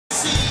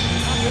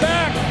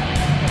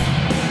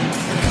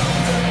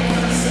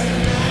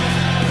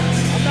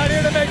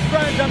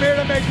I'm here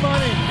to make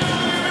money.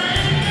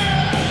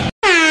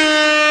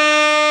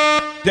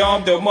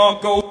 Dom the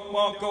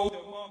Monko.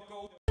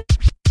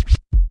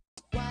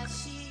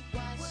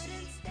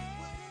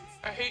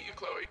 I hate you,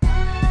 Chloe.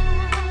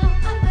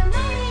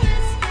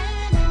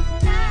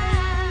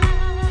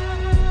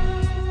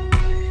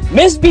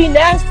 Miss B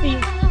Nasty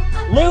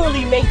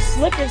literally makes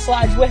slip and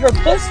slides with her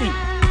pussy.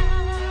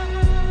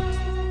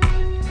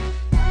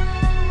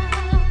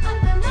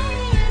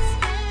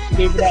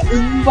 Gave her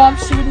that bop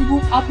shitty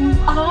boop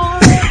ah.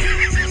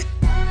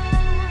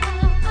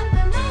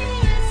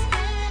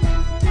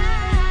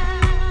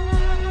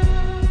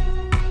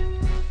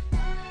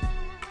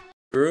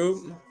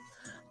 Group,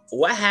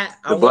 what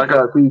The Black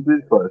Eyed Peas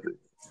is classic.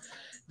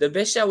 The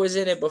bitch that was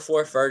in it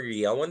before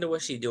Fergie, I wonder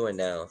what she doing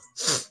now.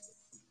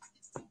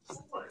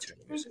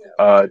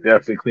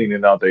 Definitely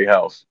cleaning out their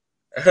house,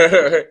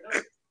 like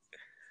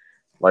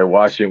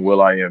washing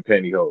Will.i.am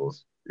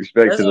pantyhose.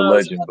 Respect That's to the what I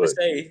was legend, about to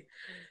but say.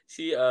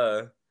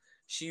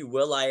 She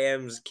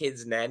Will.i.am's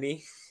kid's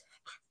nanny.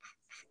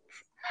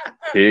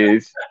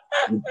 kids,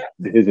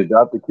 his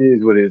adopted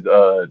kids with his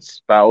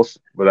spouse,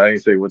 but I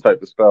didn't say what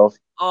type of spouse.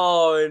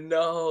 Oh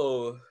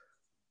no.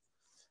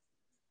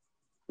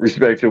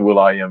 Respect to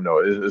Will.i.am, though.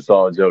 It's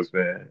all jokes,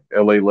 man.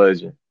 L.A.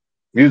 legend,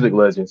 music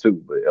legend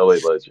too, but L.A.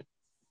 legend.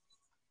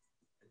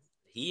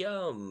 He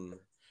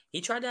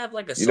he tried to have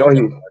like a You know solo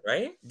he. run,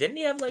 right? Didn't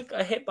he have like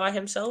a hit by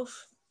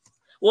himself?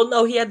 Well,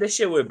 no, he had the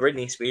shit with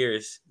Britney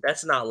Spears.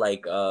 That's not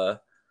like Black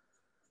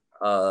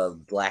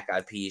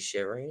Eyed Peas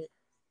shit, right?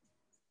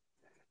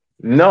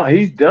 No,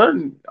 he's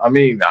done. I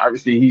mean,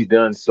 obviously he's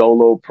done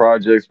solo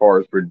projects as far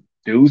as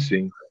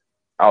producing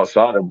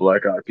outside of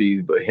Black Eyed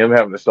Peas, but him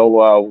having a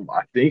solo album,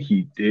 I think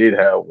he did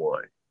have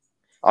one.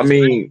 I He's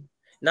mean,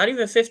 not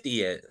even 50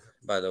 yet,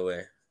 by the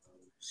way.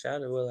 Shout out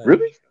to Will.i.am.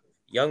 really?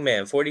 Young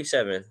man,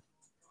 47.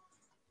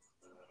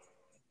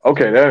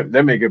 Okay,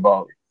 that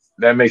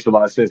makes a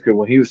lot of sense because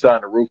when he was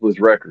signed to Ruthless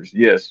Records,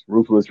 yes,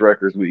 Ruthless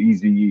Records with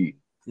Eazy-E,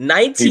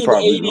 he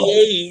probably like,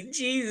 1988.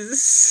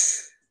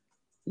 Jesus.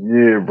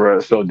 yeah,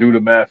 bro. So do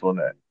the math on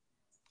that.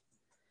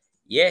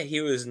 Yeah, he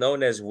was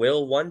known as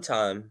Will one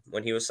time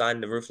when he was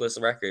signed to Ruthless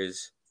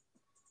Records.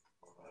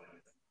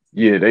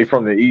 Yeah, they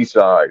from the East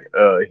Side.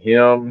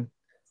 Him,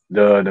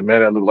 the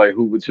man that looked like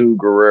Hoover Two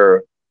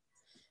Guerrera,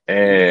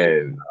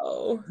 and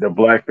Oh. the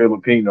Black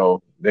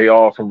Filipino, they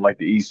all from like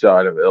the East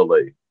Side of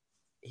LA.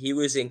 He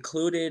was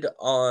included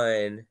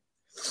on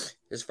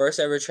his first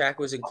ever track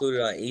was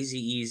included on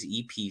Eazy-E's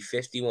EP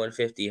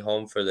 5150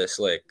 Home for the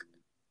Slick.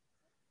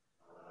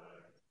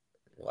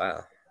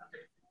 Wow.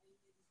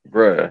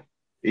 Bruh. That's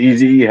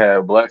Easy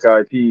had Black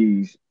Eyed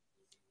Peas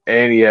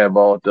and he had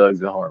Ball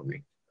Thugs and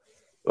Harmony.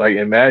 Like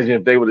imagine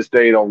if they would have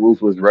stayed on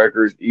Ruthless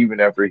Records even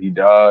after he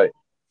died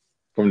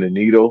from the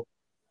needle.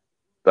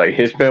 Like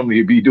his family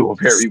would be doing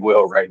very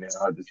well right now.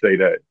 I have to say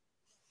that.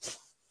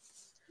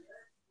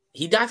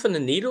 He died from the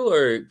needle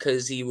or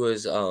because he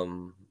was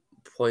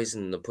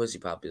poisoning the pussy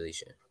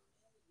population?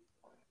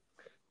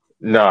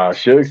 Nah,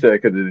 Suge said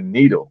because of the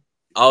needle.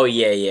 Oh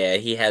yeah.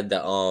 He had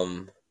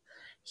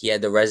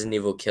the Resident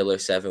Evil Killer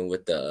 7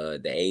 with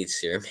the AIDS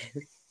serum.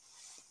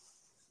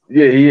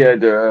 Yeah, he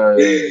had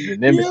the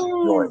Nemesis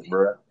Yo. joint,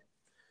 bruh.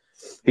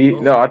 He Oh.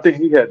 no, I think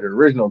he had the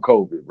original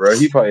COVID, bro.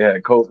 He probably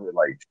had COVID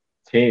like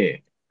 10.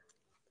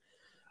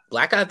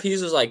 Black Eyed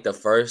Peas was like the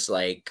first,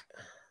 like,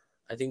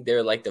 I think they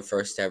were like the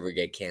first to ever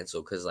get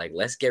canceled because, like,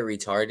 Let's Get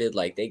Retarded,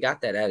 like, they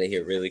got that out of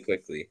here really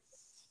quickly.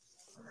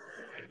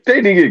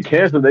 They didn't get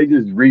canceled, they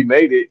just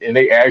remade it and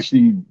they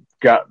actually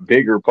got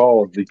bigger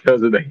paws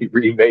because of they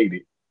remade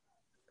it.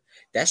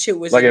 That shit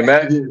was Like in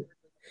that. imagine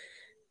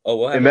Oh,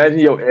 what happened? Imagine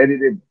your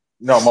edited.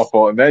 No, my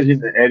fault. Imagine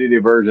the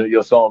edited version of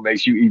your song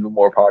makes you even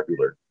more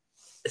popular.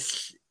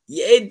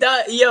 Yeah, it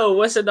does. Yo,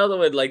 what's another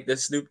one like the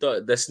Snoop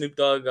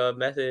Dogg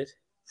method?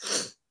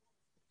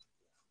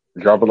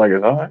 Drop it like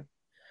it's hot.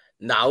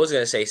 Nah, I was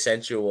gonna say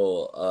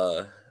sensual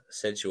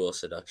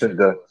seduction.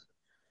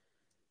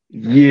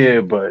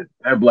 Yeah, but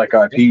that Black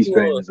Eyed Peas fame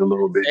Sensual, is a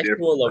little bit different,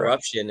 Sexual bro.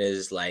 eruption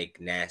is like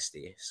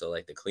nasty. So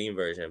like the clean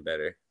version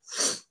better.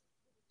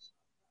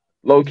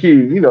 Low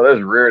key,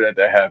 that's rare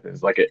that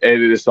happens. Like an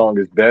edited song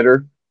is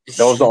better.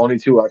 Those are the only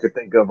two I could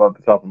think of off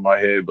the top of my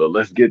head. But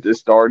let's get this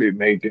started.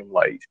 Make them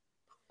like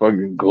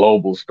fucking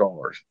global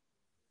stars.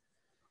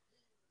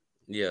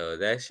 Yo,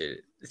 that shit.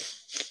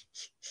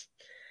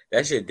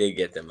 That shit did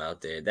get them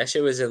out there. That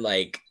shit was in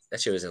like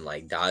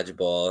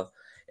Dodgeball.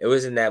 It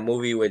was in that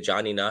movie with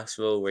Johnny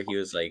Knoxville where he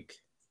was like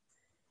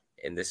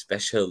in the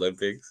Special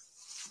Olympics.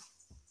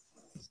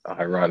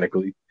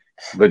 Ironically,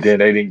 but then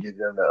they didn't give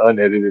them the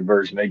unedited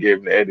version. They gave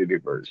them the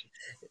edited version.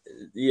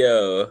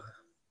 Yo,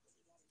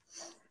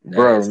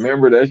 Bro, that's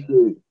remember that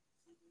shit?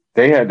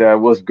 They had that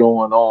What's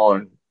Going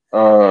On.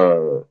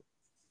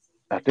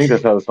 I think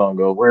that's how the song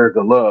goes. Where's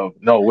the love?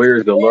 No,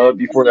 where's the love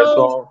before that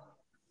song?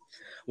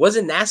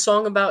 Wasn't that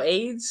song about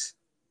AIDS?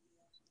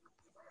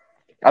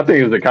 I think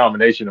it was a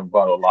combination of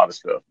about a lot of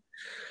stuff.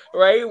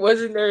 Right?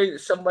 Wasn't there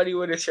somebody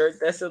with a shirt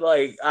that said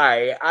like, "All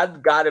right,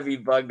 I've got to be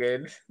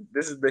bugging.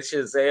 This is the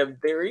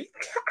Shazam theory."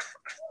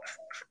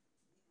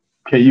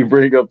 Can you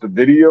bring up the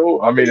video?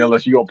 I mean,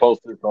 unless you gonna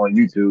post this on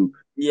YouTube.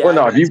 Yeah, Well, I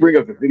no, if got you you. bring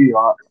up the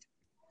video,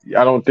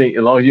 I don't think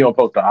as long as you don't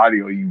post the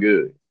audio, you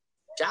good.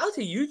 Shout out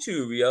to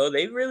YouTube, yo.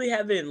 They really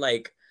haven't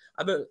like.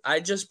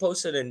 I just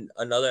posted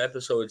another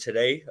episode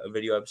today, a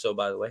video episode,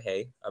 by the way.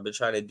 Hey, I've been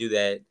trying to do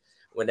that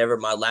whenever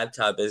my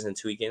laptop isn't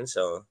tweaking.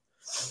 So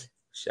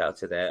shout out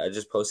to that. I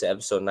just posted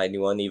episode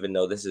 91, even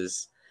though this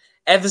is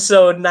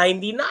episode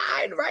 99,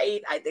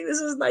 right? I think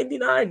this is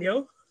 99,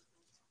 yo.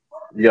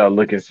 You gotta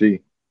look and see.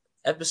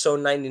 Episode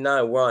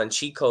 99. We're on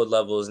cheat code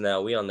levels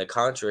now. We on the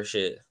Contra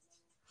shit.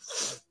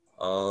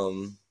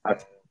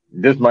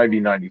 This might be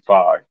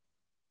 95.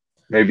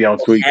 Maybe I'm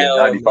tweaking. Hell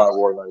 95 no.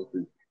 or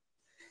 93.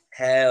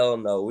 Hell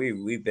no.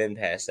 We've been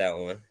past that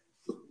one.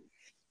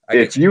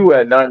 If you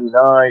at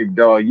 99,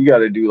 dog, you got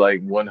to do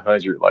like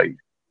 100 like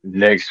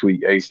next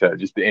week ASAP,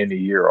 just to end the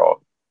year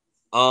off.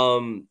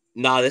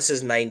 Nah, this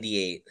is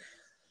 98.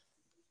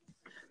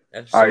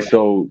 All right,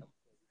 so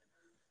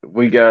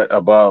we got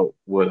about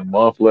a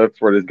month left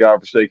for this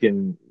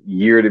godforsaken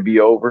year to be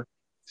over.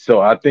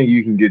 So I think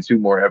you can get 2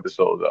 more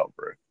episodes out,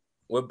 bro.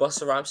 What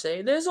Busta Rhymes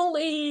say? There's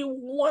only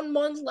 1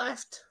 month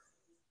left.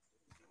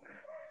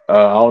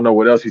 I don't know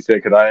what else he said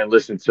because I didn't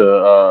listen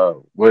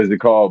to what is it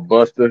called,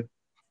 Busta?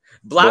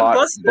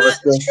 Blockbuster.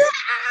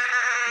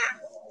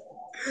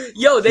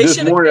 Yo, they this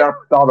should. morning I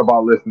thought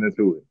about listening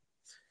to it.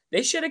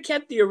 They should have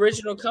kept the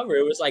original cover.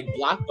 It was like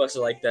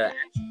Blockbuster, like the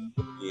action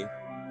movie,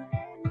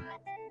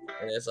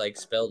 and it's like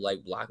spelled like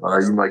Blockbuster. All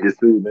right, you might get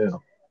sued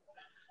now.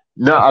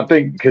 No, I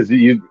think because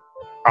I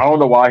don't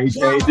know why he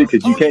changed it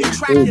because you can't get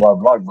sued by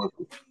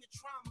Blockbuster.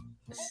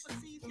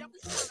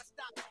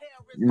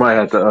 You might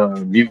have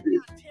to mute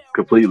it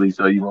completely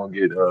so you won't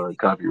get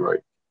copyright.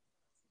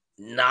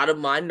 Not a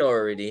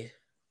minority.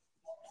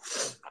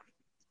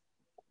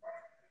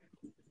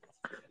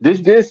 This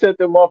did set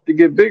them off to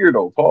get bigger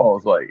though.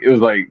 Pause. Like it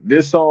was like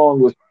this song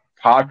was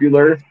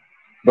popular,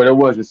 but it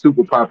wasn't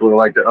super popular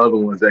like the other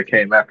ones that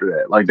came after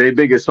that. Like their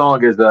biggest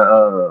song is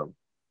the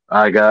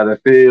I Got a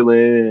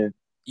Feeling.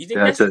 You think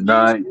That's a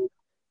night.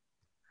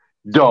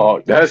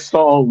 Dog, that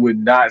song would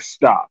not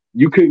stop.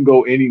 You couldn't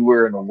go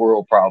anywhere in the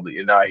world probably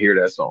and not hear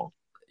that song.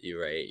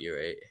 You're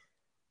right.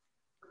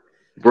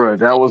 Bro,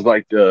 that was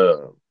like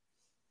the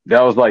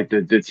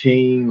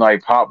teen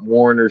like Pop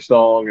Warner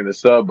song in the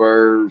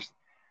suburbs.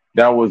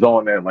 That was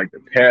on that like the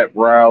pep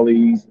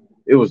rallies.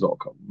 It was on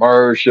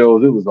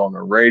commercials. It was on the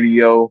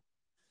radio.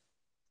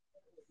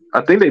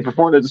 I think they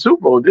performed at the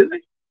Super Bowl, didn't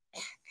they?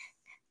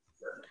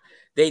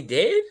 They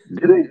did?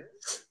 Did they?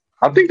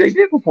 I think they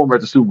did perform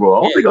at the Super Bowl.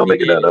 I don't think I'm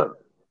making that up.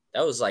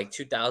 That was like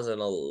 2000.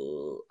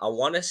 I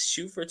want to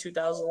shoot for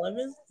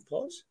 2011.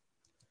 Close.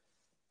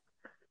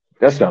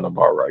 That sounds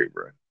about right,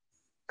 bro.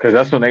 Because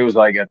that's when they was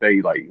like at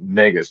they like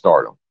mega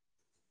stardom.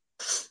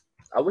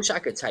 I wish I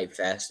could type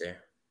faster.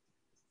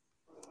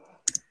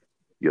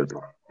 Yo,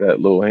 that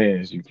little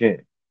hands, you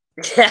can't.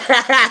 Yo,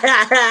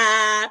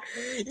 I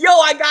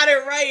got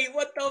it right.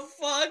 What the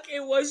fuck?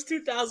 It was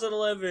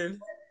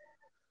 2011.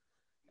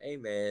 Hey,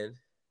 man.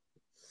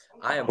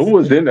 I am. Who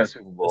was in that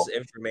Super Bowl? This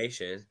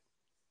information.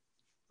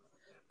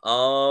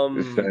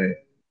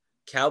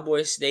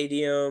 Cowboy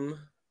Stadium.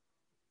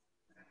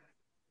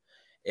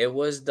 It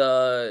was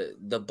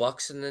the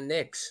Bucks and the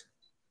Knicks.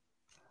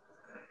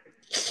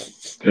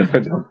 I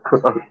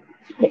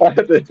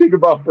had to think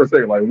about for a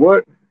second, like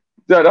what?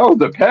 That was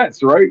the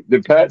Pats, right?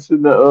 The Pats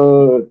and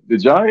the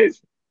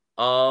Giants.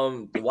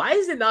 Why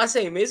is it not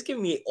saying? It's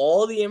giving me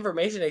all the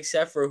information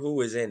except for who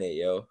was in it,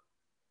 yo.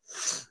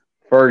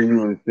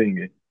 Fergie was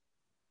singing.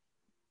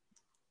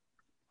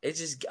 It's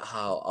just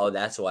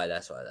that's why. All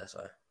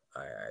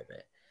right,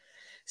 man.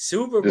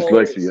 Super Bowl.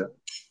 Dyslexia.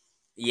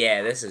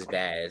 Yeah, this is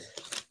bad.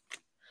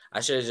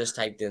 I should have just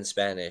typed in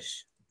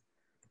Spanish.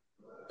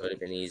 It would have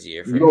been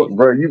easier for me.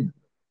 Bro,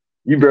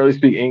 you barely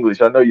speak English.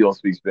 I know you don't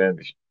speak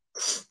Spanish.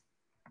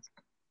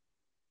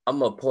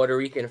 I'm a Puerto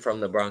Rican from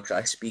the Bronx.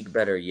 I speak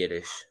better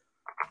Yiddish.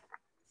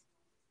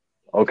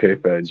 Okay,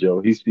 Fat Joe.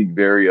 He speak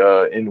very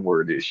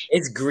N-wordish. It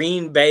was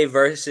Green Bay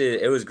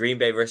versus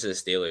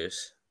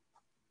Steelers.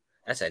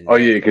 That's a Oh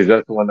yeah, because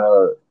that's when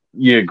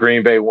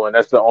Green Bay won.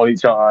 That's the only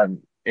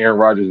time Aaron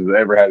Rodgers has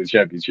ever had a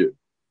championship.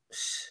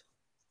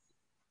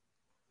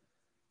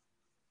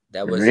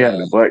 That was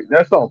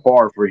that's not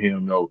far for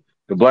him though.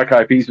 The Black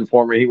Eyed Peas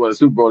performer, he won a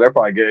Super Bowl. That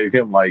probably gave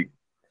him like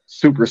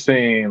Super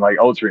Saiyan, like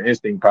Ultra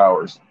Instinct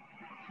powers.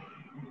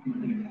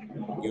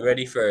 You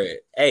ready for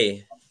it?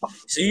 Hey,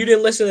 so you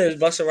didn't listen to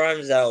Busta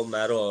Rhymes album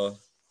at all?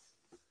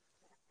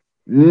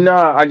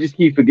 Nah, I just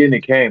keep forgetting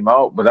it came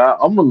out, but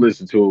I'm gonna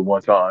listen to it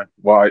one time.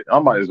 Why? I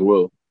might as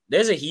well.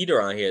 There's a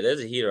heater on here.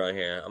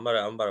 I'm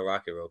about to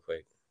rock it real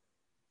quick.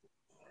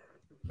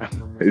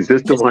 Is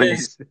this the one?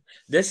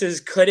 This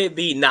is Could It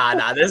Be?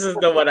 Nah. This is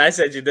the one I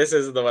sent you. This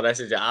isn't the one I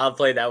sent you. I'll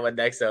play that one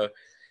next. So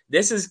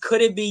this is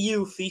Could It Be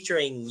You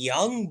featuring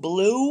Young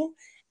Blue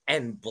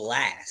and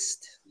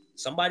Blast.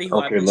 Somebody who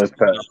I've been let's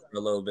pass for a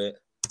little bit.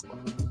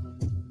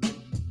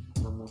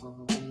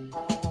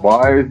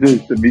 Why is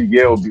this the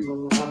Miguel beat?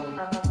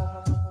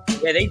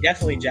 Yeah, they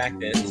definitely jacked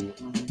this.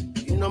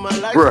 You know my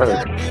Bruh.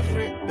 lifestyle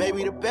different,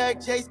 baby. The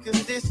bag chase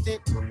consistent.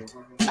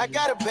 I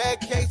got a bad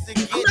case to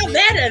get I'm not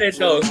mad at it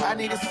though. I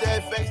need a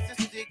sad face to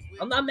stick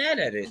with. I'm not mad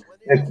at it.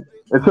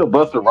 Until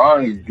Busta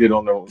Rhymes get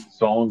on the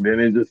song, then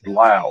it's just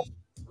loud.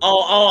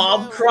 Oh,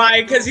 I'm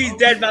crying because he's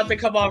dead about to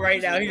come on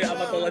right now. I'm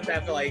about to let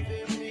that for like,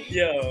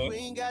 yo.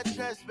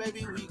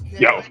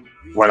 Yo,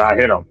 when I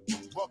hit him.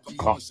 Welcome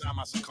you inside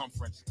my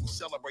circumference. We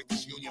celebrate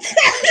this union.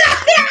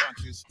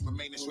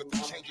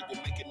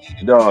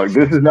 Dog,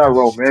 this is not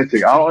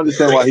romantic. I don't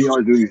understand why he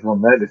only do these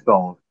romantic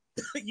songs.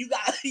 you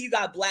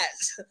got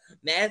Blast,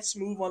 mad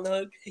smooth on the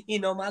hook. You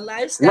know my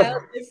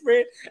lifestyle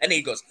different, and then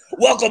he goes,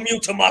 "Welcome you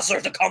to my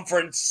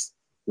circumference."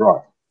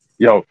 Right.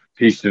 Yo,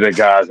 peace to the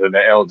guys and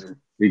the elders.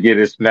 We get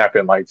it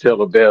snapping like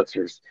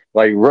telebelters.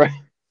 Like, right.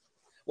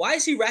 Why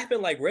is he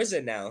rapping like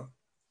RZA now?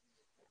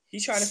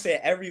 He's trying to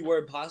fit every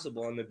word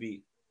possible on the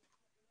beat.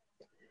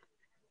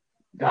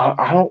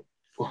 I don't.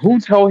 Who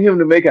told him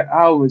to make an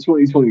album in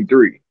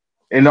 2023?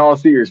 In all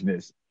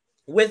seriousness,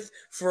 with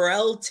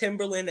Pharrell,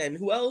 Timberland, and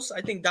who else?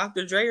 I think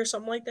Dr. Dre or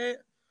something like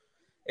that.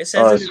 It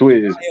says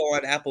Swizz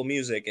on Apple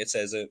Music. It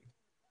says it.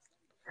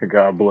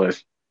 God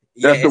bless.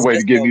 That's the way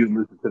to give you to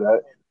listen to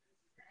that.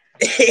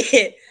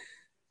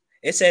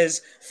 It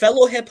says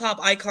fellow hip hop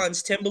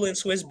icons Timberland,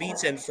 Swizz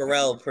Beatz, and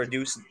Pharrell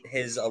produced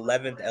his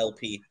 11th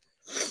LP.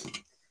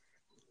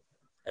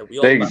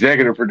 They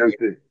executive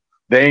produced it.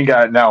 They ain't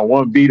got now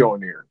one beat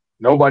on there.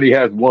 Nobody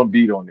has one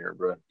beat on there,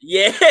 bro.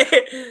 Yeah.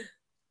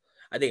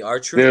 I think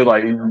R-Truth. They're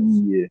like,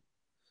 yeah.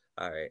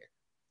 All right.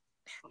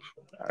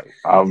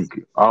 I'm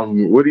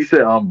what he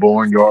said, I'm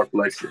born yard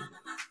flexing.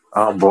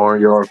 I'm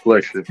born yard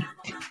flexing.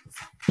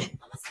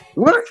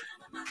 What?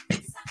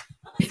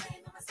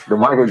 The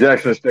Michael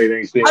Jackson estate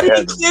ain't seen. How did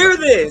he clear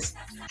this?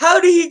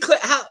 How did he clear?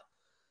 How?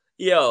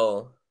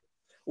 Yo,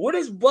 what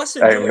is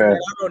Busta doing that I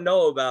don't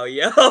know about?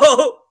 Yo,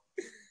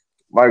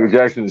 Michael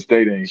Jackson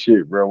estate ain't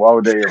shit, bro. Why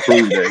would they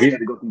approve that? He had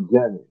to go through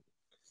Janet.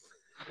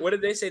 What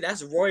did they say?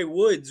 That's Roy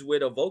Woods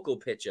with a vocal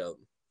pitch up.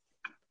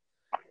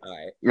 All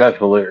right, that's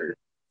hilarious.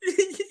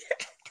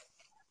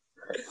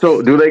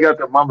 So, do they got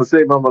the Mama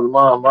Say Mama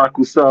Mom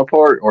Makusa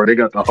part, or they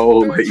got the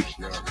whole like?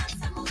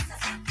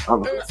 All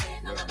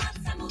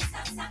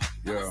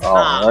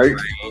right.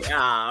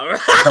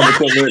 Coming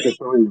to America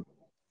 3.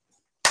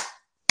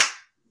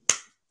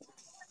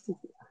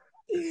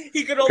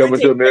 He could only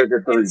take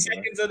America 10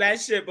 seconds of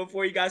that shit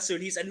before he got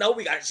sued. He said, "No,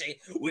 we gotta change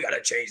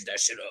that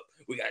shit up.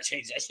 We gotta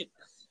change that shit,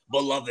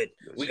 beloved.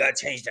 We gotta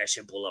change that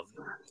shit, beloved."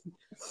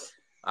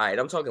 All right,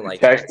 I'm talking like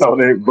tax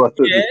on it, but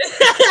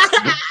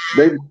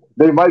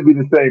they might be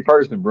the same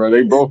person, bro.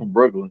 They both from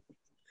Brooklyn.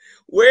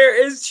 Where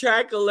is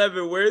track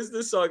 11? Where's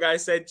the song I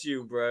sent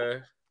you,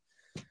 bro?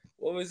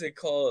 What was it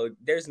called?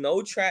 There's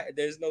no track.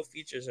 There's no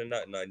features or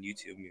nothing on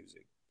YouTube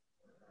Music.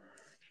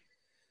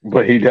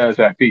 But he does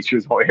have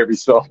features on every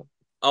song.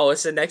 Oh,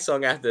 it's the next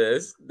song after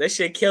this. This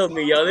shit killed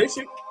me, yo. This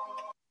shit.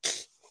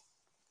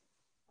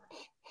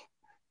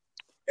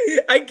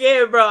 I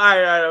can't, bro. All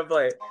right, I'm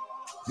playing.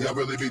 Y'all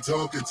really be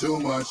talking too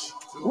much.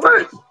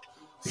 What?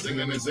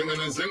 Singing and singing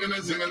and singing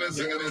and singing and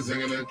singing and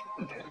singing it.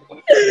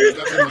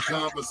 Got in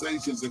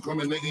conversations,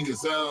 incriminating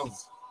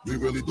yourselves. We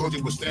really thought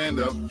you would stand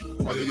up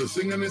while you're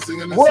singing and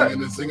singing and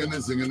singing and singing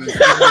and singing and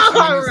singing.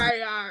 All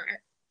right.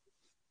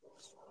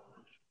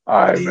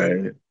 All right,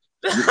 man.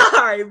 This is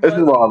why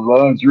I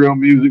love drill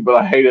music, but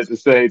I hate it at the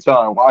same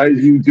time. Why are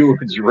you doing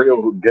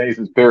drill with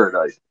Gangsta's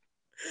Paradise?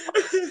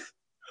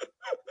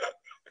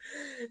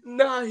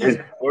 Nah, he's...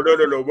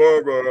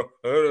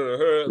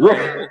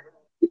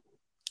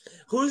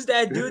 Who's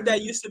that dude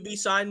that used to be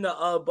signed to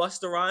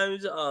Busta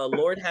Rhymes?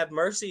 Lord Have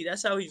Mercy.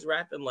 That's how he's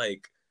rapping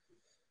like.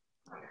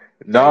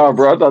 Nah,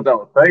 bro, I thought that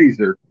was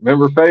Phaser.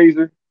 Remember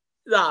Phaser?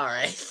 All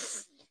right.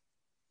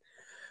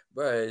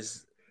 Bro,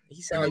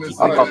 he sounded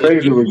like I thought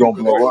Phaser was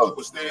gonna blow up.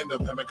 Stand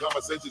up, having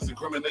conversations,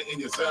 incriminating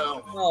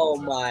yourself. Oh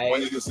my!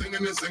 While you're singing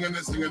and singing and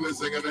singing and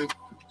singing it,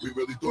 we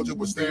really thought you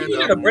would stand up. You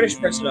got a British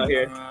person out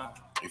here.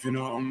 If you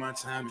know on my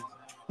timing,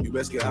 you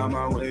best get out of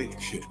my way.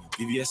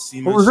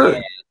 VVSC, who was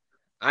that?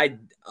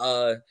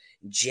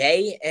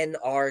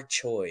 JNR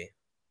Choi.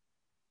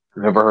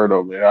 Never heard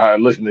of it. I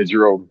listen to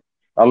drill.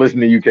 I listen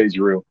to UK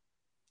drill.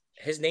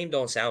 His name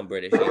don't sound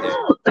British either.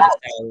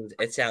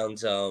 It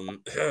sounds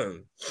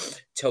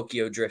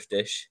Tokyo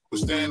Driftish.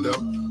 Stand up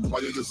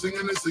while you're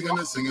singing and singing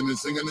and singing and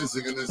singing and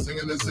singing and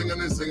singing and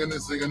singing and singing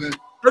and singing and.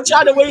 I'm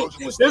trying to wait.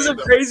 There's a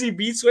crazy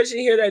beat switch in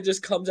here that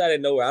just comes out of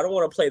nowhere. I don't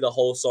want to play the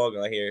whole song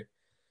on here.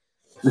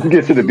 Let's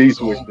get to the beat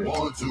switch then.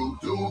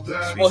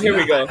 Oh, here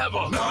we go. Where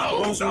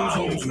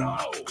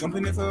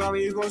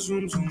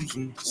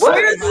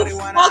the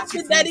fuck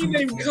did that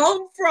even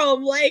come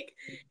from? Like,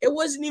 it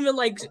wasn't even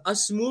like a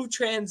smooth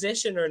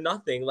transition or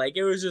nothing. Like,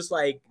 it was just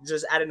like,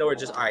 just out of nowhere,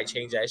 just, all right,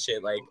 change that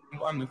shit. Like,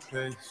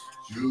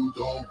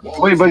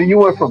 wait, but you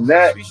went from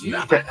that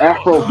to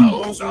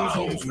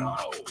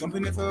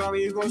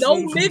Afrobeat. No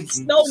mix,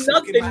 no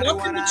nothing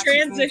to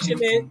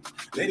transition in.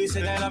 This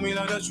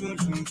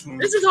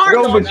is hard.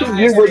 No,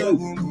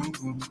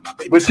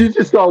 but you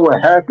just saw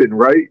what happened,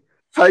 right?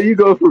 How you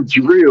go from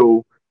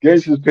drill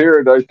Gangsta's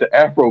Paradise to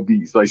Afro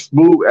beats, like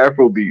smooth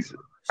Afro beats.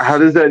 How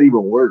does that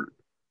even work?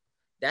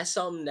 That's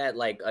something that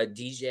like a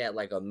DJ at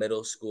like a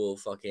middle school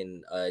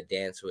fucking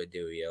dance would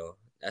do, yo.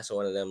 That's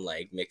one of them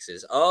like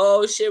mixes.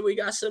 Oh shit, we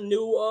got some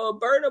new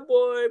Burna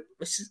Boy.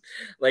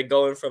 Like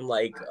going from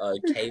like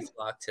K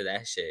Flock to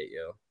that shit,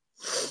 yo.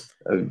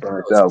 That's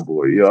burnt out,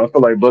 boy. Yo, I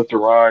feel like Busta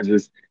Rhymes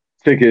just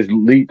took his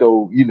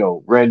lethal,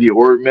 Randy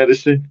Orton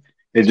medicine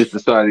and just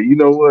decided, you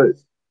know what?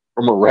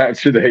 I'm gonna rap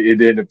today,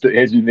 and then if the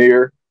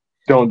engineer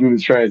don't do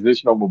the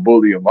transition, I'm gonna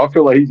bully him. I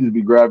feel like he just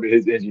be grabbing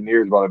his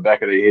engineers by the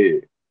back of their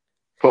head.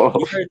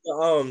 You heard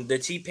the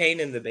T-Pain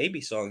and the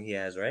Baby song he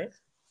has, right?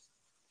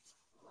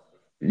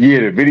 Yeah,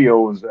 the video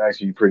was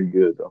actually pretty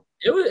good though.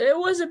 It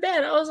wasn't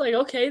bad. I was like,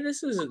 okay,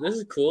 this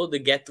is cool. The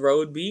Get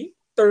Throwed beat.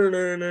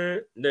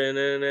 That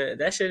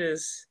shit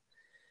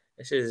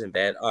isn't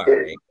bad. All Yeah,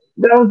 right.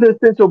 that was the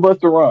essential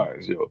Busta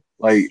Rhymes, yo.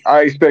 Like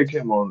I expect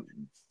him on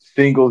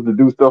singles to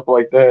do stuff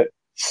like that,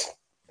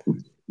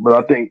 but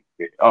I think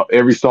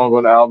every song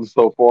on the album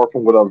so far,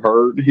 from what I've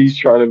heard, he's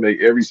trying to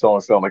make every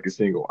song sound like a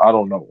single. I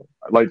don't know,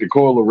 like the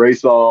Coil Ray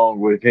song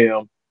with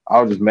him.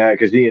 I was just mad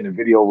because he in the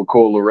video with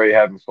Coil Ray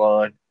having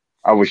fun.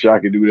 I wish I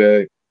could do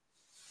that.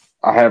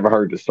 I haven't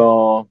heard the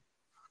song.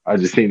 I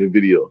just seen the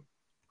video.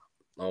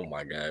 Oh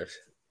my gosh.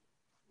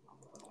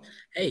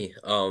 Hey,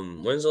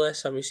 when's the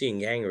last time you seen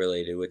Gang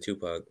Related with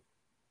Tupac?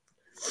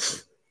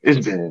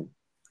 It's been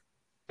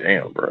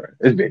damn, bro.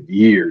 It's been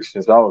years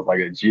since I was like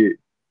a jit.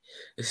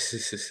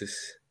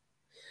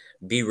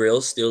 Be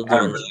Real still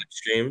doing live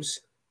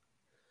streams.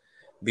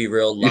 Be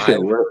Real You said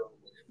live. what?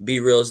 Be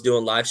Real's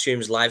doing live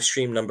streams. Live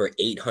stream number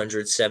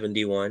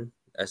 871.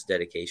 That's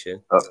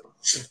dedication.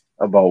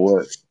 About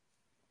what?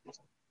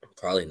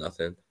 Probably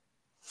nothing.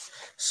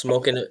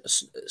 Smoking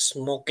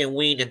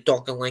weed and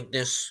talking like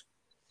this.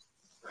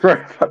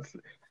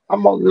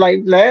 I'm on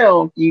live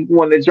now. If you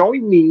want to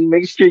join me,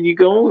 make sure you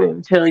go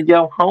and tell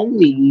your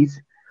homies.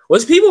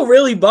 Was people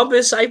really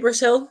bumping Cypress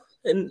Hill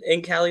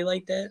in Cali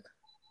like that?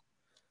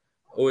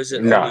 Or was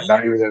it Nah, only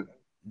not even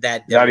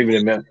that not even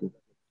in demographic? Memphis.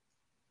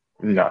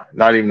 Nah,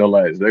 not even the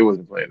Latins. They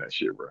wasn't playing that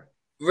shit, bro.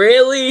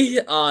 Really?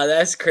 Oh,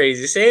 that's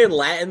crazy. Saying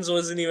Latins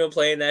wasn't even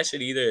playing that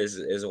shit either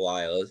is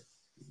wild.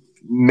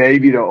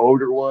 Maybe the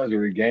older ones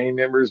or the gang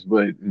members,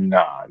 but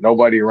nah,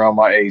 nobody around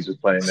my age was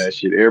playing that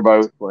shit. Everybody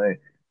was playing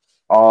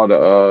all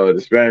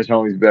the Spanish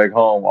homies back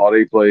home. All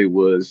they played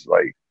was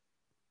like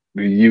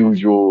the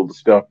usual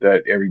stuff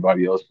that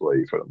everybody else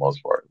played for the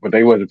most part. But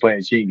they wasn't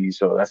playing chingy,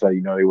 so that's how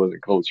you know they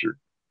wasn't cultured.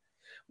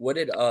 What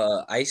did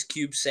Ice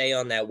Cube say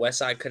on that West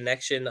Side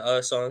Connection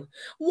song?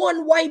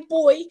 One white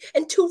boy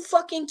and two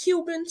fucking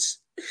Cubans.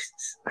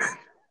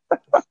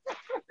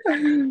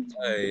 Bro,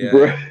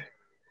 Yeah.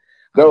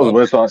 I that was love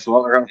West Side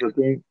Slaughterhouse, I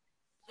think.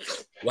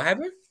 what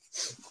happened?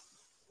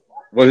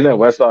 Wasn't that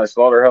West Side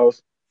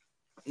Slaughterhouse?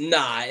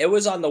 Nah, it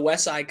was on the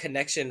West Side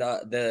Connection,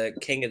 the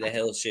King of the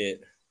Hill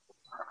shit.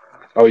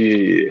 Oh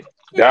yeah.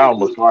 That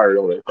album was fired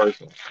over that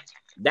first one.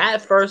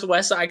 That first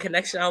West Side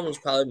Connection album was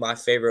probably my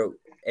favorite.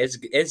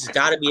 It's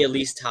got to be at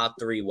least top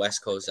 3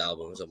 West Coast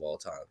albums of all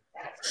time.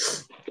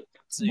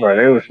 Right,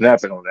 they was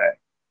snapping on that.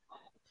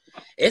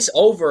 It's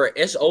over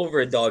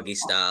Doggy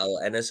Style,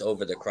 and it's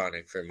over The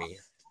Chronic for me.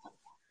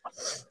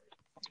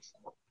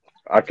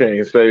 I can't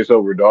even say it's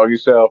over Doggy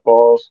Style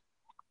Falls,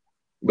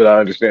 but I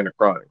understand the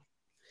chronic.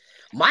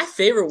 My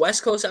favorite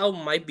West Coast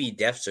album might be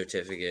Death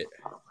Certificate.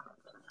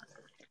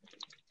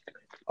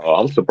 Oh,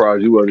 I'm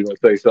surprised you wasn't gonna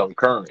say something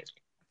current.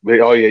 But,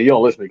 oh yeah, you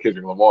don't listen to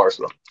Kendrick Lamar,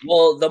 so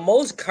Well, the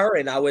most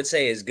current I would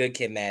say is Good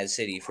Kid, Mad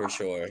City for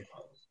sure.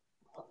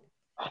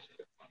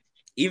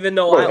 Even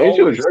though what, ain't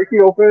you a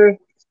Drakeo fan?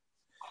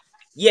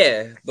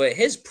 yeah, but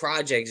his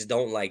projects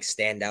don't like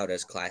stand out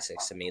as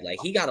classics to me. Like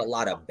he got a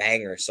lot of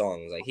banger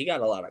songs. Like he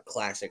got a lot of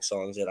classic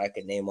songs that I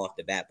could name off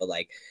the bat. But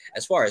like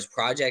as far as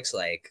projects,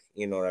 like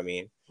you know what I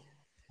mean.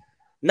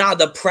 Nah,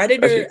 the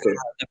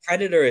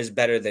Predator is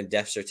better than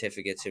Death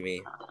Certificate to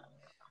me.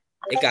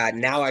 It got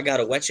Now I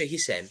Gotta Wet You.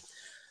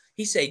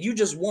 He said you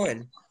just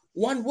won.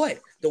 Won what?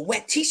 The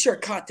wet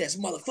T-shirt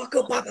contest,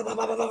 motherfucker.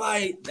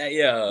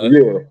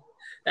 Yeah,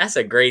 That's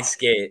a great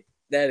skit.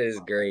 That is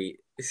great.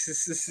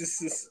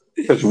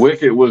 because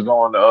Wicked was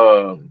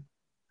on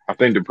I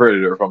think the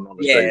Predator, if I'm not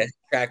Yeah, mistaken.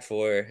 track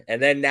 4.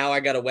 And then Now I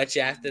Gotta Wet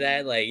You after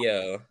that. Like,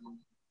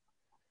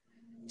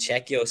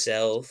 check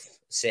yourself.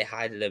 Say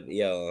hi to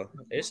the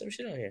there's some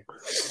shit on here.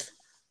 As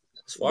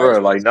far Bro,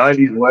 as like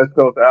 '90s West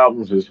Coast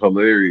albums is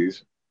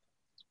hilarious.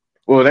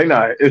 Well,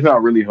 it's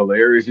not really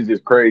hilarious. It's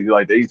just crazy.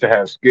 Like they used to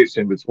have skits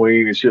in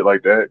between and shit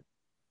like that.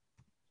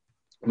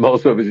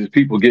 Most of it is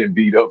people getting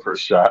beat up for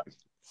shots.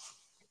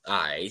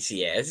 alright,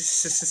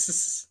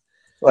 yes.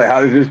 Like,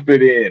 how does this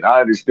fit in? I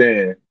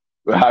understand,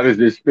 but how does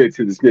this fit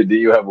to the skit? Do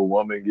you have a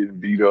woman getting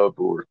beat up,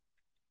 or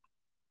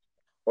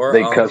or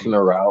they cussing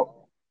her out?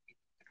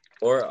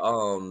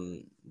 or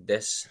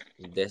this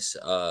this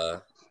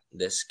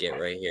skit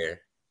right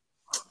here.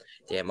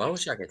 Damn, I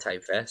wish I could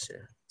type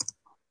faster.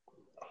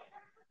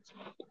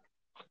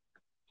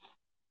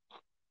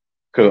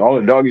 Because all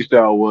the Doggy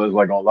Style was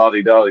like on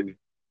Lolly Dolly.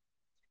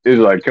 It's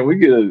like, can we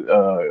get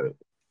a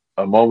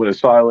moment of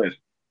silence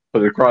for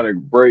the chronic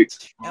break?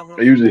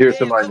 I usually hear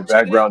somebody in the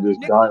background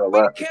just dying of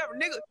laughter.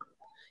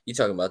 You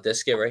talking about this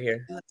skit right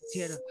here?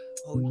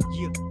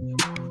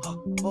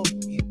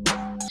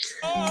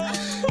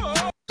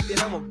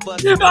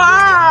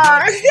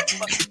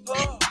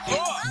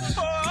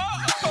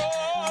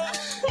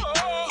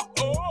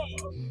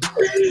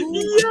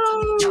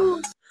 Yo!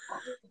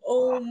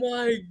 Oh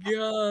my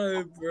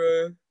god,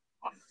 bro.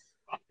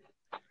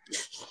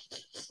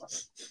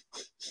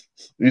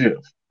 Yeah.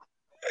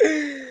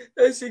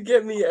 That should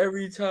get me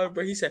every time,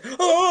 bro. He said,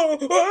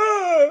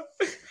 "Oh!"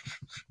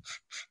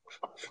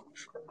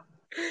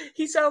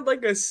 He sounds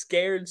like a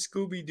scared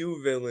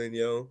Scooby-Doo villain,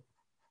 yo.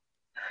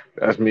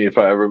 That's me if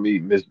I ever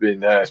meet Miss Big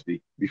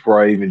Nasty.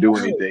 Before I even do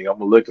anything, I'm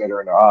gonna look at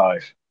her in the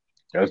eyes.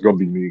 That's gonna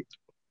be me.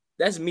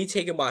 That's me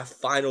taking my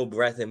final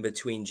breath in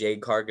between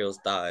Jade Cargill's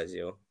thighs,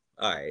 yo.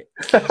 All right.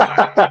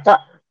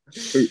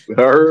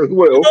 Her as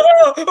well.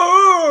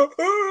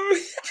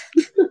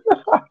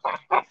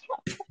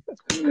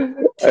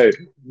 Hey,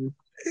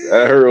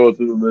 that hurt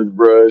to the list,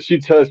 bro. She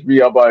touched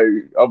me, I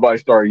might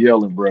start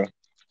yelling, bro.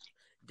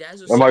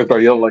 I might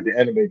start yelling like an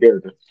anime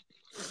character.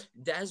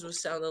 Daz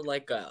was sounding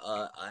like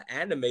a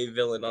anime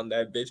villain on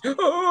that bitch.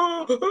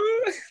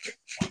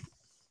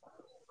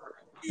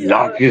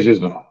 Knock his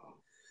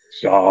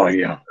oh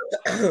yeah.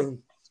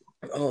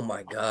 Oh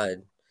my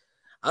god.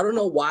 I don't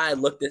know why I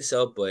looked this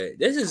up, but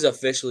this is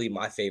officially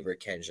my favorite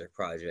Kendrick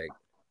project.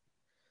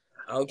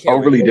 I don't care.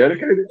 Overly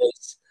dedicated?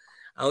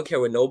 I don't care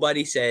what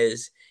nobody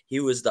says. He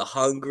was the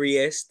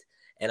hungriest,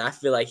 and I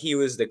feel like he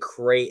was the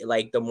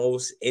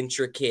most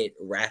intricate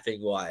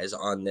rapping wise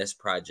on this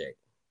project.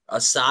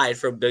 Aside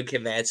from Good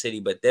Kid, Mad City,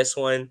 but this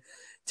one,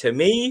 to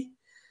me,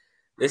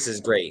 this is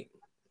great.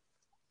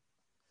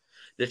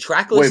 The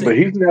track Wait, but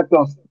he's not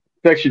on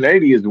Section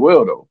 80 as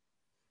well, though.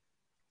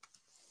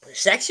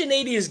 Section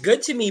 80 is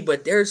good to me,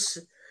 but there's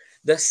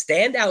the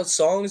standout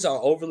songs on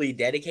Overly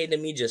Dedicated to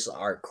me just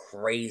are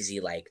crazy.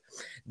 Like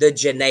the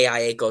Janae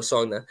Aiko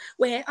song, the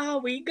Where Are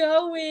We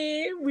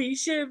Going? We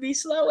Should Be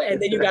Slow.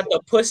 And then you got the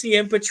Pussy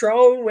and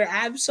Patron with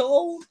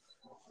Absol.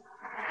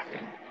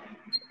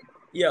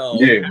 Yo,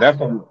 yeah,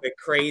 that's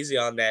crazy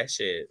on that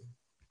shit.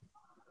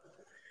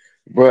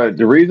 But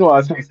the reason why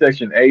I say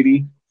Section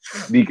 80,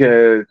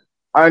 because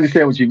I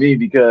understand what you mean,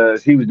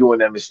 because he was doing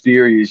that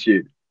mysterious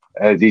shit,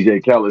 as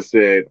DJ Khaled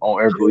said,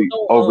 on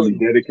overly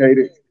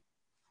dedicated.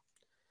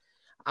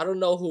 I don't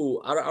know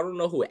who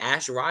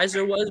Ash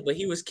Riser was, but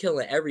he was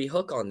killing every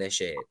hook on this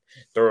shit.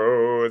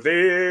 Through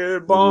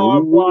the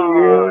barbed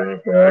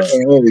wire.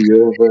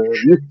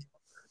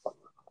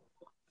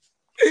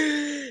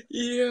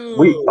 Yo.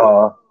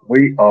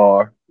 We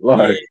are.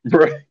 Like,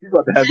 bro, you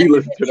got to have me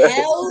listen to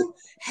that.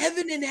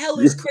 Heaven and Hell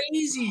is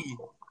crazy.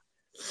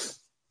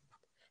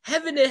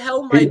 Heaven and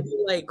Hell might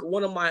be like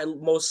one of my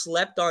most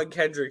slept on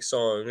Kendrick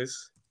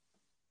songs.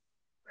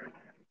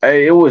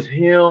 Hey, it was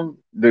him,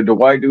 the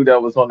white dude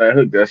that was on that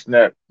hook that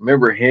snapped.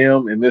 Remember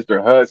him and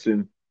Mr.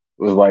 Hudson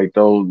was like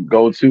those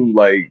go-to,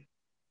 like,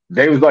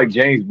 they was like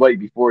James Blake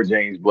before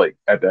James Blake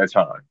at that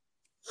time.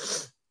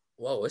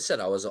 Whoa, it said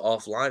I was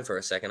offline for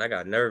a second. I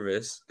got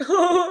nervous.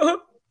 I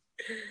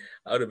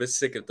would have been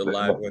sick if the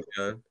live went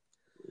down.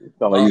 You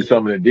sound like you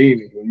summoned a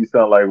demon. You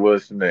sound like,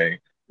 what's the name?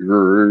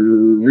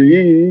 Through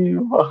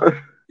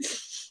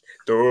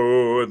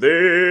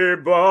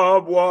the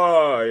barbed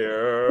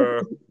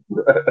wire.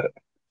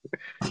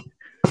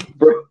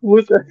 Bro,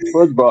 what's that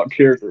SpongeBob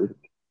character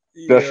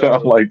that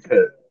sounds like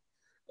that?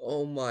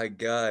 Oh my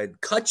god.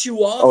 Cut you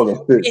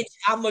off? Bitch,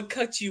 I'ma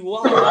cut you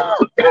off.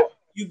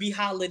 You be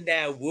hollering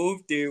that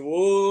whoop de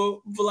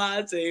whoop,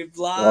 blase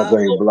blah.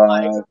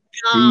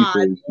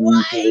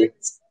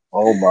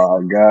 Oh my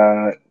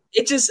god.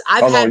 It just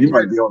you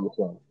might be on the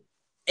song.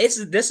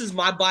 This is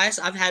my bias.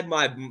 I've had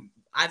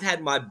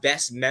my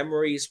best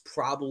memories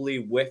probably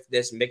with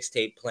this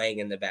mixtape playing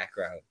in the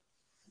background.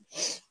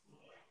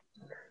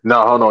 No,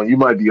 hold on. You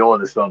might be on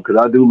to something because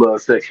I do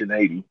love Section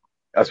 80.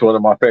 That's one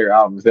of my favorite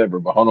albums ever.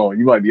 But hold on,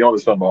 you might be on to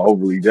something about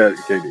Overly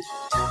Dedicated.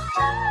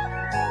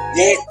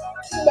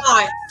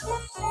 Why?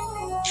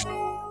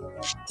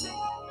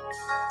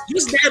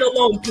 Just that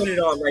alone put it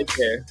on right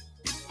there.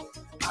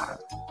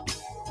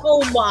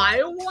 Oh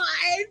my,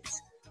 what?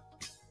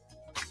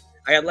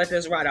 I gotta let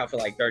this ride out for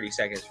like 30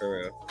 seconds for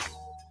real.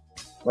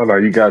 Oh no,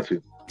 you got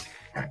to.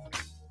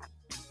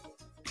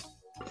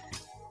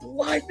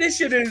 What? This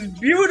shit is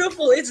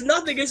beautiful. It's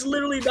nothing. It's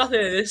literally nothing.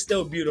 And it's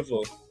still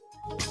beautiful.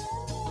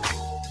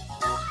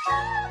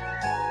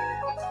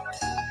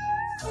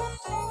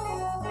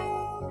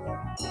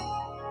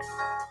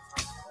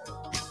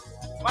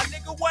 My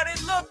nigga, what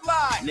it look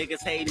like?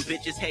 Niggas hating,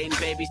 bitches hating,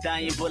 babies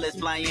dying, bullets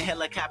flying,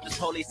 helicopters,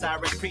 police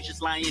sirens,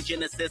 preachers lying,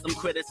 cynicism,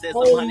 criticism.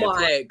 Oh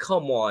my,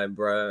 come on,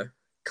 bro.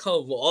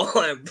 Come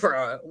on,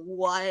 bro.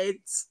 What?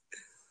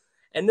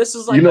 And this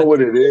was like, you know what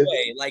it is?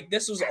 Like,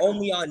 this was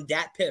only on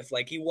Dat Piff.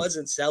 Like, he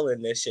wasn't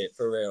selling this shit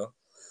for real.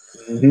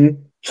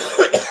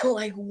 Mm-hmm.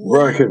 Like, what?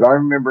 Bro, because I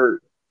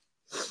remember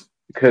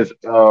because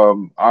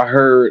I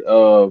heard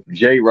of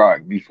J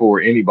Rock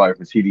before anybody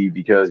from TD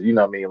because you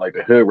know what I mean, like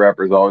the hood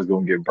rappers always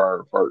gonna get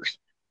burned first.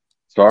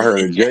 So I heard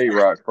of J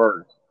Rock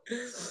first.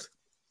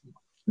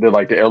 The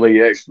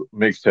LAX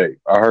mixtape.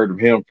 I heard of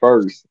him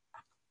first,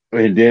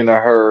 and then I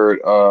heard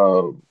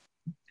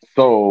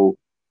Soul.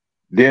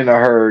 Then I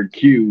heard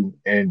Q,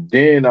 and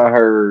then I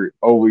heard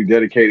Overly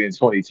Dedicated in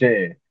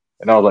 2010.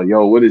 And I was like,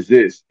 yo, what is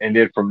this? And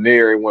then from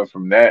there, it went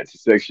from that to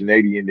Section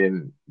 80, and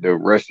then the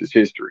rest is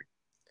history.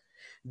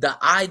 The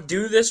I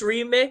Do This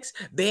remix?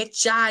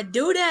 Bitch, I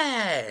do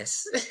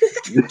this.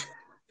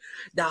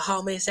 The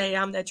homies say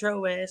I'm the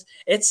truest.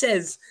 It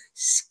says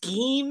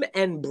Scheme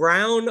and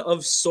Brown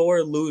of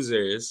Sore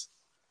Losers.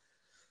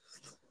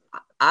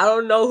 I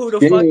don't know who the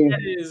fuck Scheme,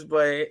 that is,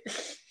 but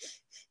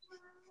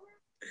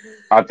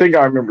I think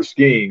I remember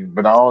Scheme,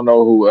 but I don't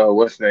know who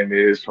what's his name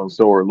is from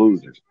Sore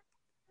Losers.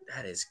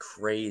 that is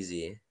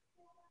crazy.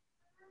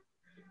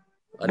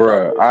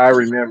 Bruh, I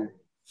remember.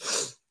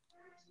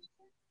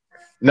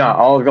 Nah,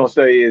 all I was gonna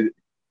say is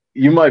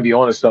you might be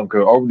onto something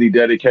because Overly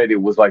Dedicated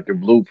was like the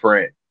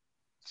blueprint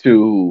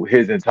to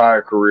his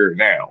entire career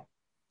now.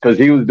 Because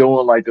he was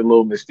doing like the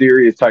little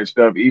mysterious type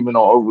stuff, even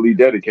on Overly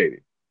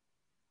Dedicated.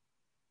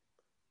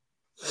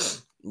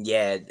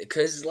 Yeah,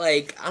 because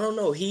like I don't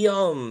know, he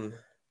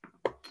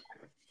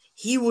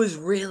was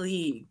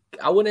really,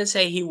 I wouldn't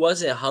say he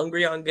wasn't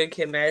hungry on Good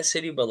Kid, Mad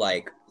City, but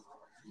like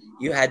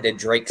you had the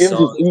Drake It was just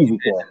songs, you easy had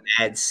for him.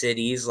 the Mad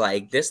Cities.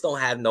 Like this don't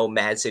have no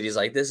Mad Cities.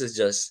 Like this is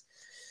just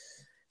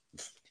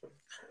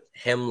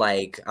him.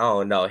 Like I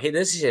don't know.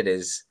 This shit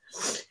is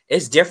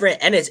it's different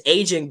and it's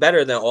aging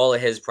better than all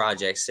of his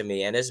projects to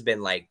me. And it's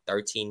been like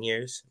 13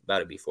 years, about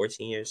to be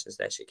 14 years since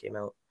that shit came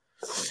out.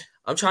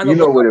 I'm trying to You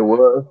know look what up. it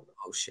was?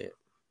 Oh shit.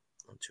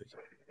 I'm tweaking.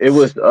 It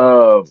was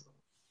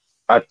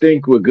I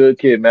think with Good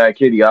Kid, Mad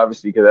Kitty,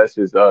 obviously because that's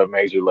his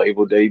major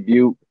label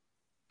debut.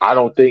 I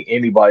don't think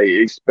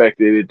anybody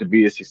expected it to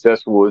be as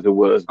successful as it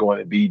was going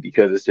to be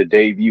because it's a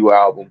debut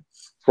album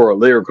for a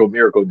lyrical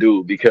miracle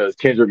dude. Because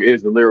Kendrick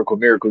is the lyrical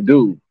miracle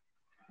dude,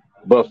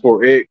 but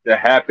for it to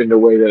happen the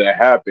way that it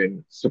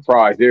happened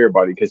surprised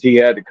everybody because he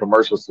had the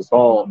commercial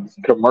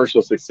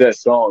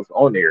success songs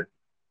on there,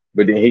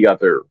 but then he got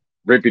the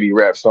rippity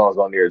rap songs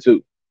on there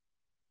too.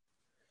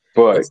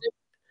 But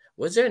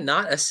Was there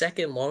not a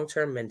second long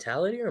term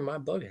mentality or am I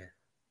bugging?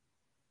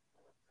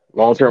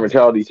 long term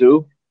mentality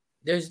too.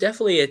 There's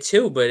definitely a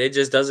two, but it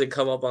just doesn't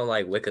come up on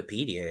like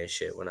Wikipedia and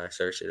shit when I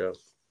search it up.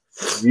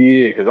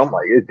 Yeah, because I'm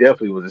like, it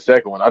definitely was the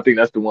second one. I think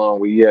that's the one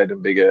where he had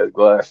them big ass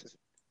glasses.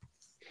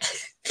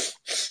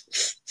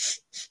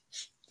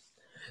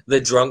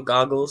 The drunk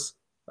goggles.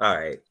 All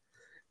right.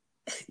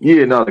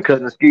 Yeah, no, the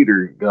cousin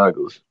Skeeter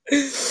goggles.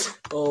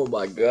 Oh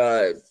my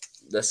god.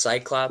 The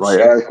Cyclops Like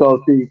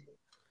shit.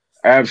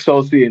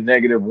 Absol and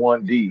negative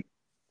 1D.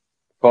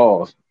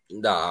 Pause.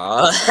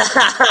 Nah.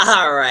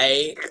 All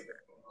right.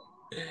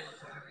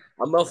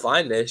 I'm gonna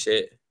find this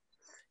shit.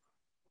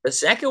 The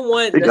second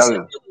one, He the got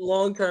second it.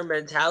 long term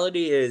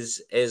mentality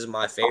is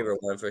my favorite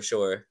one for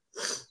sure.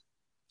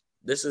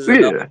 This is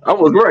another Yeah, I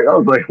was right. I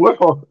was like,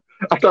 well,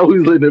 I thought we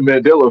was living in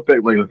Mandela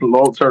effect. Like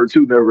long term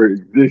two never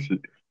existed.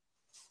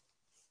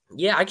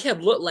 yeah, I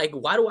kept like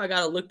why do I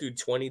gotta look through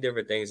 20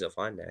 different things to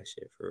find that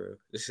shit for real?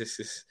 This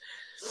is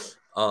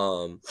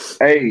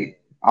Hey,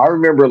 I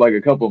remember like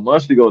a couple of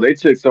months ago, they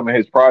took some of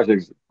his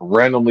projects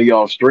randomly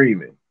off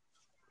streaming.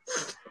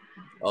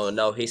 oh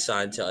no, he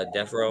signed to a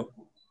Death Row.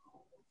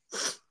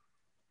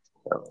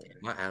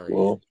 My allergies.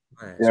 Well,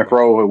 Death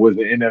Row was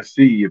an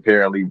NFC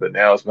apparently, but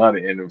now it's not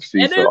an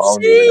NFC, so I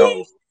don't even NFC.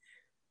 know.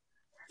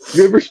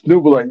 You ever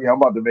snoop like, yeah, I'm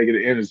about to make it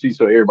an NFC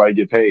so everybody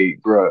get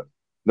paid, bruh.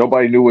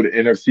 Nobody knew what an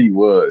NFC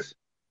was.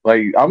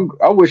 Like,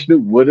 I wish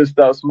Snoop would have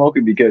stopped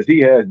smoking because he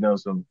has done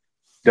some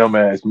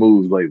dumbass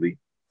moves lately.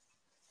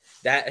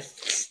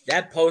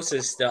 That post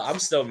is still. I'm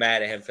still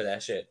mad at him for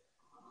that shit.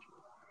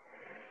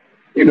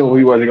 You know,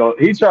 he wasn't going.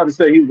 He tried to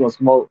say he was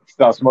going to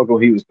stop smoking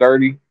when he was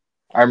 30.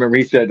 I remember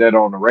he said that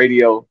on the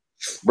radio,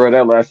 bro.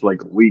 That lasted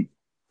like a week.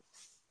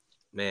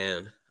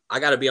 Man, I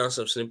gotta be on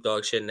some Snoop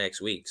Dogg shit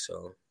next week,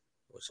 so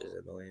which is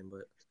annoying,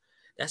 but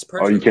that's Oh,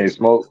 you perfect. can't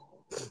smoke?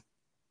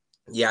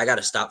 Yeah, I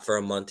gotta stop for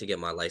a month to get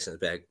my license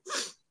back.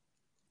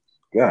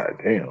 God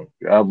damn.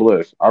 God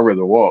bless. I'd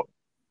rather walk.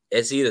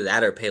 It's either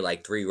that or pay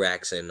like 3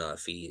 racks in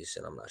fees,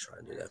 and I'm not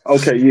trying to do that.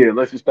 Okay, yeah,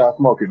 let's just stop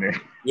smoking then.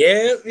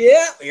 Yeah.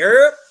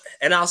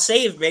 And I'll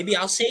save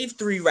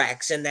 3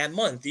 racks in that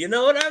month. You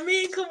know what I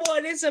mean? Come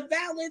on, it's a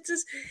balance.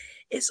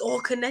 It's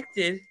all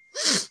connected.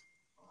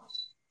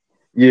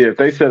 Yeah, if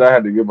they said I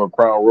had to give them a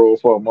crown roll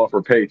for a month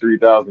or pay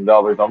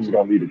 $3,000, I'm just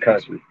gonna leave the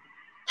country.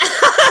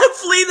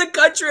 Flee the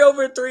country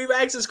over 3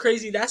 racks is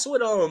crazy. That's what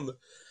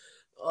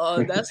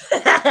that's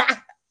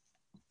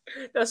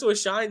that's what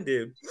Shine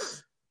did.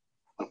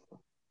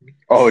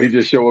 Oh, he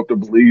just show up to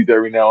Belize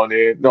every now and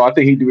then. No, I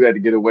think he do that to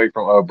get away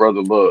from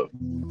Brother Love.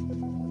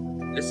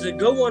 This is a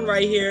good one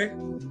right here.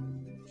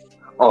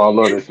 Oh, I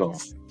love this song.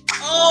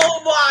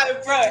 Oh my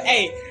bro.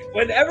 Hey,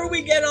 whenever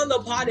we get on the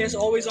pod, it's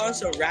always on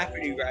some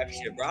rapidy rap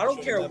shit, bro. I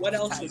don't care what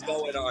else is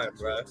going on,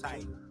 bro.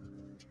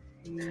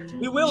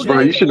 We will. Bro,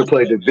 you should have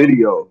played the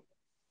video.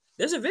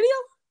 There's a video.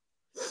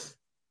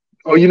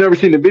 Oh, you never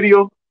seen the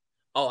video?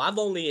 Oh, I've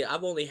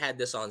only had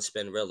this on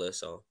Spinrilla,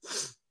 so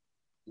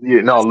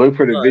Yeah, no, look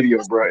for the good. video,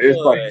 That's bro. It's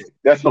like good.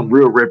 that's some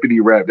real repity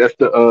rap. That's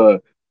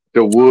the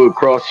wood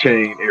cross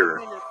chain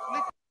era.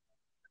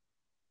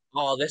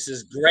 Oh, this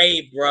is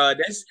great, bro.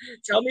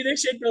 Tell me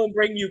this shit don't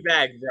bring you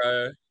back,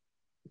 bro.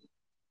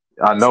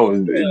 I know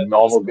Good. it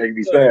almost made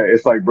me Good. sad.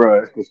 It's like,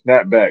 bro, it's the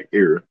snapback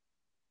era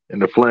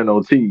and the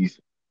flannel tees.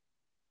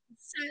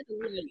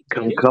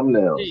 Satellite. Come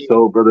now,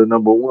 soul brother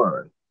number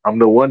one. I'm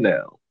the one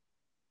now.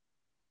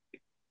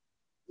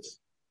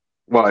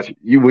 Watch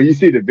you when you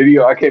see the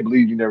video. I can't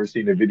believe you never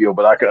seen the video,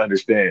 but I can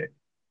understand.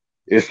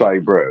 It's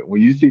like, bro,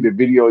 when you see the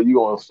video, you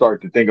gonna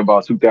start to think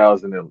about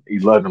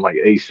 2011 like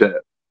ASAP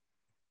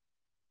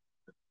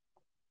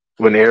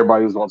when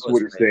everybody was on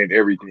Twitter saying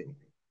everything.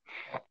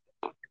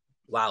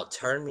 Wow,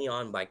 Turn Me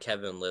On by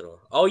Kevin Little.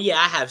 Oh yeah,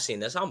 I have seen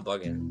this. I'm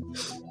bugging.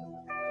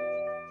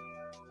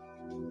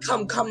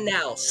 Come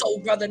now, Soul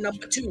Brother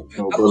number 2.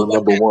 No, brother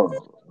number one.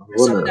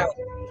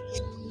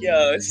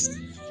 Yes.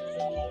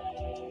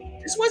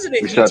 This wasn't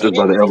in We shot this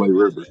by the LA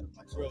River.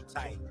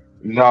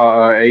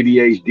 Nah,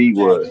 ADHD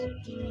was.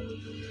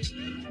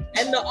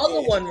 And the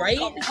other one, right?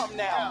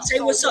 Say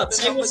What's Up.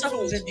 Say What's Up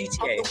was in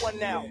GTA.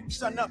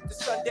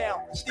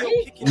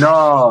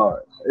 Nah,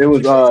 it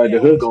was The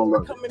Hood Gon'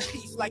 Love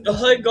It. The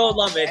Hood Gon'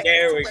 Love It.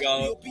 There we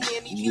go.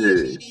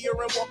 Yeah.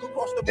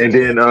 And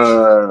then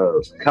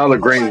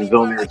Collard Greens is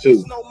on there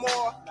too.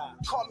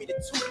 Call me the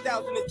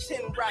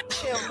 2010 Rock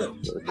Killer.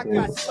 I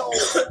got soul,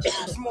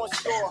 small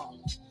store.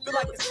 Feel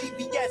like the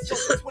CBS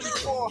over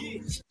 24.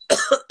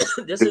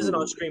 This isn't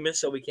on streaming,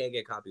 so we can't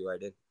get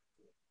copyrighted.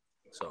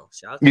 So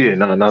shout out to yeah,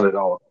 no, not at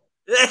all.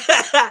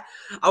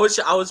 I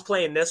was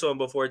playing this one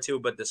before too,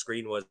 but the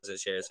screen wasn't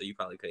shared, so you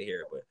probably couldn't hear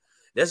it. But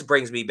this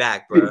brings me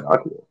back, bro.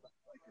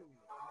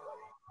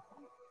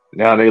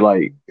 Now they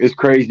like it's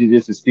crazy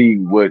just to see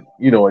what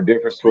a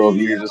difference 12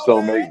 years or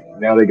so make.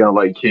 Now they got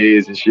like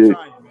kids and shit.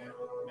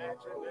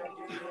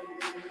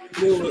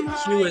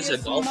 Q is a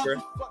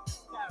golfer.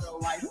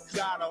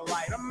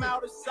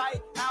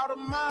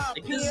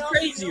 This is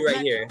crazy right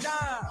here.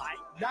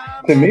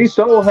 To me,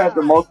 Soul had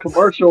the most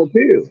commercial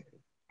appeal. As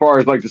far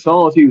as like the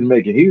songs he was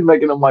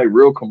making them like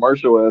real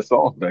commercial ass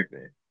songs back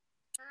then.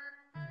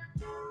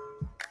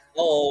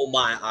 Oh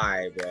my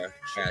eye, bro! I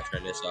gotta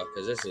turn this off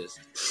because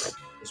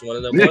it's one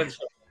of them ones.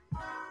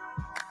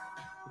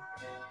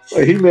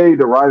 Like he made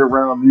the right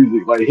around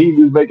music. Like he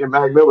was making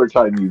Mac Miller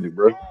type music,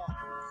 bro.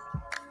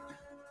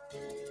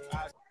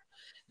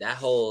 That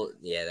whole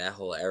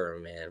era,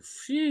 man.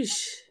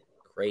 Sheesh.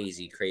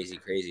 Crazy.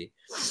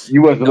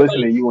 You wasn't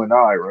listening to You and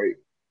I, right?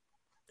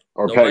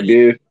 Or Pac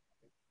Div?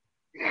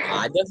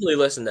 I definitely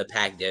listened to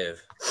Pac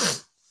Div.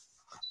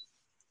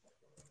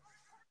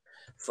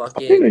 I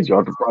think they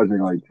dropped the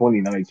project like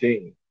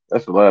 2019.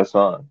 That's the last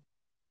time.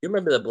 You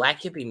remember the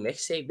Black Hippie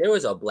mixtape? There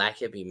was a Black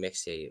Hippie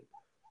mixtape.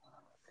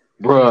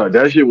 Bruh,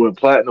 that shit went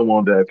platinum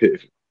on that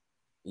pitch.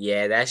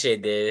 Yeah, that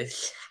shit did.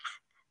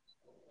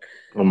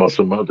 I'm on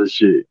some other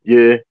shit.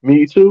 Yeah,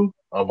 me too.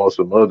 I'm on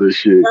some other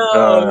shit.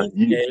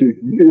 You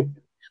too.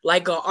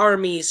 Like an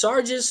army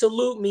sergeant,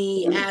 salute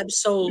me.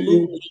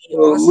 Absolutely.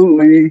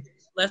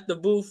 Left the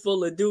booth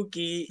full of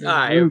dookie. All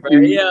right, bro.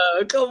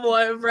 Yeah, come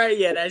on, bro.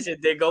 Yeah, that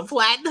shit did go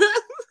platinum.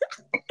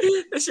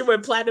 That shit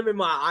went platinum in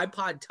my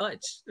iPod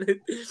Touch.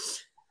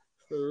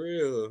 For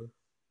real.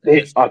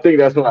 I think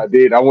that's what I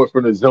did. I went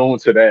from the Zone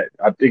to that.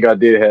 I think I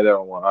did have that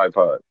on my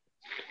iPod.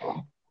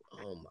 Oh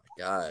my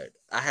god.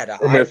 I had an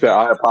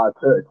iPod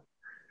Touch.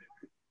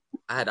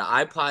 I had an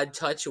iPod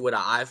Touch with an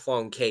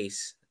iPhone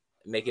case.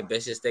 Making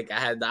bitches think I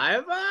had the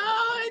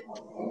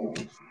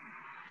iPod.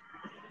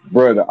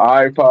 Bro, the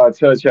iPod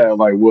Touch had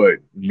like what?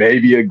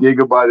 Maybe a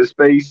gigabyte of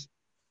space?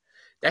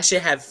 That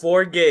shit had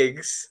 4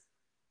 gigs.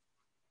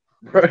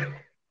 Bro.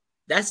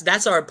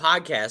 That's our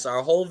podcast.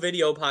 Our whole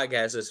video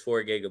podcast is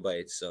 4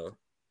 gigabytes. So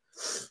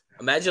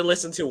imagine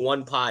listening to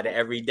one pod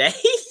every day.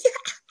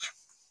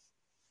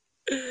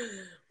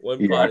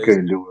 I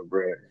couldn't do it,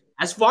 bro.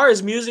 As far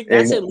as music,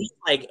 that's at least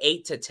like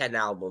 8 to 10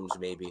 albums,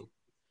 maybe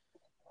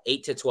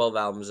 8 to 12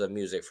 albums of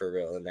music for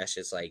real, and that's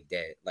just like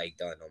dead, like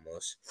done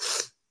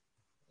almost.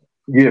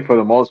 Yeah, for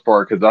the most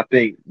part, because I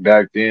think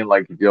back then,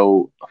 like if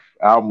your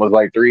album was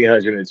like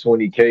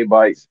 320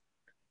 bytes,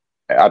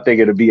 I think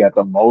it'll be at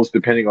the most,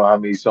 depending on how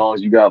many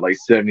songs you got, like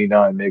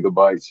 79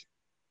 megabytes.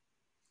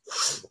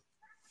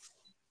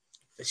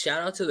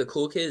 Shout out to the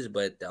Cool Kids,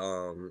 but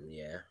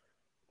yeah.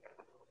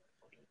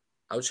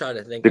 I was trying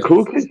to think. The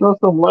Cool Kids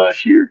dropped something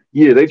last year?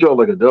 Yeah, they dropped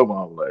like a double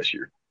album last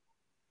year.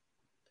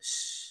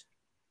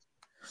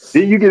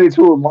 Didn't you get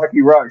into it with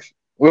Mikey Rocks?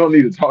 We don't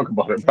need to talk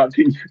about it. I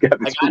think you got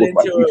into it with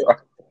Mikey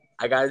Rocks.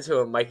 I got into it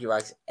with Mikey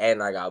Rocks,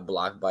 and I got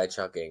blocked by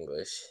Chuck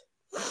English.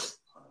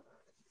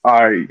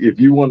 All right, if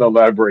you want to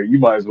elaborate, you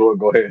might as well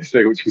go ahead and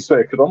say what you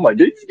say. Because I'm like,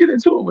 did you get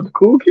into it with the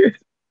Cool Kids?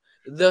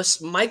 The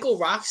Michael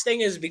Rocks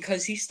thing is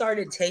because he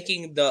started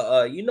taking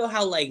the, you know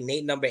how like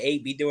Nate No.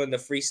 8 be doing the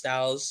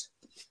freestyles?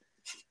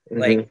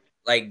 Like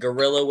like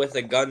gorilla with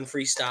a gun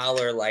freestyle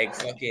or like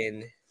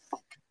fucking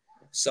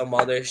some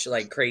other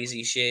like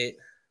crazy shit.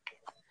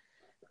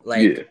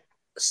 Like Yeah.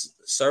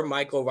 Sir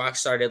Michael Rock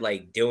started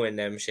like doing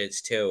them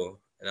shits too,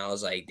 and I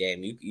was like,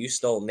 damn, you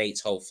stole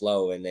Nate's whole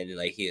flow, and then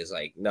like he was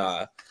like,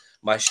 nah,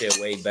 my shit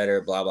way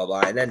better, blah blah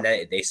blah, and then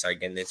they start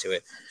getting into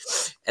it,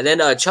 and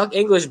then Chuck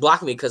English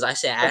blocked me because I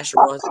said Asher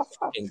Roth is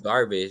fucking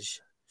garbage.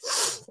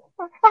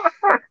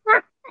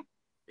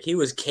 He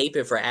was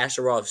caping for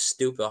Asher Roth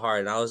stupid hard,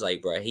 and I was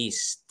like, bro, he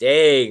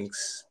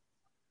stinks.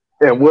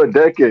 And what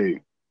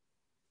decade?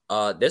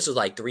 This was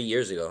like 3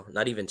 years ago,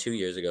 not even 2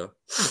 years ago.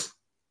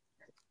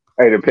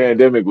 Hey, the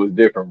pandemic was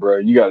different, bro.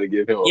 You got to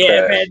give him a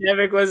Yeah, pass.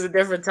 pandemic was a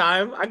different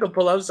time. I could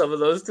pull up some of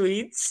those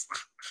tweets.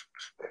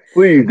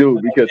 Please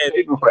do, because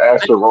taking for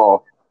Asher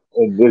Roth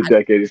in this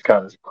decade is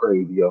kind of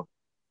crazy, yo.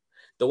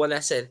 The one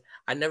that said,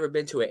 "I never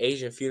been to an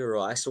Asian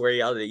funeral. I swear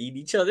y'all to eat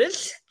each other."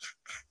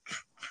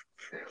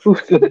 Who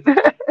said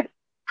that?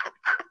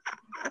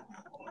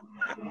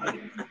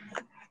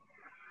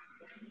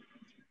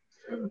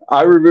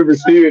 I remember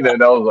seeing that,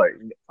 and I was like,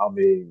 I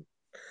mean,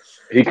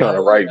 he kind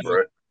of right,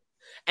 bro.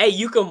 Hey,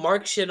 you can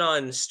mark shit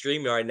on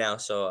StreamYard now,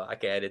 so I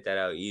can edit that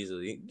out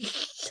easily.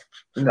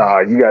 Nah,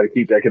 you got to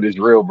keep that because it's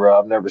real, bro.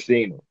 I've never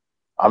seen them.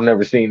 I've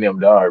never seen them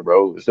die,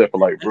 bro, except for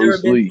like I've never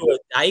Bruce been Lee. to a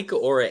dyke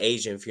or an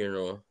Asian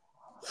funeral.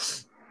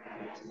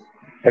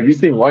 Have you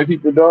seen white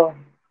people die?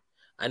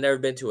 I never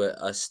been to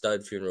a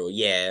stud funeral.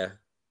 Yeah.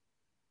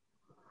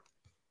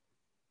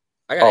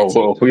 I got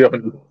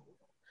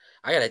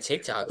a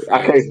TikTok for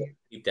I you. can't.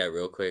 Keep that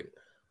real quick.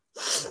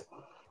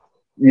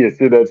 Yeah,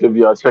 send that to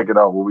me. I'll check it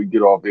out when we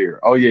get off here.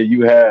 Oh yeah,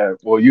 you have.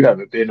 Well, you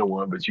haven't been to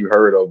one, but you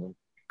heard of them.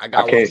 I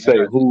can't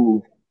say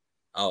who.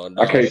 Oh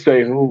no. I can't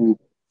say who,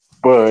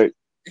 but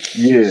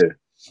yeah.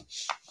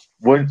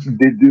 What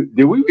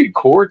did we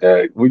record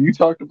that when you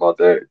talked about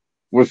that?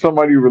 Was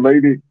somebody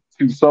related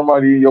to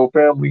somebody in your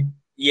family?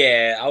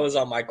 Yeah, I was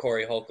on my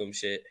Corey Holcomb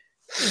shit.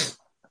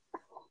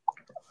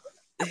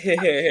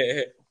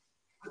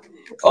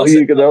 Oh yeah,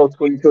 because that was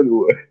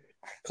 2021.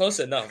 Close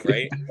enough,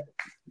 right?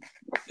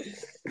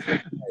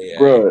 Yeah.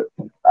 Bro,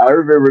 I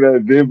remember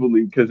that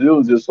vividly because it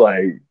was just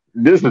like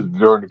this is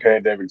during the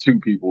pandemic too,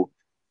 people.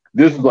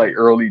 This is like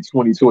early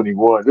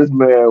 2021. This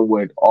man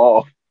went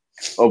off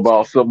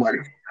about somebody.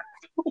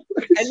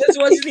 And this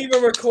wasn't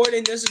even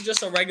recording. This is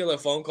just a regular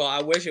phone call.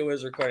 I wish it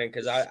was recording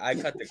because I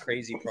cut the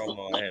crazy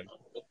promo on him.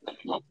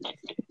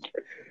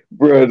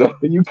 Bro, no,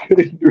 you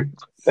couldn't do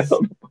that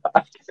on the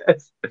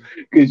podcast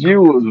because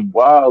you was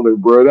wilding,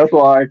 bro. That's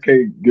why I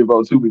can't give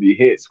out too many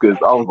hits because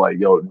I was like,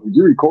 yo, did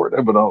you record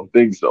that? But I don't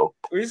think so.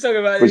 We talking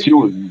about but you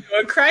was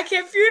a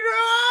crackhead funeral.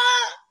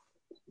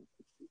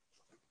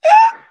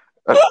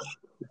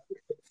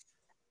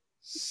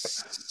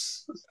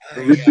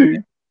 Let me see.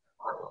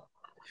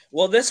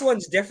 Well, this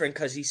one's different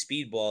because he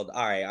speedballed.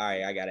 All right.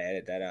 I gotta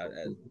edit that out.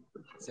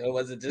 So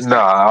was it just?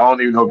 Nah, I don't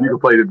even know if you can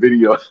play the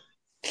video.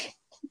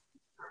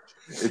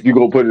 If you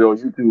go put it on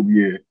YouTube,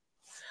 yeah.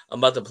 I'm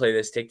about to play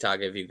this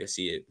TikTok if you can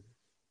see it.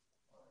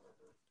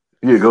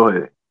 Yeah, go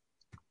ahead.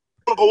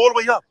 I'm gonna go all the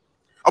way up.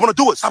 I want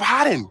to do it. Stop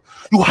hiding.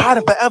 You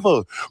hiding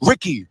forever,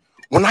 Ricky.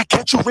 When I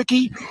catch you,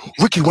 Ricky.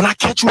 Ricky, when I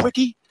catch you,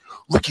 Ricky.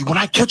 Ricky, when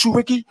I catch you,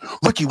 Ricky.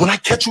 Ricky, when I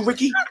catch you,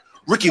 Ricky.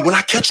 Ricky, when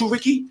I catch you,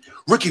 Ricky.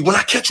 Ricky, when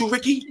I catch you,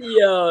 Ricky.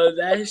 Yo,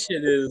 that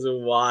shit is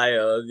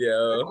wild,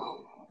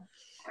 yo.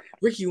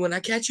 Ricky, when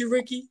I catch you,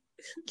 Ricky.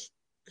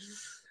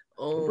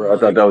 Oh, bro, I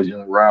thought that was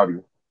Young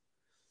Rowdy.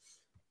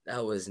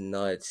 That was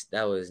nuts.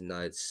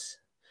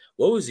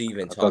 What was he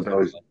even talking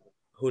about?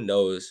 Who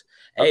knows?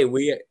 Hey,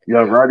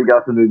 Young Roddy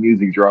got some new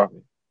music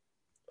dropping.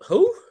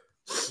 Who?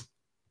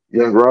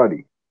 Young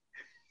Roddy.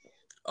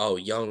 Oh,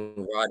 Young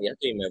Roddy. I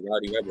think meant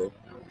Roddy Rebel.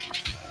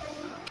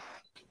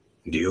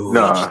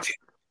 Nah.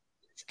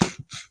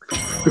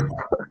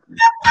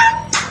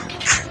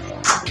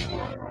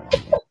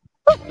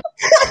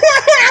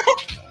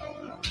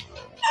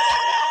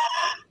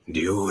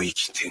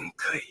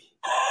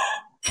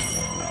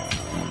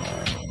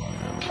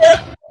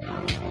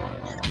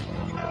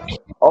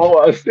 Oh,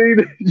 I seen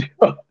it.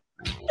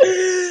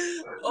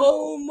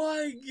 Oh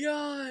my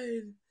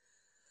god.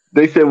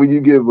 They said when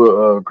you give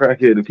a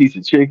crackhead a piece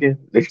of chicken,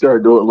 they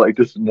start doing like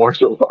this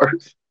martial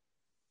arts.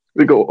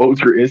 They go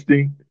Ultra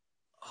Instinct.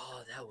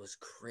 Oh, that was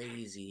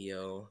crazy,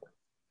 yo.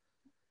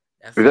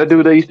 Is that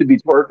dude that used to be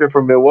twerking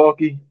from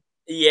Milwaukee?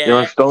 Yeah.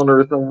 Young Stoner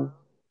or something?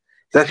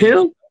 That's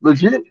him?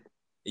 Legit?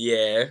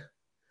 Yeah.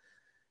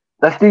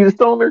 That's Steve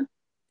Stoner?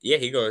 Yeah,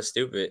 he going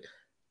stupid.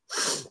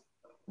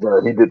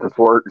 Bro, he did the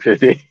twerk.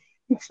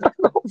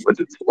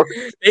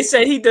 They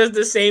said he does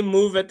the same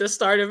move at the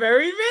start of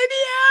every video.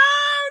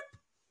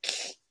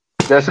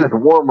 That's his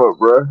warm up,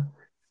 bro.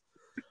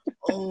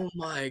 Oh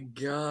my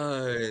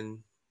god.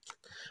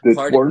 The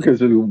twerk is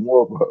his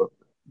warm up.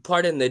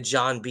 Pardon the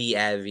John B.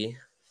 Abbey.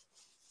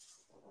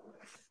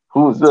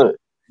 Who's that?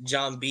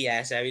 John B.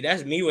 Ass Abbey.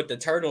 That's me with the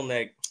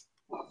turtleneck.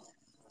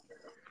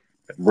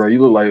 Bro,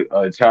 you look like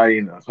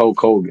Italian Hulk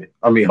Hogan.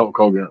 I mean Hulk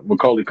Hogan.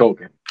 Macaulay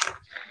Culkin.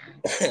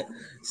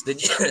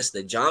 It's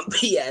the John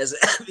P. as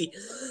Abby.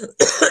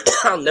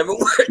 I'll never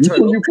wear a You sure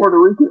turtle. you Puerto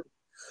Rican?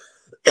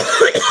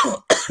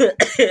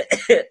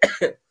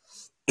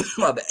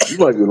 My bad. You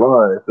might be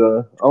lying,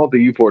 son. I don't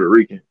think you Puerto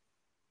Rican.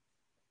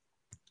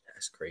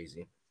 That's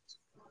crazy.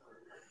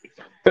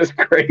 That's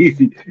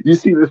crazy. You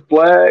see this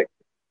flag?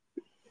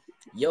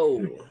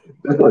 Yo,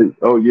 That's like,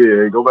 oh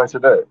yeah, go back to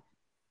that.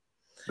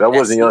 That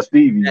wasn't Young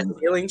Stevie. that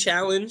Feeling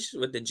Challenge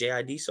with the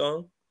JID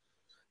song.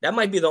 That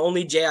might be the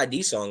only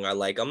JID song I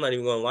like. I'm not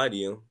even gonna lie to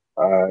you.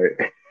 All right.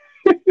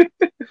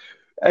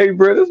 Hey,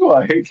 bro, that's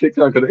why I hate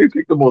TikTok, because they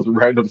pick the most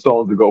random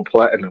songs to go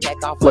platinum.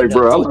 Like,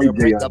 bro, I like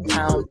J.I.D.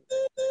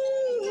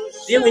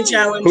 Feeling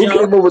Challenge, Who yo.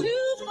 came up with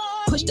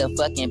Push the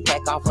fucking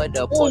pack off of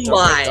the porch,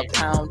 break a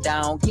pound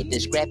down. Get the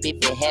scrap if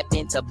it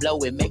happen to blow.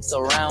 It makes a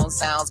round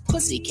sounds.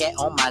 Pussycat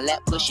on my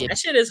lap, push it. That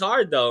shit is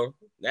hard though.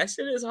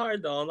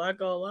 I'm not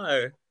gonna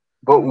lie.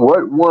 But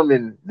what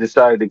woman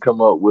decided to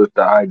come up with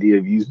the idea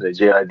of using a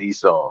JID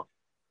song?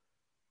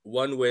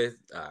 One with,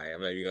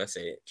 I'm not even gonna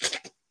say it.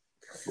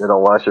 They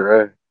don't wash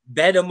your ass.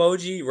 Bed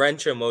emoji,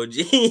 wrench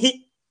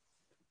emoji.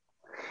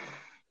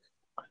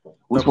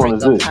 Which one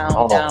is this?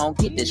 Hold on. Down,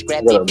 get the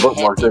scrap You if gotta it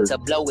bookmark happen this. to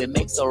blow. It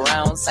makes a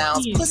round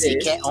sounds.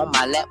 Pussycat on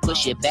my lap,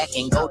 push it back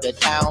and go to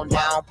town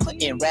down.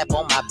 Putting rap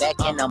on my back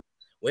and I'm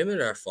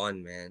Women are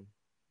fun, man.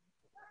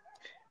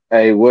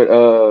 Hey, what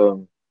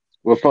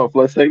Fun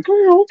Flex say? Play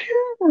on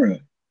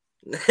camera.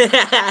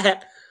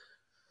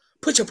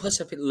 Put your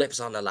pussy lips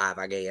on the live.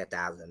 I gave you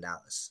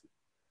 $1,000.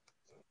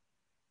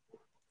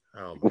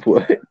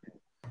 What?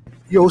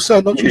 Yo,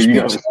 son, don't you speak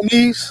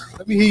Chinese?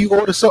 Let me hear you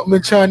order something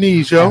in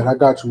Chinese, yo. Man, I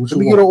got you. Let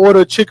me get an order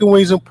of chicken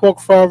wings and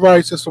pork fried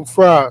rice and some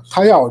fries.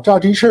 他要炸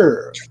鸡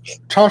翅、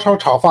叉烧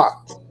炒饭、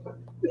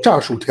炸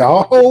薯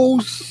条。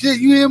 Oh shit,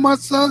 you hear my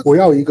son? 我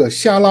要一个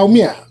虾捞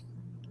面，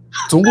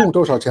总共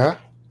多少钱？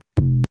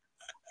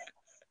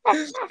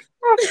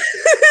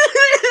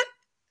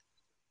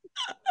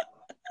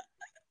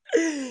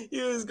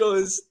 He was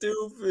going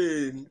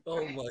stupid.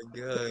 Oh my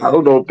god. I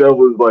don't know if that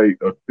was like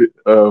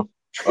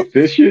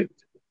efficient.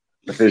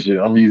 Efficient.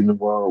 I'm using the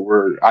wrong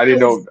word. I don't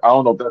know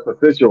if that's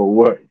official or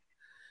what.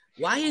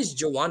 Why is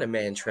Joanna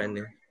Man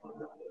trending?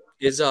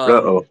 Is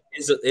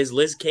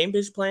Liz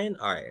Cambridge playing?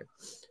 All right.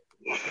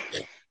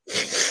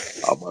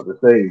 I'm about to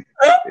say,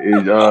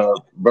 is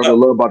Brother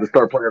Love about to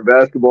start playing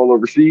basketball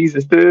overseas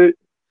instead?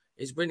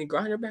 Is Brittany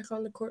Griner back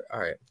on the court? All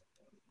right.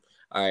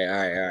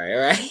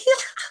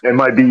 That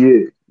might be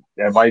it.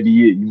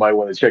 You might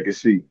want to check and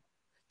see.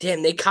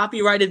 Damn, they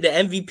copyrighted the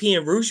MVP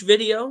and Roosh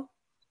video.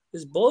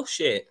 This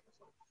bullshit.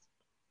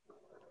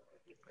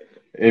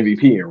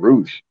 MVP and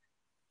Roosh.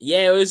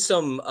 Yeah, it was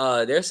some.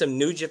 There's some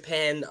New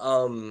Japan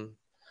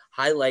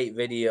highlight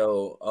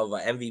video of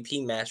an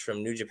MVP match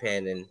from New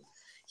Japan, and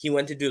he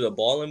went to do the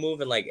balling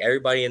move, and like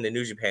everybody in the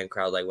New Japan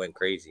crowd like went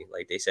crazy.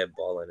 Like they said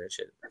balling and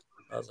shit.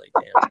 I was like,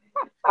 damn.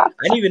 I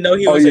didn't even know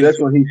he was. Oh yeah, that's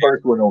when he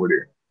first went over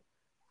there.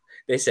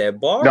 They said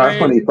balling. No,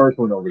 that's when he first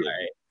went over there.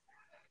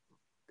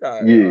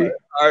 All right. Yeah.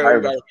 All right,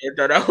 we gotta get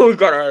that out. We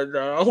gotta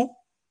know.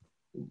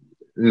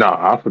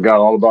 Nah, I forgot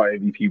all about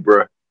MVP,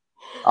 bro.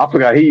 I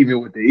forgot he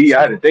even with the E.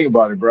 I had to think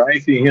about it, bro. I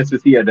ain't seen him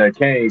since he had that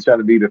cane trying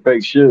to be the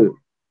fake shit.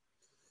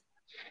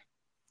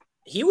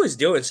 He was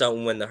doing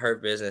something when the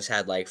Hurt Business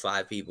had like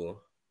 5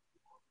 people.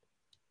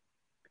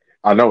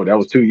 I know, that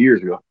was 2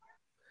 years ago.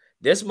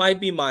 This might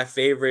be my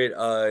favorite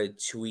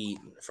tweet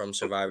from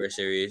Survivor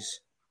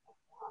Series.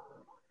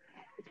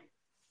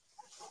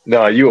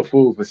 No, you a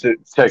fool for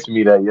texting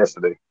me that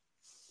yesterday.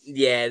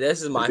 Yeah,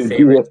 this is my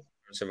favorite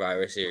from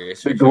Survivor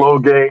Series. The glow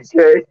game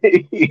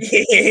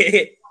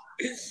K.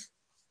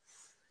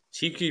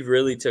 Chief Keef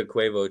really took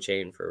Quavo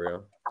chain for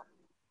real.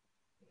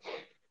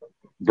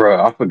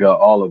 Bro, I forgot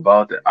all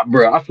about that.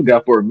 Bro, I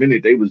forgot for a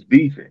minute they was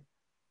beefing.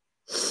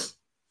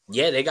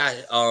 Yeah, they got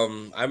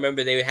I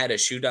remember they had a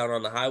shootout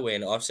on the highway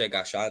and Offset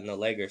got shot in the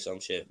leg or some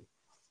shit.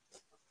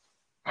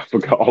 I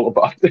forgot all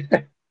about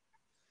that.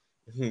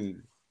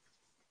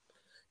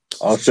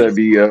 Offset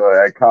be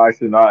at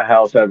Cox and our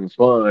house having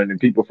fun, and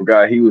people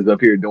forgot he was up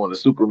here doing a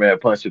Superman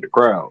punch to the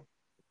crowd.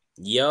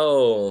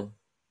 Yo.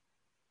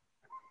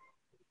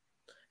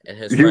 And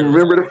his You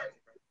remember that?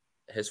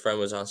 His friend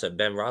was on some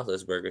Ben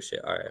Roethlisberger shit.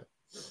 All right.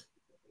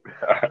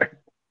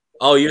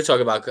 Oh, you're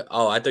talking about.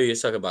 Oh, I thought you were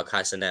talking about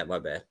Kai Cenat. My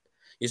bad.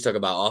 You was talking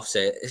about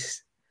Offset.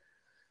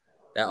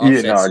 That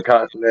Offset. Yeah, no,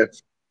 Kai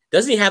Cenat.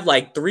 Doesn't he have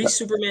like 3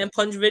 Superman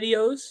punch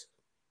videos?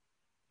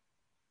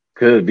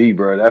 Could be,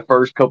 bro. That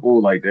first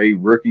couple, like they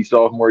rookie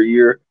sophomore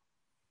year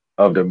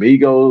of the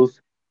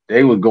Migos,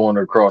 they was going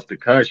across the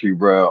country,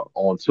 bro,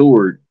 on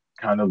tour,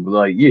 kind of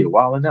like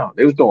wilding out.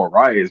 They was throwing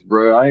riots,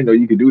 bro. I didn't know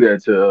you could do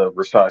that to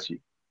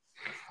Versace.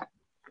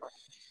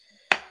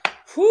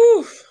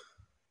 Whew.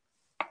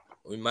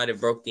 We might have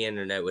broke the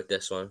internet with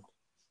this one.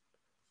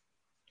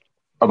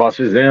 About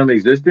Shazam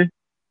existing?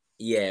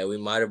 Yeah, we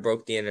might have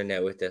broke the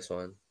internet with this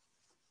one.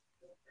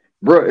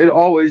 Bro, it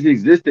always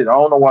existed. I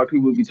don't know why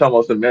people be talking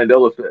about some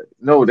Mandela effect.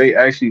 No, they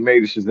actually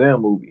made a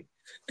Shazam movie.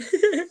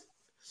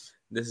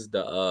 This is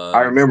the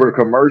I remember a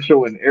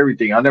commercial and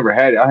everything. I never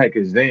had it. I had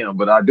Kazam,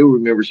 but I do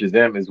remember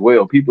Shazam as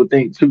well. People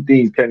think two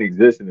things can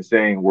exist in the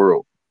same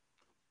world.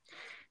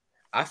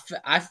 I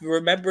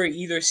remember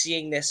either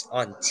seeing this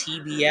on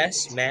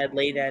TBS Mad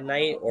Late at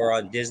Night or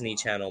on Disney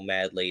Channel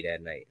Mad Late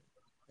at Night.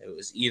 It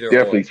was either or.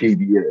 Definitely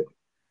TBS.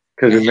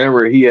 Because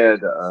remember, he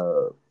had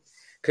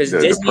because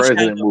the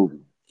President movie.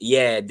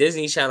 Yeah,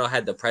 Disney Channel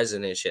had the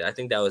President shit. I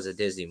think that was a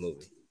Disney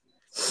movie.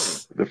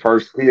 The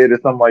first kid or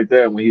something like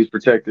that, when he was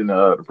protecting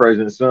the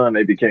president's son,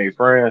 they became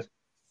friends.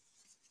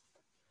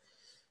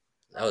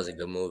 That was a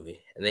good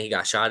movie. And then he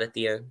got shot at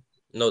the end.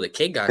 No, the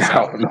kid got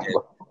shot at the end.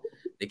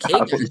 The kid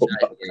got shot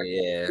at the end,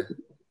 yeah.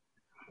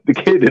 The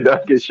kid did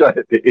not get shot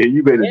at the end.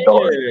 You made it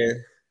dark.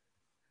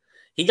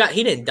 He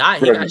didn't die.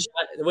 He got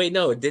shot. Wait,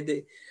 no,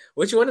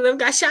 which one of them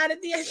got shot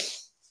at the end?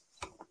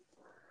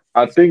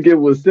 I think it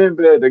was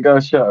Sinbad that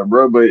got shot,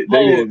 bro, but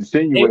they didn't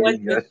insinuate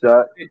he got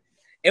shot.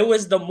 It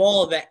was the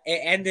mall that it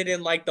ended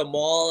in like the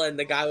mall, and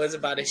the guy was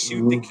about to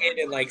shoot the kid,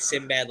 and like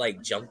Sinbad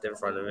like jumped in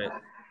front of it.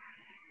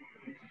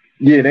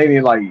 Yeah, they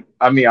didn't like.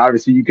 I mean,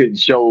 obviously, you couldn't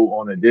show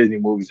on a Disney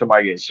movie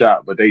somebody getting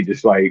shot, but they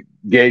just like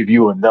gave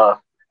you enough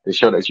to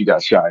show that you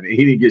got shot. He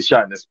didn't get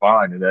shot in the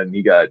spine, and then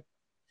he got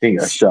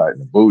shot in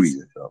the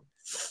booty or something.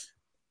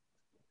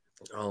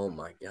 Oh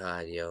my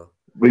god, yo!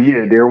 But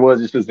yeah, there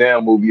was a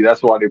Shazam movie.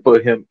 That's why they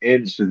put him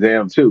in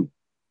Shazam too,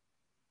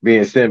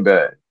 being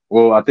Sinbad.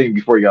 Well, I think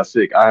before he got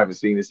sick. I haven't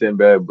seen the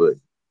Sinbad, but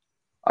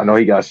I know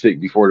he got sick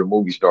before the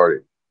movie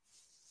started.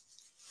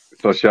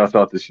 So shouts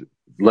out to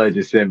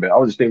Legend Sinbad. I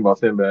was just thinking about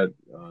Sinbad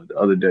the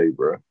other day,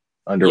 bro.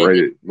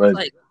 Underrated legend.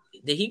 Like,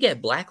 did he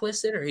get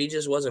blacklisted or he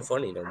just wasn't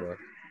funny no more?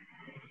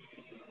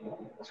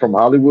 From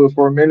Hollywood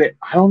for a minute?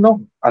 I don't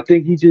know. I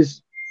think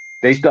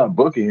they stopped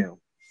booking him.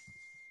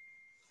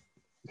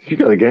 He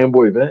got a Game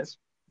Boy Advance.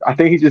 I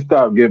think he just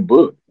stopped getting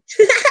booked.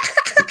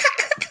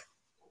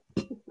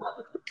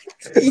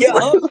 Yeah,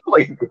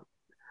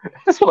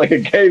 that's like a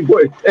Game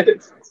Boy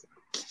Advance.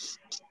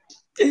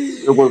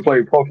 We're going to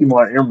play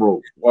Pokemon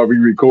Emerald while we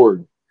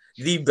record.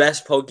 The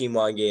best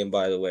Pokemon game,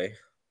 by the way.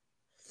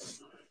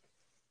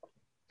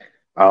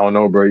 I don't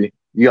know, bro.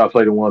 You got to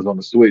play the ones on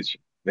the Switch.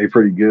 They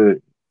pretty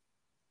good.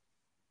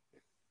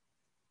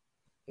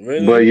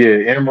 Really? But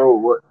yeah,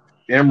 Emerald, what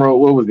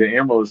was it?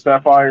 Emerald and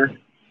Sapphire?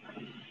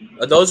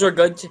 Those were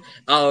good.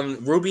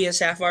 Ruby and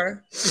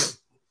Sapphire?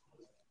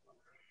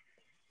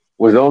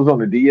 Was those on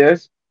the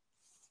DS?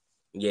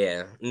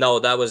 Yeah. No,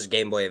 that was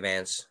Game Boy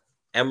Advance.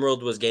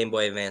 Emerald was Game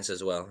Boy Advance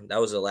as well. That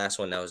was the last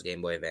one that was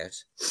Game Boy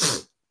Advance.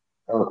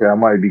 Okay, I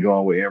might be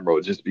going with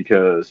Emerald just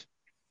because.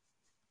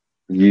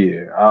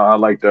 Yeah, I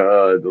like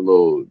the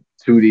little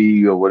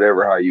 2D or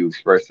whatever how you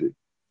express it.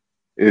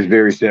 It's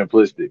very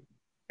simplistic,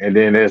 and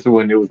then that's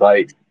when it was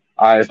like,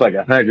 it's like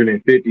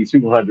 150,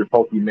 200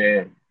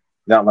 Pokemon,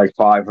 not like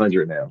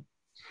 500 now.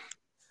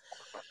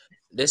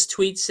 This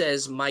tweet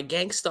says, my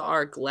gangsta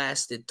arc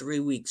lasted 3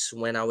 weeks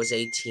when I was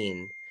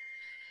 18.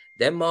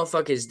 Them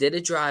motherfuckers did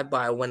a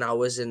drive-by when I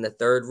was in the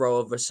third row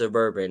of a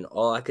Suburban.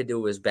 All I could do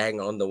was bang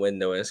on the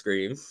window and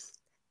scream.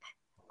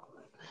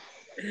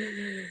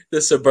 The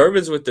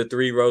Suburbans with the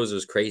 3 rows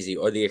was crazy.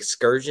 Or the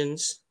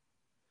Excursions.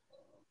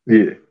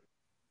 Yeah.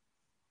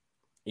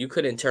 You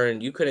couldn't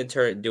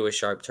do a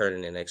sharp turn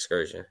in an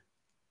Excursion.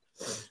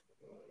 For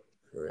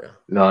real.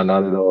 No,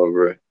 not at all,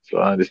 bro. So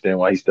I understand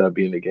why he stopped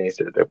being a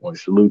gangster at that point.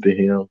 Salute to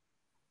him.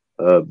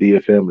 Be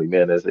a family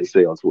man, as they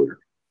say on Twitter.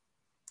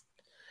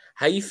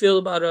 How you feel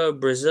about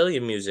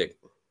Brazilian music?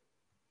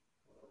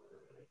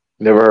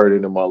 Never heard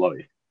it in my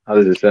life. How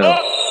does it sound?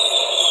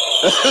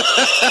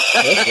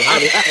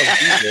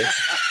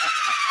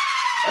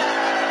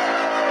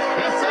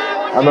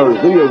 I know the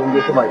video when you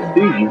get somebody to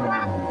see you.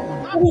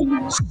 Holy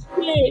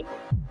shit.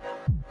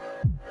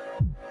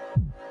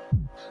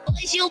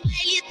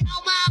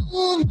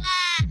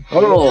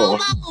 Hold on.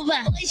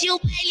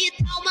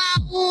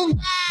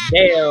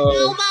 Damn.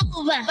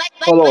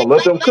 Hold on,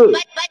 let them cook.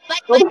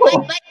 Hold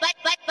on.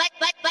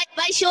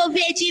 Vai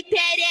chover de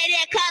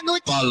perereca no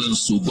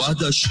balanço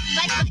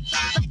guarda-chuva.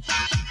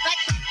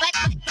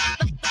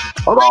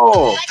 Hold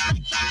on.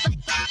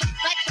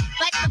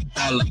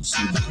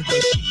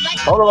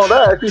 Hold on,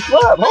 that actually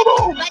slap. Hold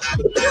on.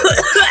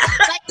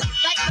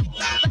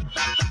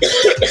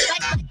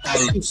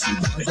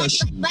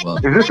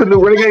 Is this a new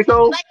Renegade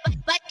song?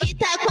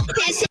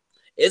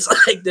 It's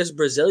like this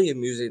Brazilian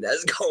music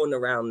that's going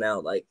around now.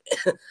 Like,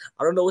 I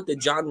don't know what the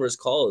genre is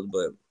called,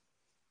 but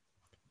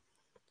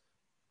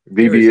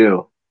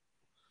BBL.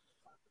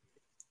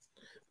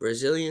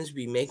 Brazilians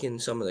be making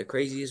some of the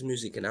craziest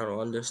music, and I don't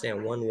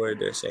understand one word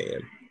they're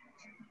saying.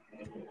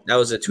 That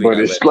was a tweet. But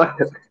it's like,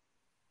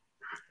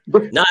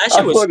 nah, that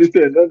shit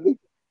was.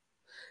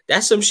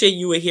 That's some shit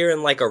you would hear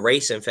in like a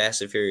race in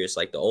Fast and Furious,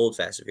 like the old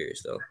Fast and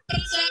Furious, though.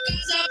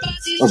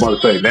 I'm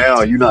about to say,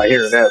 now you're not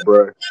hearing that,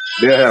 bro.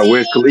 They had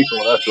Wiz Khalifa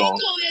on that song.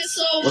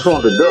 What's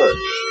on the dust?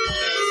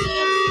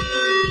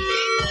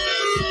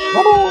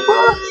 Hold on,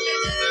 bro.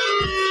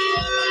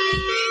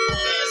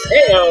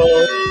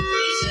 Hey-o.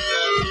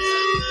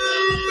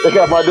 They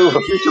got my dude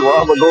from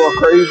Futurama going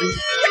crazy.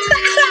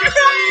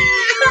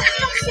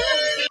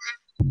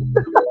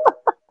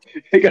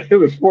 They got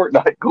him in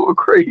Fortnite going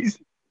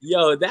crazy.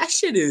 Yo, that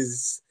shit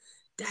is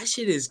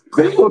crazy.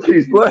 They don't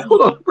teach.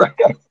 Hold on, bro.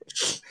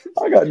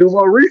 I gotta do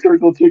my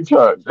research on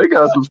TikTok. They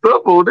got some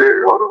stuff on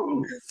there. Hold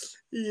on.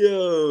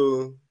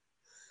 Yo,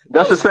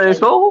 That's the same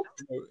song?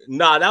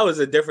 Nah, that was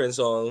a different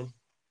song.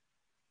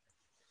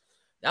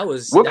 That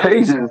was What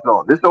page is this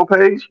on? This no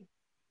page?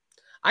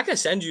 I can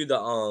send you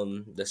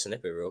the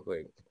snippet real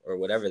quick or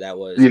whatever that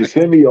was. Yeah,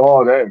 send me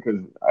all that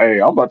because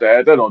hey, I'm about to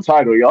add that on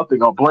title. Y'all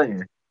think I'm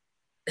playing?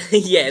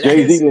 Yeah,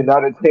 Jay-Z did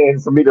not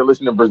intend for me to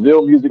listen to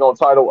Brazil music on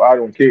title. I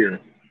don't care.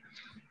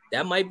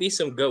 That might be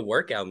some good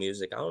workout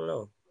music. I don't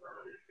know.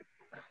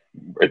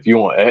 If you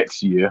want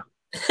X, yeah.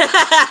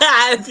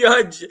 if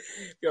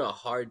you're on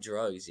hard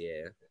drugs,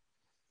 yeah.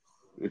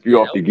 If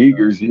you're off the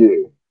geekers,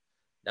 yeah.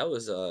 That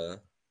was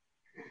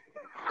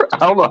I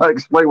don't know how to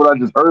explain what I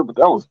just heard, but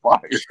that was fire.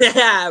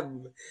 Yeah,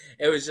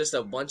 it was just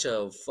a bunch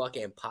of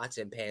fucking pots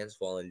and pans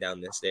falling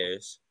down the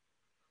stairs.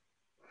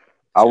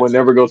 I would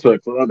never go to a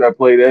club that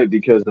play that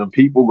because the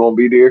people gonna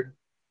be there.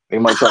 They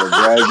might try to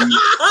grab you.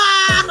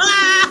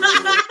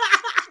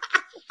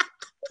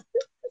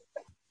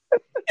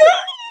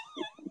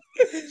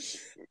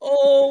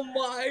 Oh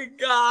my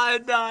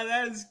god, nah,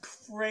 that's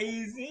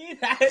crazy.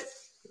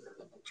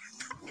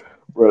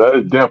 Bro, that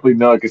is definitely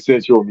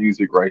non-consensual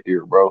music right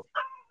there, bro.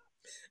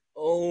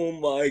 Oh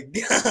my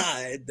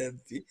god.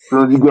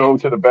 So you go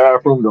to the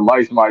bathroom, the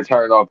lights might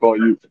turn off on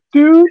you.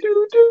 Do,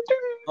 do, do, do.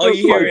 Oh,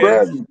 you hear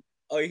grab is. you.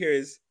 Oh, you hear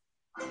is.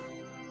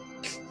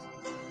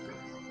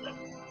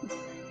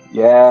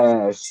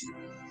 Yes.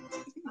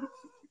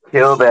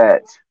 Kill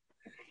that.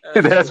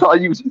 That's all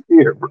you just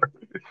hear, bro.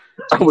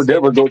 I would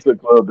never go to a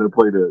club that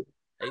play that.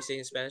 Are you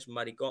saying Spanish?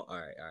 Maricón? All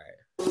right.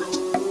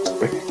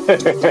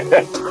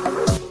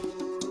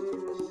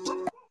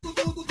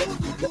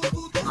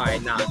 All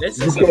right, nah,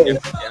 this is some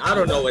different shit. I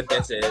don't know what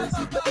this is.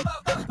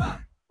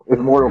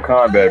 It's Mortal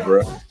Kombat,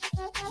 bro.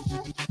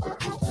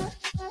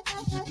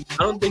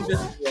 I don't think this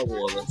is what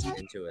we're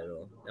listening to at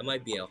all. That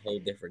might be a whole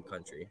different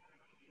country.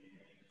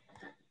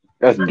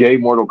 That's gay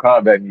Mortal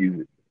Kombat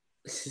music.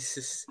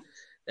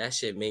 That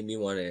shit made me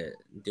want to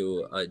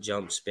do a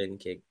jump spin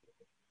kick.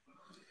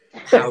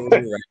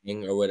 Howard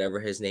Ring or whatever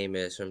his name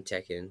is from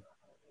Tekken.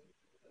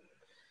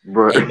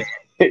 Bro,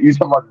 you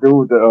talking about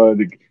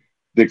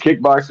the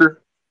kickboxer?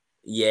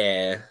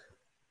 Yeah.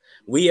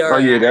 We are. Oh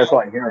yeah, that's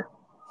like him.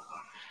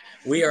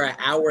 We are an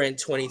hour and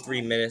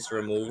 23 minutes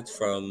removed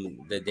from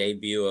the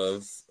debut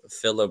of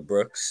Phillip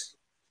Brooks.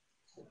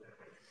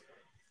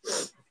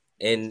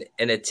 In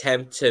an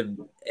attempt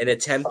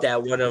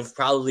at one of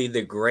probably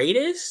the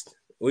greatest.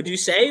 Would you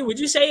say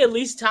at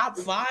least top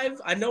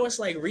 5? I know it's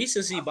like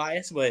recency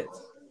bias, but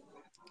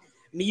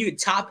I mean, you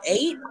top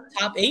eight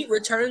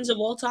returns of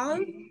all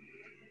time.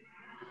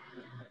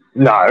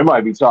 Nah, it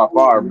might be top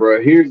 5,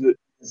 bro. Here's it.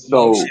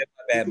 So, shit,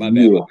 my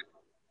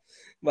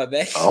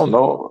bad. I don't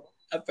know.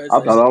 I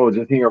thought I was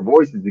just hearing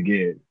voices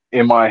again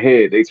in my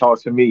head. They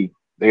talk to me.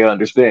 They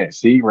understand.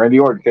 See, Randy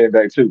Orton came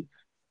back too.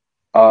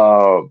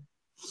 Nah.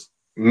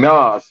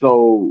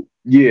 So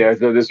yeah,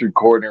 so this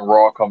recording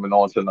Raw coming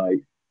on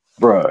tonight,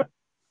 bruh.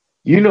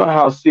 You know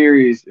how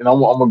serious, and I'm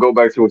gonna go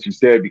back to what you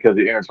said because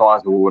it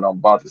intertwines with what I'm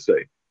about to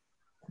say.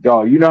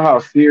 Dog, you know how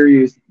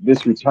serious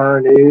this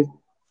return is?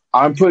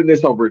 I'm putting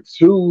this over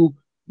 2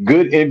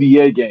 good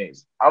NBA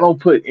games. I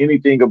don't put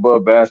anything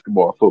above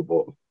basketball or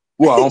football.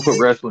 Well, I don't put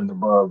wrestling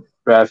above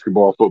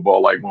basketball or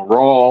football. Like when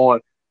Raw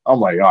on, I'm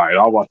like, all right,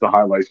 I'll watch the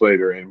highlights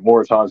later. And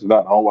more times than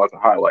not, I'll watch the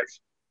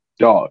highlights.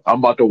 Dog, I'm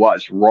about to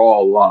watch Raw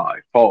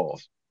live.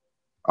 Pause.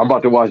 I'm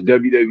about to watch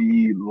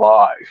WWE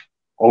live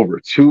over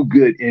 2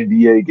 good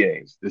NBA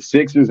games. The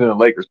Sixers and the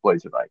Lakers play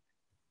tonight.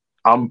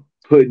 I'm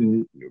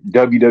putting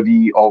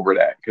WWE over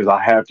that because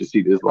I have to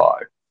see this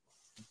live.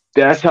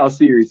 That's how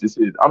serious this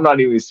is. I'm not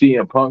even a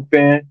CM Punk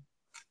fan,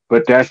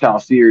 but that's how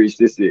serious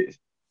this is.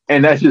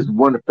 And that's just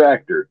one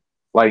factor.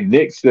 Like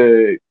Nick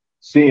said,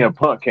 CM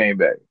Punk came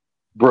back.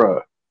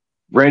 Bruh,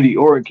 Randy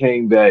Orton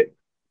came back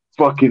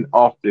fucking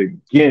off the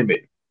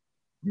gimmick.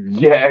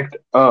 Jacked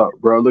up,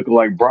 bro. Looking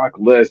like Brock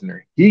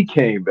Lesnar. He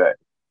came back.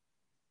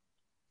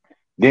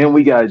 Then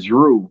we got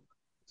Drew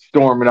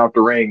storming out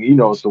the ring. You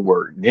know it's the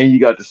word. Then you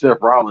got the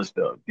Seth Rollins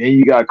stuff. Then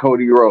you got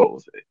Cody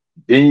Rhodes.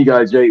 Then you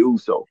got Jey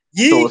Uso.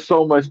 So it's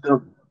so much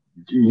stuff.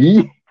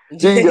 Then you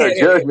got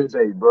Judgment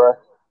Day, bro.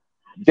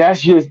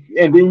 That's just,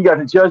 and then you got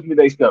the Judgment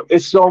Day stuff.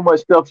 It's so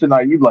much stuff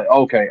tonight. You like,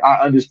 okay,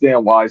 I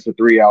understand why it's a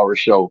 3-hour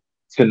show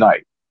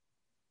tonight.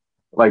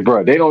 Like,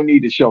 bro, they don't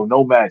need to show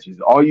no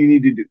matches. All you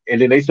need to do, and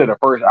then they said the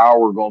first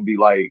hour gonna be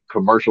like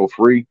commercial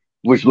free,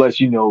 which lets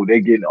you know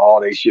they getting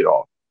all their shit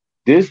off.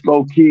 This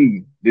low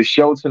key, the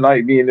show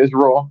tonight being this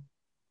Raw,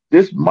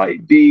 this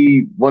might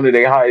be one of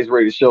their highest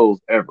rated shows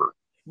ever.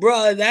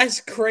 Bro,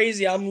 that's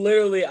crazy. I'm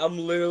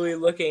literally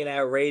looking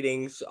at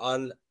ratings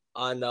on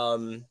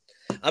I'm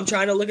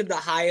trying to look at the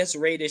highest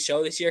rated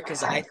show this year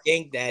because I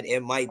think that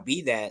it might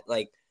be that.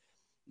 Like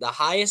the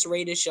highest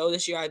rated show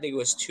this year, I think it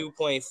was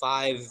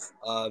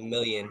 2.5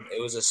 million.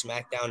 It was a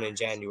SmackDown in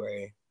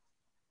January.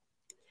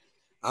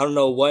 I don't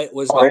know what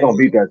was Oh, they gonna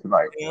beat that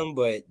tonight. them,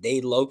 but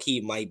they low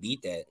key might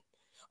beat that.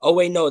 Oh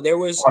wait, no, there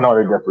was. Oh no,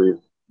 they definitely is.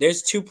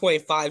 There's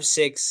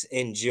 2.56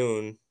 in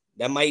June.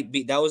 That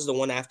was the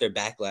one after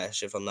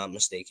Backlash, if I'm not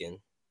mistaken.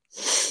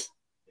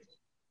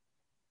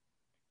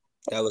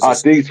 That was. I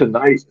think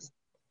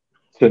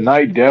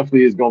tonight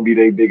definitely is gonna be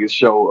their biggest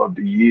show of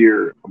the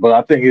year, but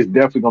I think it's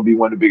definitely gonna be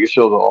one of the biggest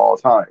shows of all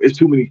time. It's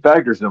too many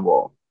factors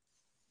involved.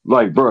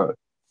 Like, bruh,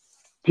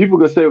 people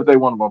can say what they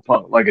want about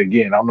Punk. Like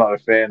again, I'm not a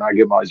fan. I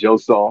get my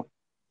jokes off,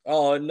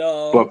 Oh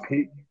no! but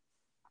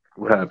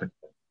what happened?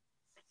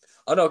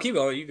 Oh no, keep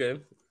going. You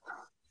good?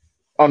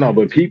 Oh no,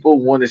 but people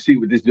want to see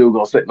what this dude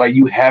gonna say. Like,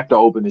 you have to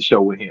open the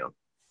show with him,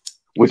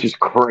 which is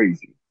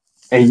crazy,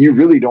 and you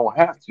really don't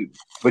have to,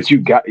 but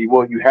you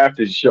have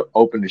to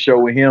open the show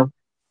with him.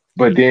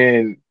 But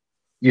then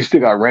you still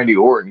got Randy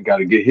Orton got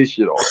to get his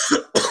shit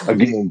off.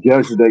 Again,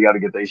 Judgment Day got to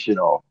get their shit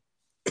off.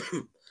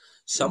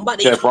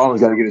 Somebody. Seth Rollins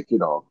got to get his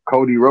shit off.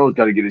 Cody Rhodes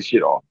got to get his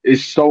shit off.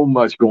 It's so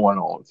much going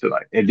on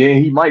tonight, and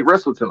then he might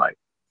wrestle tonight.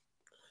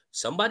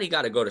 Somebody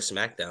got to go to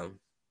SmackDown.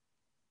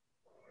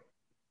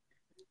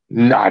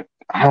 Not,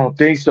 I don't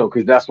think so,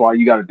 because that's why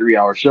you got a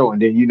 3-hour show,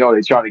 and then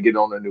they're trying to get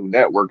on the new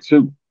network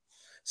too.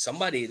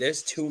 Somebody,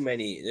 there's too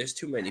many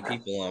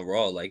people on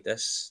Raw. Like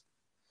that's,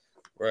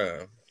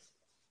 bruh.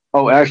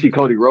 Oh, actually,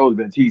 Cody Rhodes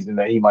been teasing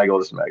that he might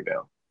go to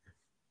SmackDown.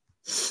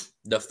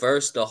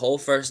 The whole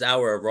first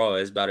hour of Raw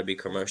is about to be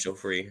commercial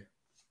free.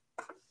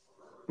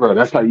 Bro,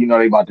 that's how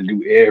they about to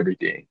do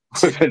everything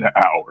within the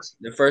hours.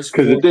 The first,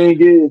 because the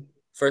thing is,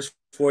 first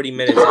 40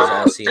 minutes is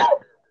all seen.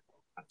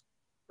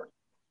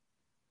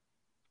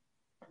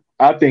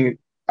 I think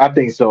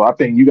so. I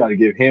think you got to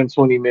give him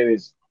 20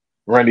 minutes.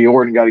 Randy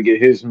Orton got to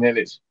get his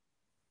minutes.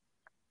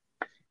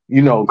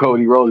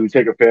 Cody Rhodes, we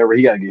take a forever.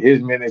 He got to get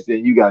his minutes.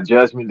 Then you got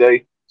Judgment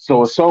Day.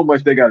 So it's so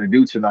much they got to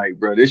do tonight,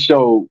 bro. This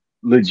show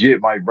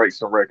legit might break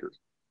some records.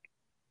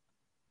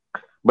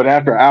 But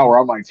after an hour,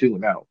 I might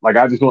tune out. Like,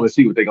 I just want to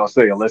see what they're going to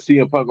say. Unless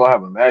CM Punk going to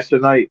have a match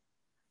tonight,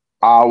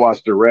 I'll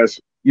watch the rest,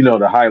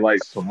 the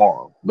highlights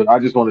tomorrow. But I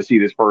just want to see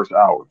this first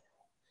hour.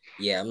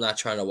 Yeah, I'm not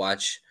trying to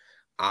watch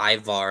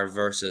Ivar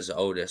versus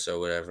Otis or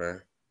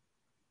whatever.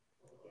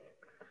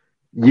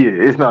 Yeah,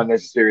 it's not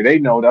necessary. They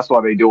know that's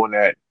why they're doing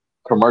that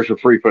commercial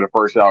free for the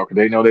first hour, because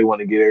they know they want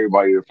to get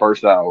everybody the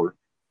first hour.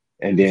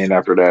 And then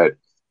after that,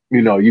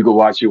 you can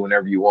watch it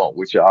whenever you want,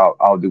 which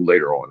I'll do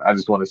later on. I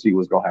just want to see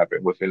what's going to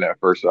happen within that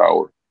first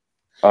hour.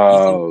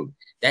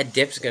 That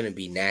dip's going to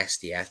be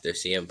nasty after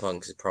CM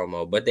Punk's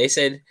promo. But they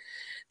said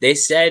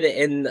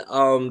in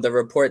the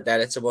report that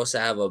it's supposed to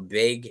have a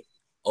big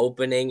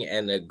opening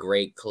and a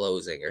great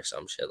closing or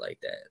some shit like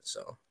that.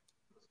 So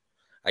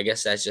I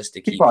guess that's just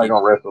to keep probably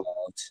going to wrestle.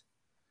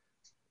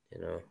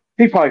 Involved,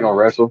 He probably going to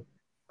wrestle.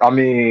 I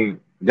mean,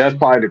 that's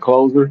probably the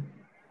closer.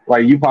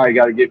 Like, you probably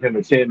got to give him a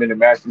 10-minute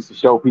match just to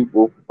show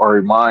people or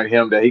remind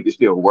him that he can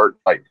still work.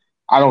 Like,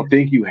 I don't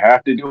think you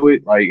have to do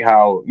it. Like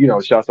how,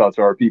 shouts out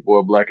to our people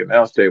at Black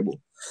Announce Table.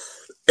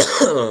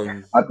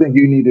 I think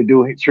you need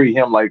to treat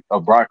him like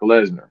a Brock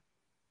Lesnar.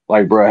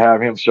 Like, bro,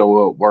 have him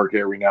show up, work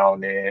every now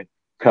and then,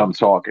 come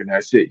talk, and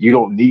that's it. You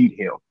don't need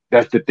him.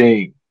 That's the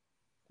thing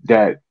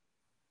that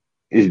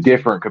is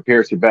different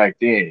compared to back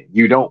then.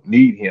 You don't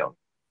need him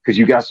because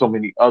you got so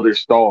many other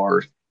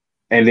stars.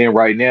 And then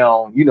right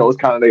now, it's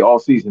kind of their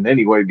off season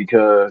anyway,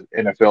 because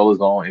NFL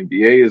is on,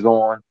 NBA is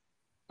on,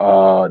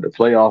 the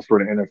playoffs for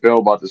the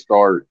NFL about to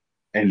start,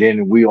 and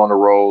then we on the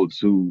road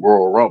to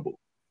Royal Rumble.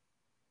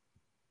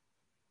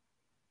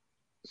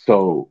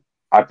 So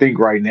I think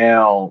right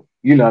now,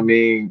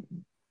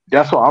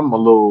 that's why I'm a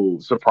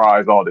little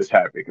surprised all this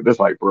happened. Because it's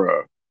like,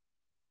 bro,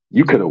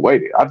 you could have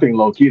waited. I think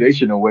low key they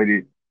shouldn't have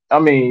waited. I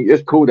mean,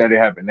 it's cool that it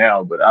happened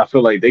now, but I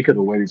feel like they could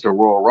have waited till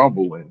Royal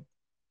Rumble and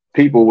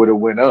people would have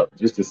went up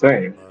just the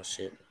same.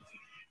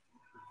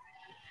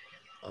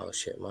 Oh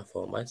shit, my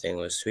fault. My thing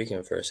was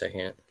tweaking for a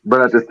second.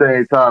 But at the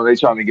same time, they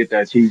trying to get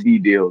that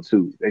TV deal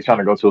too. They trying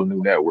to go to a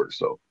new network,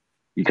 so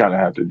you kind of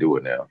have to do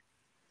it now.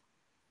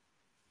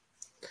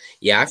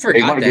 Yeah, I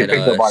forgot that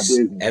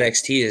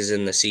NXT is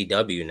in the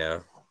CW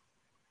now.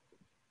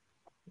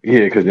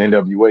 Yeah, because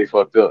NWA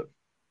fucked up.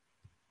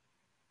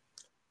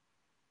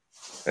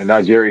 And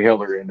not Jerry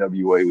Heller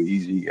NWA with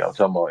Easy. I'm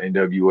talking about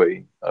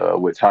NWA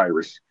with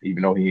Tyrus,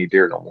 even though he ain't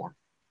there no more.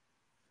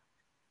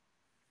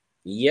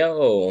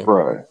 Yo.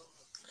 Bro.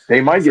 They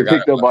might get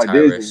picked up by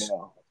Disney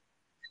now.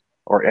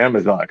 Or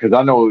Amazon. Because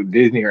I know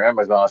Disney or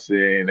Amazon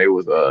saying they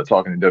was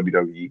talking to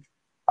WWE.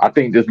 I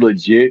think this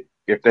legit,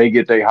 if they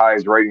get their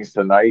highest ratings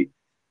tonight,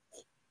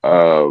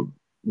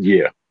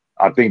 yeah.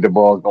 I think the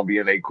ball's going to be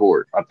in their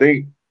court. I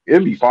think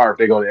it'd be fire if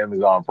they go to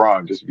Amazon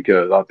Prime, just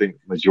because I think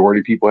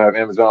majority of people have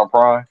Amazon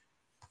Prime.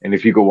 And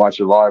if you could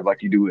watch it live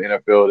like you do with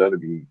NFL,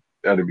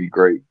 that'd be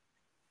great.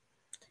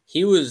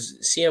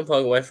 CM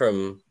Punk went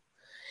from,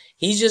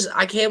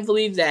 I can't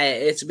believe that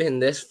it's been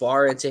this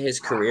far into his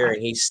career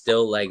and he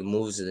still like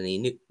moves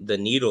the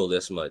needle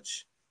this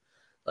much.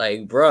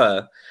 Like,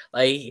 bruh,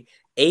 like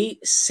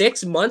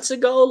 6 months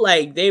ago,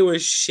 like they were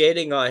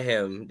shitting on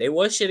him. They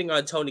was shitting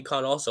on Tony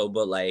Khan also,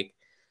 but like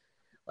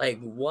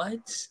what?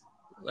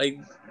 Like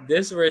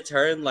this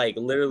return, like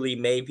literally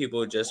made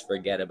people just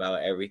forget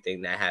about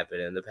everything that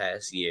happened in the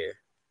past year.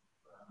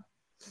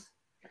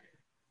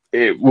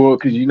 Well,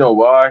 because you know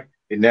why?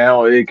 And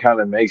now it kind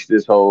of makes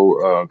this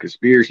whole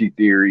conspiracy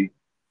theory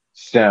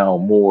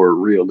sound more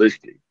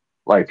realistic.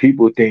 Like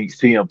people think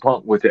CM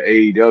Punk went to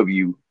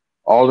AEW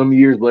all them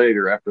years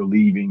later after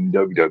leaving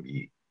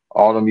WWE.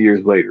 All them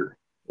years later,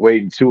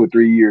 waiting 2 or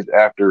 3 years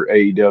after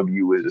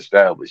AEW was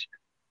established.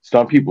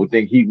 Some people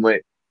think he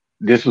went.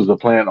 This was a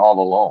plan all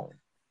along.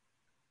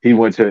 He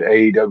went to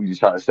AEW to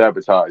try to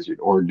sabotage it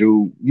or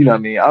do, you know what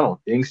I mean? I don't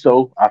think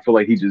so. I feel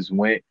like he just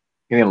went.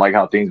 He didn't like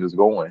how things was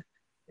going.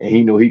 And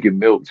he knew he could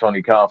milk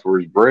Tony Khan for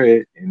his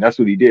bread. And that's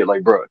what he did.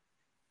 Like, bro,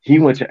 he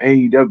went to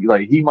AEW.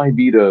 Like, he might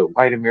be the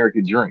white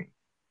American dream.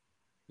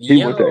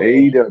 He went to Yo,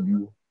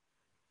 AEW,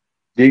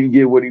 didn't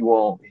get what he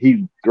wanted.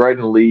 He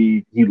threatened to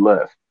leave. He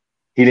left.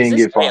 He is didn't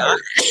this get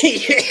fired.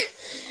 AI?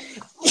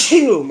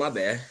 Ew, my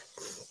bad.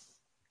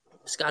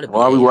 It's got to be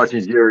Why are we AI.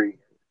 watching Jerry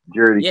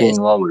the Yeah, King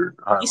Lawler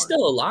he's highlight?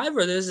 still alive,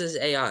 or this is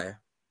AI?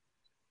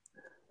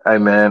 Hey,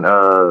 man,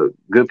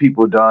 good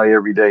people die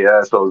every day.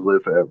 Assholes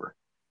live forever.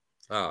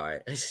 All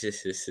right,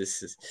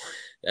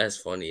 that's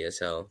funny as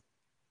hell.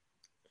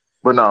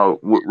 But no,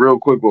 real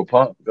quick with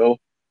Punk, though,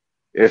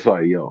 it's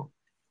like, yo,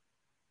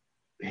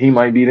 he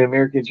might be the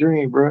American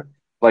dream, bro.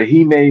 Like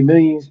he made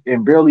millions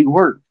and barely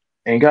worked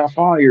and got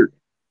fired,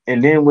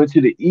 and then went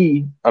to the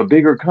E, a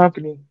bigger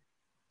company,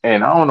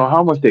 and I don't know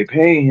how much they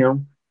pay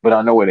him, but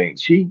I know it ain't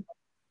cheap.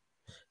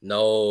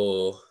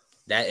 No,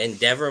 that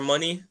Endeavor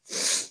money.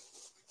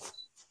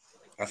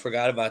 I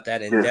forgot about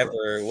that Yeah,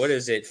 Endeavor. What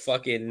is it?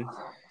 Fucking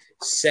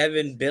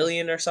 7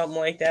 billion or something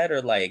like that,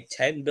 or like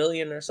 10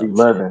 billion or some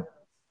shit.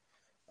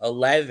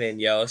 11,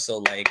 yo. So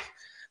like,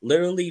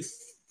 literally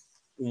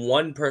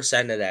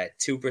 1% of that,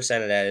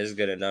 2% of that is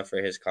good enough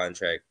for his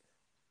contract.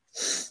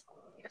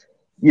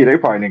 Yeah, they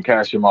probably didn't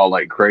cash him out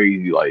like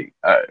crazy. Like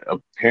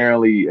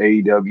apparently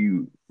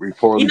AEW He's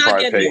reportedly not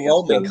probably getting the paid him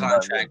Roman 79 million.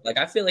 contract. Like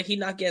I feel like he's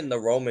not getting the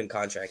Roman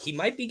contract. He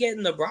might be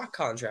getting the Brock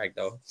contract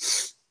though.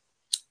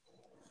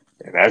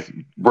 And that's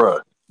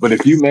bruh. But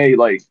if you made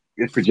like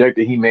it's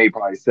projected he made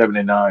probably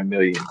 79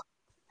 million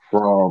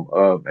from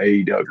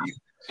AEW.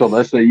 So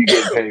let's say you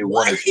getting paid $1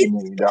 or $2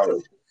 million.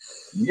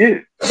 Yeah,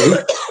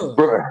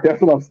 bro,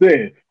 that's what I'm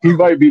saying. He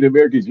might be the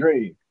American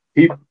dream.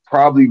 He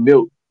probably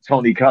milked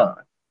Tony Khan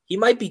He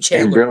might be and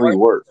Chandler barely Parsons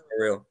worked.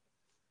 for real.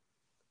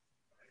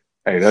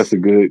 Hey, that's a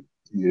good,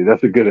 yeah,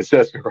 that's a good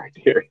assessment right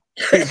there.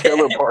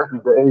 Chandler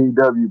Parsons for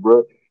AEW,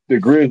 bro. The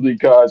Grizzly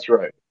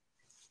contract.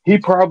 He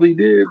probably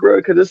did, bro,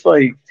 because it's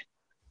like,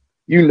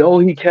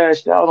 he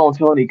cashed out on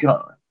Tony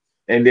Khan.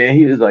 And then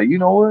he was like, you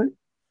know what?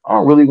 I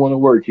don't really want to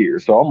work here.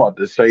 So I'm about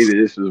to say that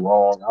this is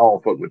wrong. I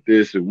don't fuck with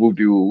this and whoop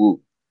de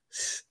whoop.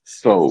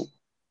 So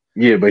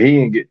yeah, but he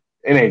ain't get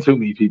it ain't too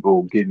many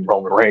people getting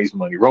Roman Reigns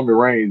money. Roman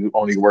Reigns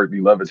only worked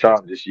 11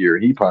 times this year.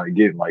 He probably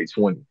getting like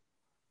 20,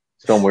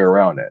 somewhere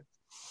around that.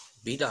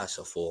 B-Dot's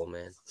a fool,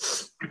 man.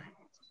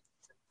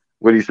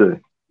 What do you say?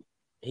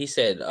 He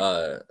said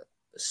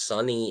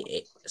Sonny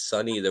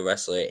the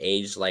wrestler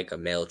aged like a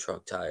mail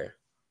truck tire.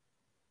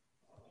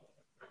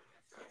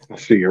 I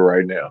see it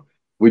right now.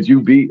 Would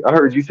you beat? I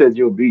heard you said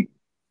you'll beat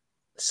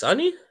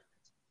Sonny?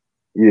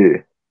 Yeah.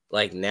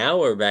 Like now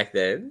or back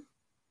then?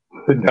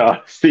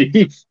 Nah, see,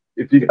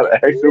 if you gotta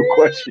ask some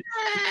questions.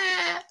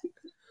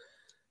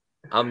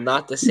 I'm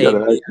not the You same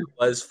gotta me ask.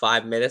 I was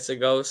 5 minutes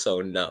ago, so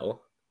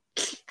no.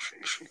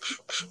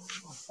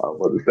 I was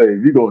about to say,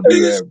 if you gonna do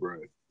that, bro.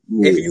 If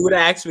Yeah. you would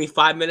have asked me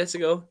 5 minutes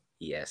ago,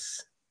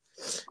 yes.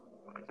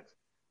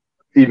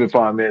 Even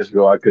 5 minutes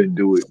ago, I couldn't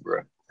do it,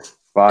 bro.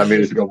 5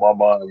 minutes ago, my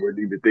mind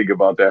wouldn't even think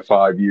about that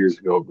 5 years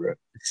ago, bro.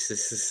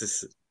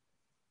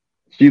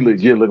 She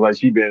legit looked like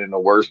she been in the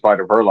worst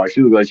fight of her life.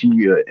 She looked like she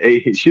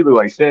looked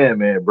like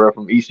Sandman, bro,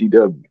 from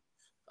ECW.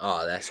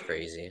 Oh, that's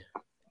crazy.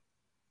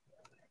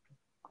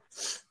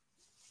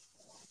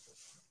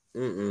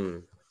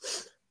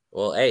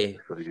 Well, hey,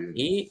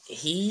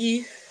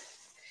 he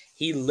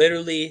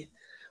literally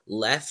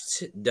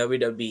left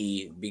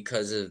WWE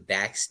because of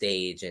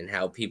backstage and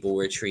how people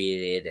were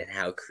treated and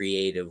how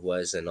creative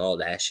was and all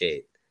that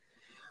shit.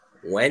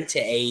 Went to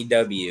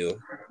AEW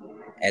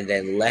and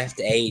then left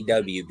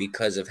AEW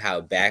because of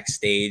how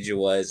backstage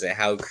was and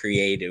how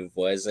creative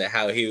was and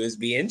how he was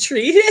being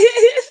treated.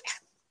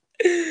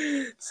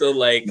 So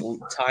like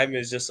time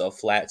is just a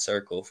flat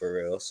circle for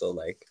real. So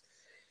like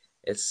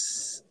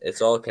it's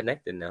all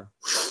connected now.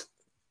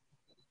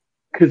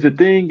 Because the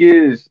thing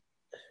is,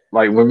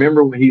 like,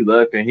 remember when he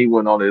left and he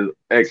went on his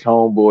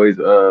ex-homeboy's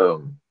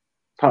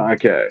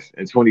podcast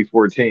in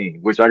 2014,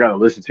 which I got to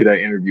listen to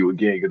that interview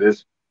again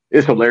because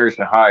it's hilarious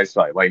in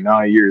hindsight. Like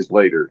 9 years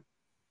later,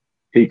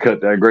 he cut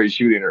that great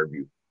shoot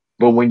interview.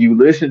 But when you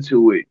listen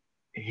to it,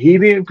 he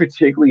didn't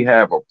particularly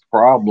have a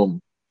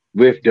problem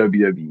with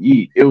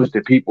WWE. It was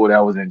the people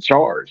that was in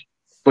charge.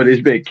 But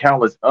it's been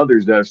countless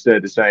others that have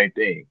said the same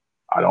thing.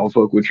 I don't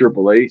fuck with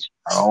Triple H.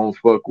 I don't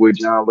fuck with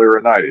John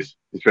Laurinaitis,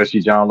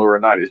 especially John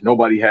Laurinaitis.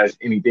 Nobody has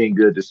anything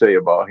good to say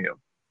about him.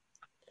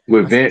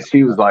 With Vince,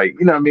 he was like,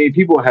 you know what I mean?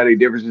 People had their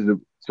differences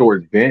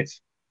towards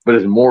Vince, but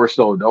it's more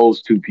so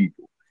those two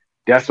people.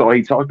 That's all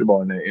he talked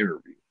about in that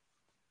interview.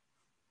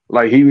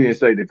 Like he didn't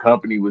say the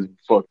company was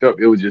fucked up.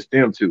 It was just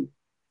them two.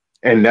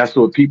 And that's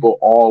what people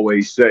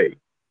always say.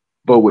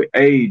 But with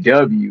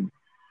AEW,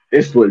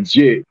 it's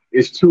legit.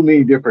 It's too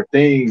many different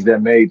things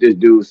that made this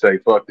dude say,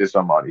 fuck this,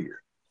 I'm out of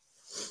here.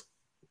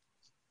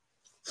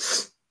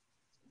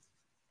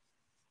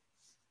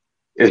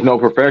 It's no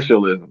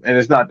professionalism. And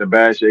it's not to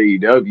bash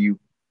AEW,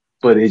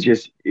 but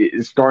it's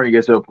starting to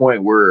get to a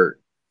point where,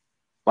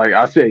 like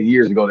I said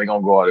years ago, they're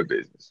gonna go out of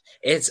business.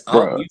 It's up.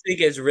 Bruh. You think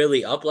it's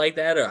really up like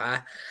that, or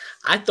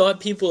I thought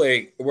people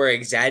were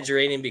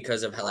exaggerating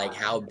because of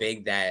how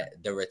big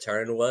that the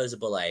return was,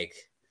 but like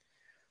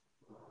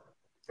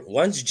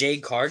once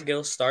Jade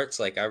Cargill starts,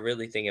 like I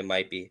really think it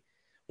might be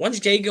once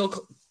Jade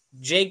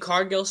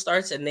Cargill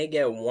starts and they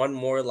get one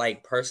more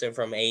like person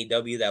from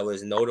AEW that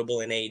was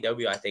notable in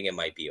AEW, I think it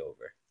might be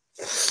over.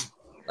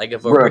 Like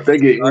if they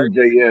get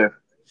MJF,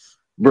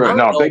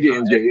 if they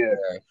get MJF,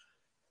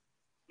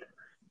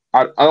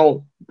 I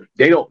don't.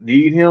 They don't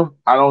need him.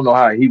 I don't know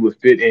how he would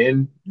fit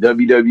in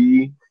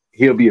WWE.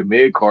 He'll be a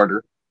mid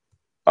Carter.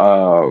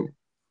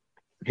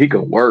 He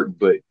can work,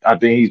 but I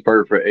think he's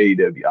perfect for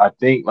AEW. I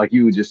think, like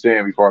you were just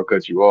saying before I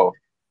cut you off,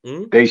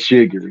 they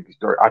should get Ricky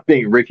Starks. I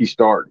think Ricky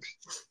Starks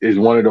is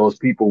one of those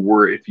people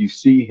where if you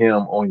see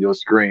him on your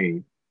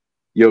screen,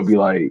 you'll be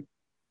like,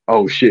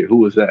 "Oh shit, who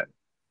was that?"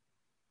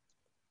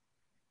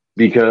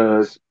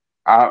 Because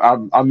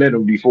I met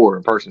him before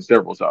in person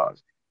several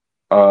times.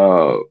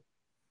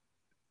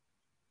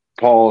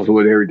 Pause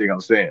with everything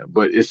I'm saying,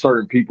 but it's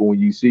certain people when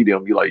you see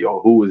them, you're like,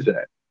 "Yo, who is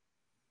that?"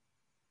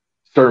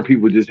 Certain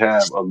people just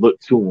have a look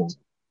to them.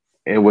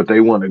 And what they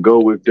want to go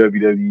with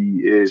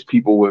WWE is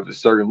people with a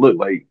certain look.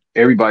 Like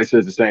everybody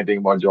says the same thing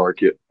about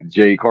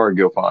Jade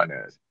Cargill fine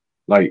ass.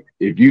 Like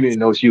if you didn't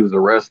know she was a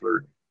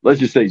wrestler, let's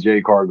just say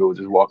Jade Cargill was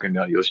just walking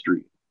down your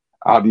street.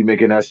 I'll be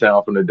making that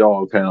sound from the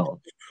dog pound.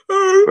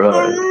 With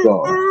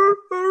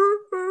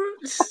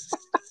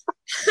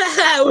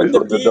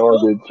the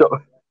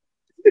beagle.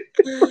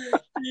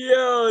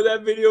 Yo,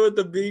 that video with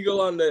the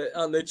beagle on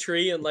the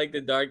tree and like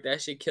the dark,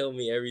 that should kill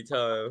me every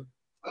time.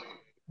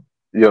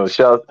 Yo,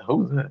 shout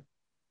who's that?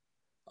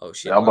 Oh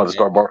shit! I'm about to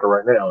start barking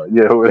right now.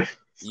 Yeah,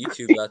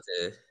 YouTube about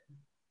to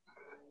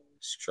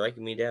strike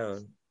me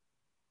down.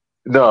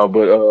 No,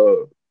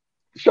 but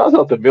shouts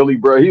out to Millie,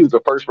 bro. He was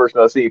the first person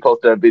I seen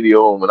post that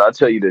video, and when I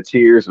tell you the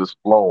tears was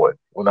flowing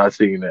when I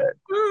seen that.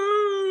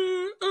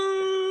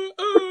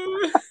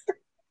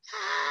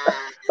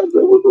 I said,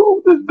 "What's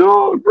wrong with this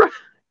dog, bro?"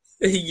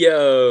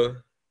 Yo,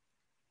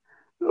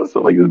 it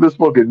sounds like he's been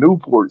smoking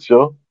Newport,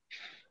 yo.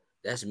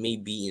 That's me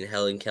beating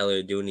Helen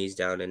Keller Dooney's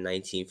down in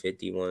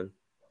 1951.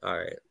 All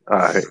right.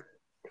 I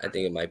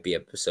think it might be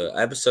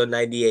episode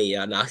 98.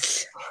 Y'all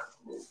not.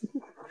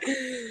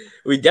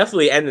 We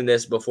definitely ending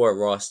this before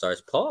Raw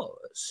starts.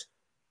 Pause.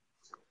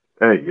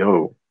 Hey,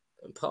 yo.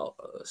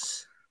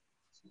 Pause.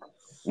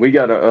 We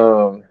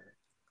gotta.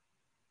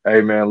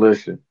 Hey, man,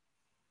 listen.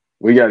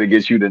 We got to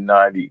get you to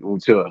 90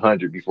 to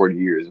 100 before the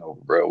year is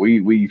over, bro.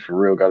 We for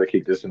real got to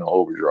kick this in the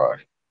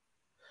overdrive.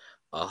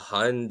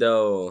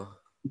 100.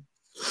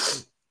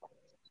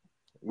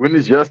 When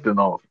is Justin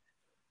off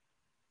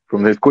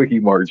from his quickie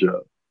mart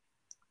job?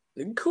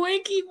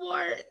 Quickie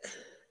mart.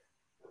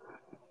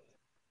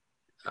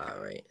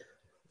 All right.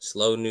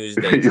 Slow news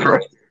day.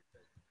 Right.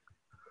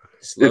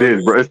 It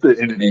is, bro. It's the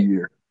end of the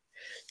year.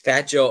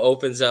 Fat Joe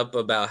opens up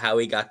about how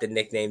he got the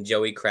nickname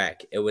Joey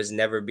Crack. It was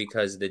never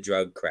because of the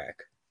drug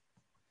crack.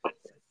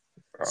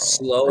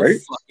 Slow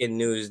fucking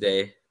news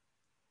day.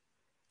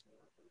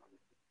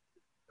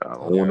 I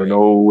don't want to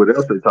know what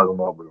else they're talking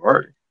about, but all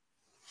right.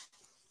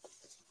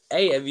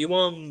 Hey, have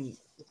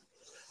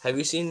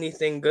you seen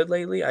anything good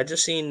lately? I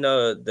just seen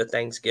the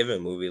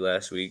Thanksgiving movie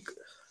last week.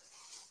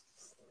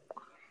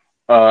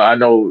 I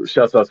know.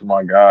 Shouts out to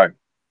my guy.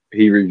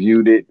 He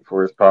reviewed it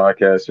for his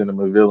podcast,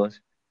 Cinema Villains.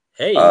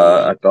 Hey,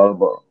 I thought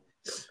about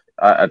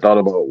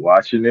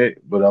watching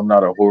it, but I'm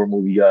not a horror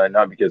movie guy.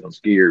 Not because I'm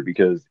scared,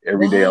 because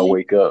every day I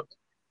wake up,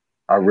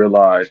 I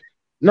realize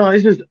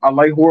it's just I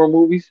like horror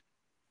movies,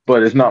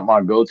 but it's not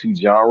my go-to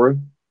genre.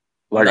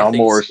 Like I'm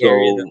more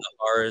scarier than the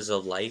horrors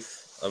of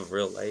life, of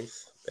real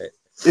life. But...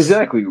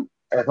 Exactly.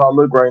 As I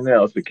look right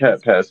now, it's the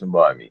cat passing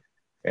by me.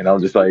 And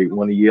I'm just like,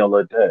 want to yell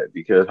at that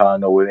because how I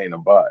know it ain't a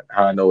bot.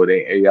 How I know it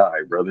ain't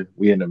AI, brother.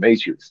 We in the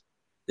Matrix.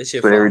 This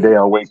shit so every day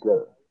I wake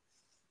up.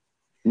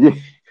 Yeah,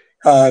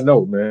 I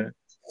know, man.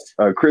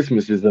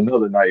 Christmas is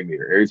another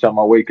nightmare. Every time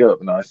I wake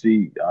up and I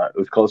see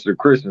it's closer to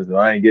Christmas and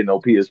I ain't getting no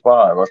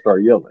PS5, I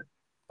start yelling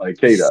like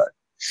K-Dot.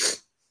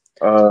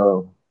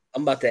 I'm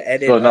about to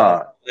edit.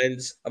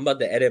 I'm about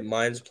to edit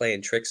Mine's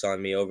playing tricks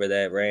on me over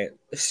that rant.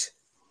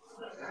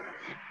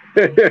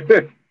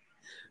 For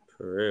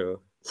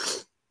real.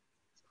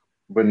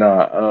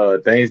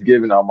 But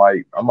Thanksgiving I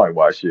might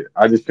watch it.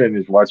 I just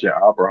finished watching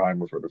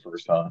Oppenheimer for the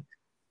first time.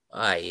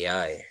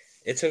 Aye.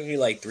 It took me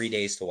like 3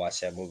 days to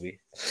watch that movie.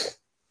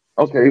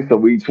 Okay, so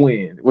we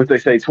twin. What they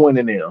say, twin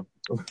and them.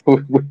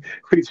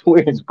 We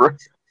twins, bro.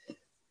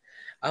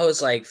 I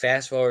was like,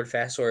 fast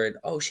forward.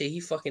 Oh shit, he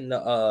fucking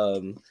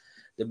the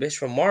bitch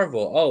from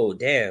Marvel. Oh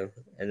damn.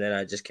 And then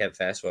I just kept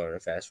fast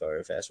forward.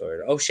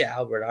 Oh shit,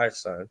 Albert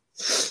Einstein.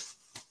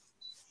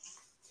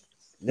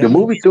 The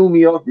movie threw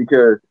me off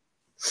because,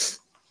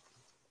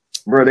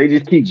 bro, they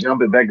just keep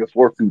jumping back and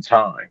forth through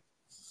time.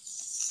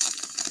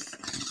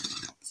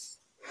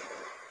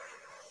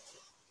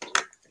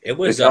 It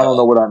was. I don't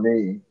know what I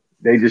mean.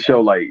 They just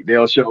show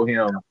they'll show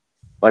him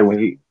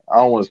when I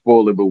don't want to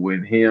spoil it, but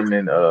when him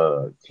and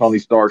Tony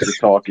Stark is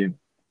talking,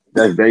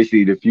 that's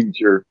basically the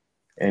future.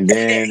 And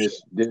then it's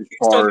this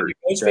part.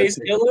 Ghostface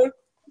Killer.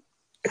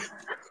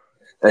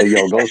 Hey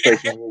yo,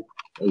 Ghostface.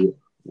 Hey,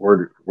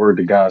 word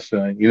to God,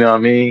 son. You know what I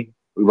mean?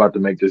 We about to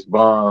make this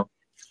bomb,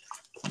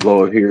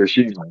 blow up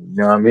Hiroshima. You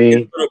know what I mean?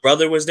 His little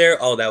brother was there.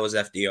 Oh, that was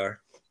FDR.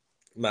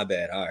 My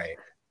bad. All right.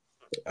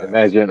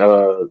 Imagine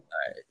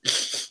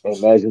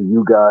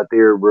you got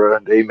there, bro.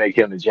 They make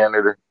him the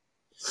janitor.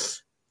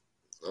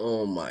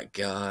 Oh my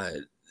God.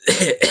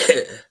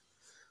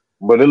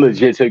 But it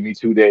legit took me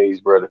 2 days,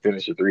 bro, to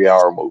finish a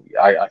 3-hour movie.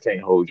 I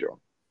can't hold you.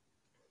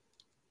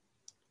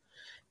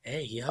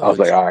 Hey, yo. I was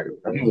like, all right,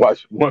 I'm gonna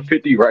watch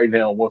 150 right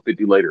now,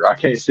 150 later. I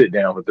can't sit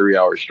down for 3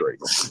 hours straight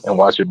and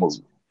watch a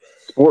movie.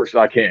 Sports,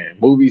 I can.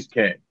 Movies,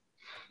 can.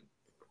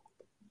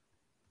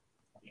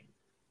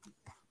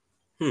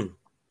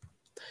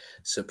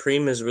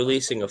 Supreme is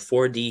releasing a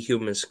 4D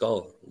human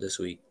skull this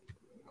week.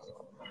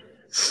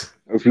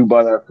 If you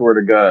buy that, swear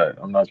to God,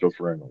 I'm not your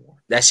friend no more.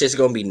 That shit's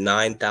gonna be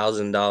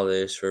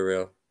 $9,000 for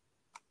real.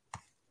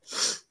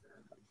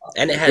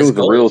 And it has if it was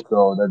gold. a real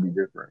skull, that'd be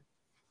different.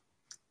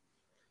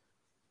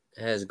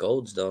 It has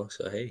golds though,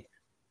 so hey.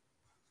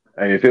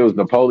 And if it was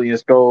Napoleon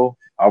skull,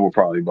 I would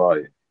probably buy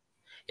it.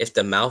 If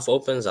the mouth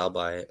opens, I'll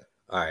buy it.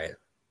 All right.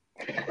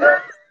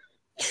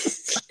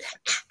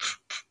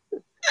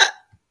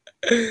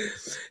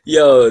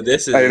 Yo,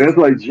 this is. Hey, that's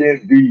like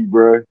Gen V,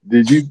 bro.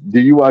 Did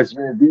you watch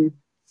Gen V?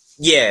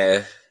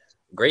 Yeah,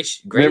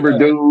 great. Remember,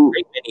 dude?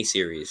 Great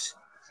miniseries.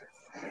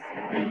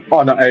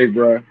 Oh no, hey,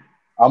 bro.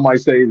 I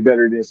might say it's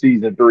better than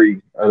season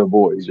 3 of The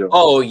Boys, yo.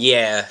 Oh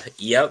yeah,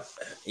 yep,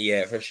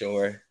 yeah, for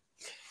sure.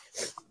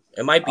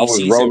 It might be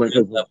season 1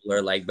 level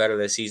or like better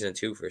than season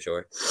 2 for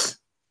sure.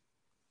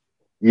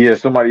 Yeah,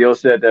 somebody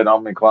else said that.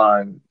 I'm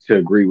inclined to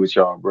agree with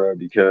y'all, bro,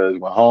 because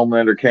when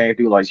Homelander came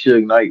through like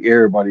Suge Knight,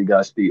 everybody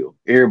got steel.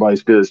 Everybody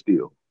stood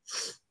still.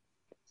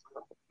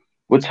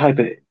 What type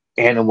of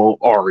animal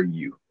are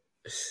you?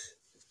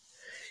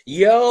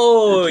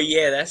 Yo,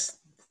 yeah, that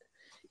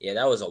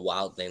was a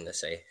wild thing to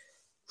say.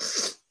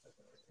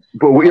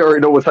 But we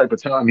already know what type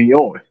of time he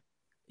on.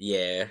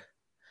 Yeah,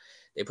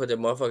 they put the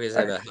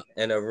motherfuckers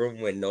in a room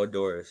with no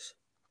doors.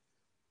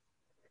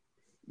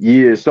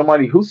 Yeah,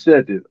 somebody who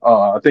said this.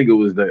 I think it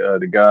was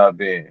the guy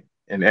Ben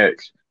in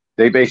X.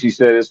 They basically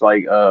said it's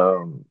like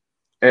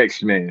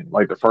X-Men,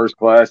 like the first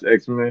class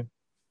X-Men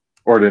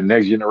or the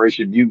next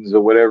generation mutants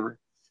or whatever.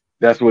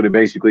 That's what it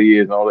basically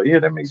is. And all that. Yeah,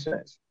 that makes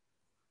sense.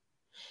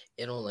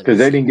 Because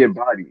they didn't get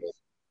bodies.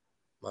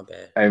 My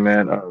bad. Hey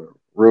man,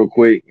 real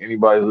quick,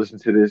 anybody listen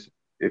to this?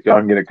 If y'all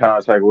can get in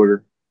contact with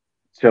her,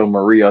 tell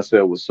Marie I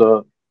said what's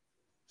up.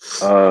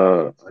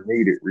 I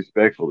need it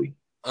respectfully.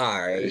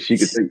 All right. She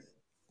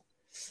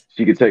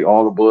could take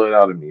all the blood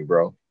out of me,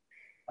 bro.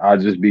 I'll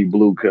just be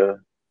blue, cuz.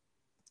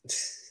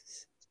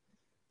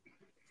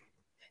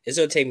 It's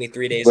gonna take me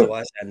 3 days to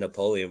watch that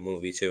Napoleon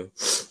movie too.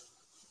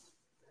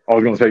 Oh,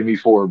 it's gonna take me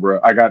 4, bro.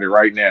 I got it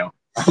right now.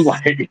 I'm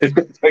like, it's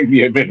gonna take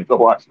me a minute to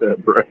watch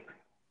that, bro.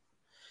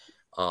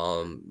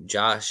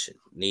 Josh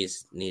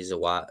needs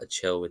to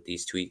chill with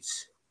these tweets.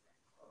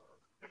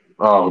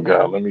 Oh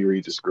God, let me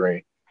read the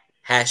screen.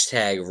 #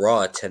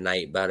 Raw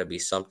tonight about to be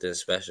something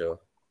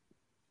special.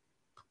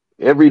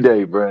 Every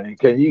day, bro. I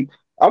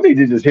need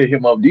to just hit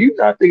him up. Do you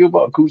not think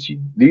about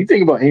coochie? Do you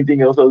think about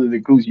anything else other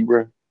than coochie,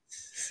 bro?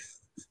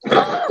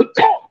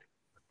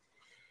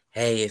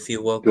 Hey, if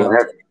you woke up,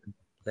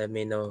 let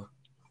me know.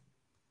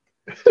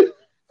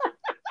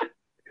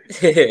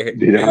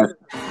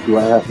 Do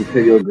I have to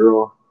tell your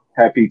girl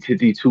Happy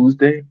Titty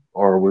Tuesday,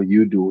 or will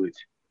you do it?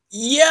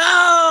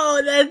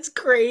 Yo, that's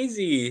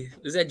crazy.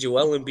 Is that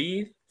Joel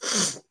Embiid?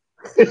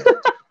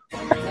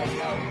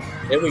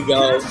 There we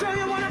go.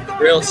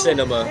 Real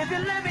cinema.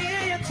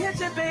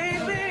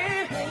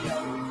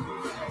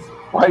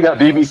 Why you got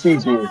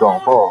BBC jeans on,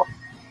 Paul?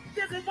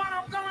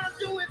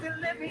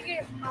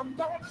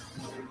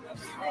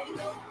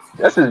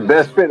 That's his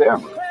best fit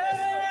ever.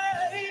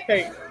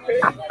 Hey.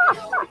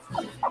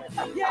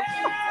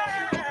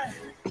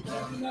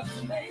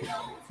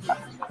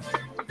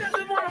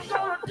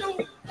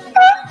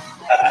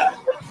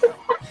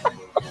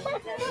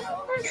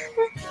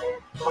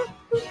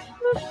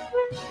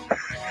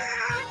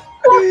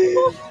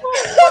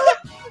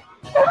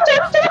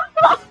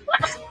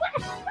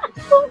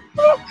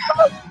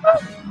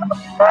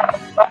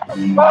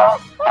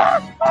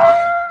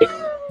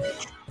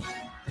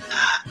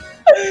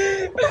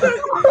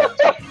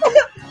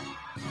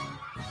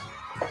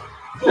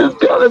 There's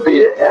gotta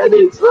be an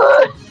edit,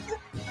 son.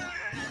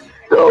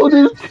 No,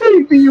 this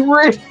can't be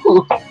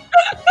real.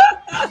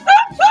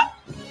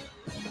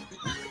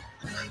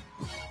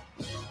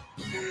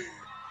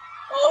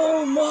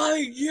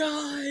 my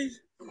god!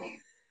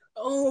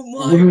 Oh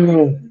my!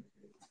 Bruh.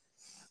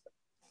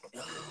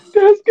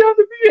 That's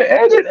gotta be an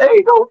edit.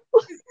 Ain't no.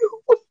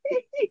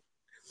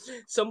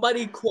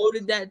 Somebody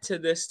quoted that to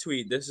this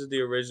tweet. This is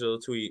the original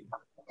tweet.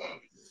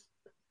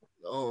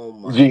 Oh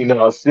my!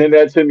 Gino, send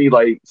that to me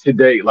like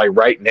today, like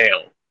right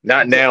now.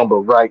 Not now, but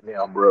right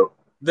now, bro.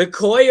 The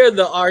Koi or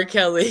the R.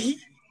 Kelly?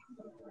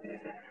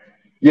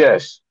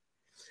 Yes.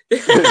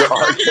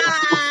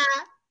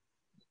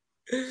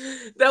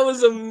 That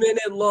was a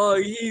minute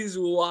long. He's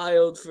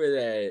wild for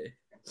that.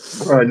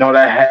 Bro, no,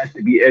 that has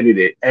to be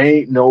edited.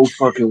 Ain't no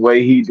fucking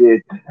way he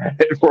did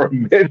that for a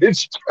minute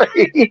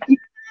straight. He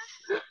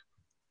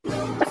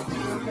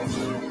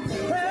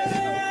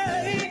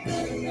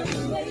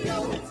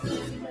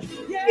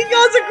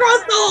goes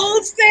across the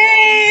whole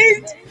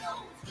stage.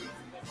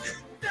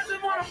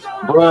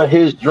 Bro,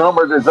 his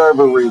drummer deserve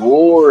a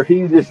reward.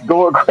 He's just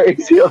going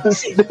crazy on the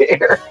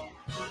snare.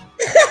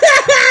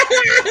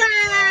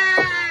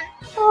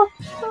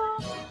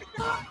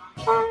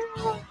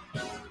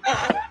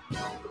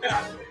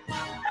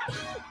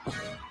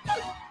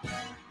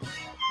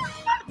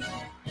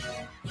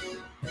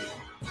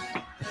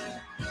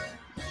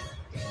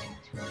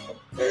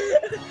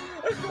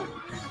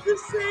 The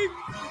same.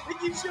 They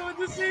keep showing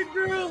the same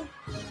girl.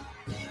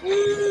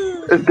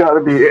 It's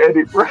gotta be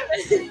edited, bro.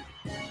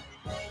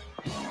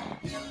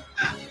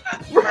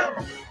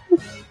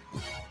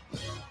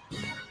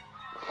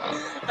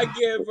 I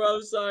can't, bro.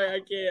 I'm sorry. I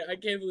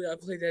can't believe I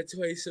played that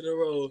twice in a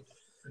row.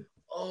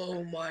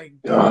 Oh my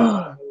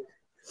god.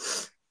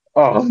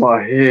 Oh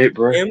my head,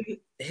 bro.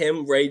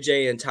 Him, Ray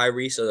J, and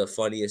Tyrese are the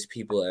funniest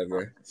people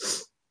ever.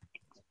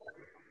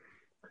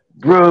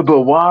 Bro,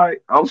 but why?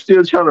 I'm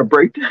still trying to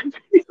break that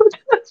video.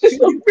 That's just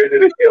so better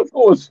than him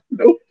going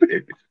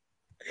stupid.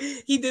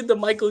 He did the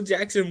Michael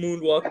Jackson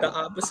moonwalk the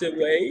opposite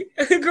way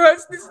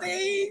across the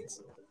stage.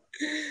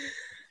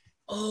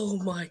 Oh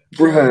my god.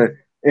 Bro,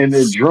 and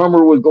the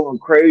drummer was going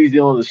crazy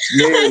on the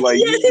snare. Like,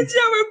 yeah, the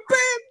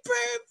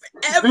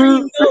drummer,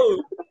 every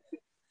note.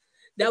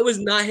 That was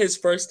not his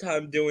first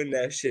time doing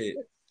that shit.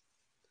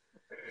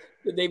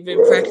 They've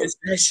been practicing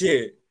that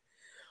shit.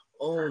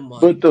 Oh my!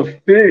 But the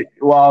fit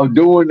while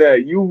doing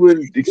that, you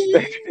wouldn't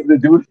expect him to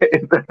do that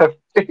in that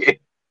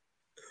fit.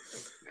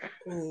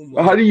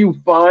 Oh How do you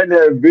find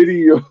that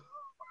video?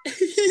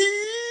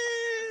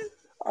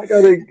 I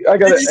gotta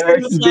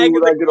ask you dude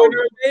when I get on.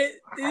 Did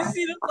you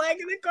see the flag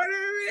in the corner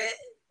of it?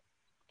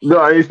 No,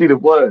 I didn't see the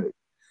flag.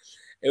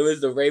 It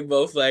was the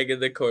rainbow flag in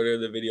the corner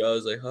of the video. I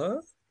was like,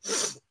 huh?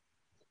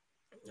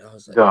 I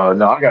was like,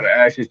 no, I gotta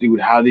ask this dude.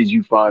 How did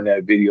you find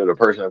that video? The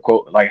person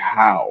quote, like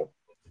how?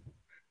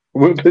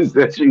 What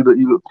possession that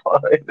you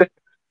find?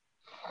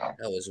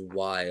 That was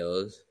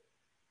wild.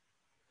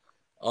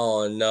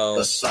 Oh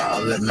no.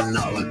 Let me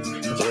know.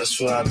 That's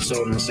what I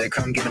told him. Say,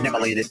 come get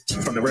annihilated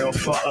from the real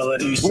father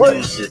who's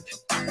it.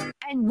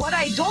 And what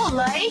I don't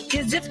like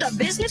is if the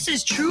business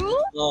is true,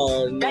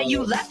 that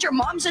you left your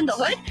moms in the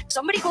hood,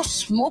 somebody go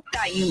smoke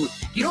that you.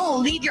 You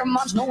don't leave your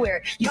moms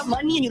nowhere. You have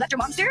money and you left your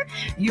moms there?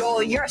 Yo,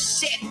 you're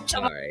sick.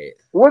 All right.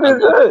 What is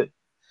that?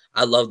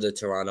 I love the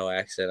Toronto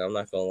accent. I'm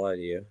not gonna lie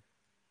to you.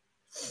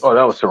 Oh,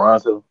 that was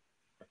Toronto.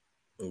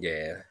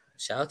 Yeah.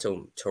 Shout out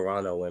to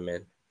Toronto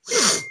women.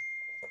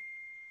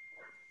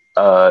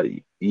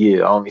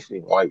 Yeah, I only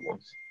seen white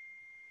ones.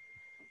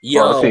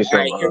 Yo, all right,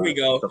 here we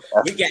go.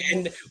 We can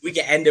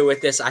end it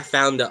with this. I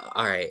found the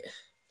all right.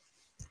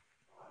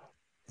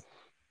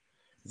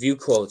 View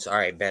quotes. All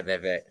right, bet.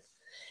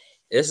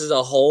 This is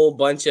a whole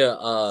bunch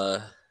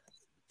of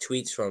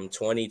tweets from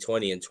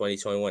 2020 and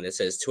 2021. It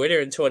says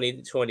Twitter in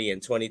 2020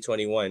 and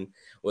 2021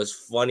 was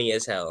funny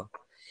as hell.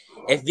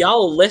 If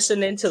y'all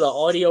listening to the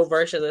audio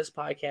version of this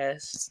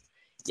podcast,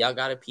 y'all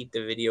gotta peep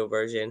the video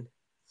version.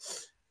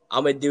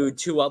 I'm gonna do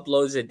 2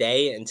 uploads a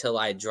day until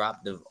I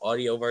drop the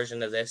audio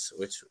version of this,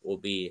 which will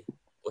be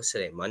what's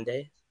today,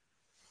 Monday?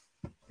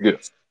 Yeah.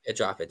 I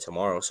drop it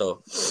tomorrow.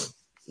 So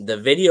the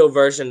video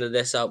version of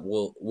this up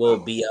will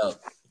be up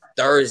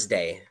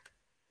Thursday.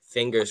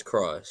 Fingers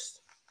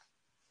crossed.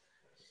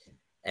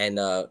 And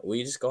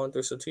we just going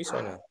through some tweets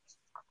right now.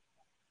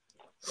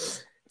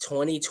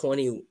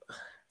 2020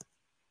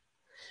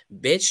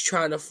 bitch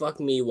trying to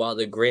fuck me while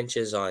the Grinch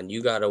is on.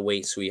 You gotta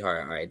wait,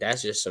 sweetheart. All right,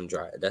 that's just some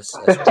dry. That's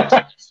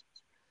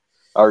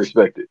I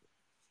respect it.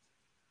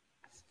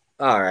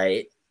 All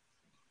right.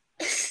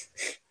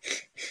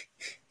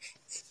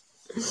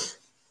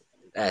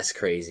 That's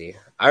crazy.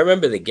 I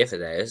remember the gift of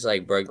that. It's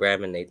like bro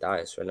grabbing their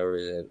thighs for no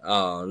reason.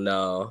 Oh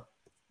no.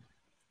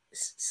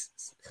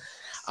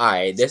 All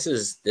right,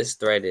 this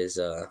thread is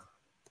I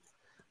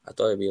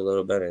thought it'd be a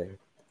little better.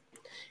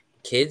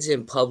 Kids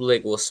in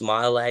public will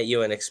smile at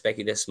you and expect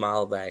you to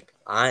smile back.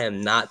 I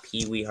am not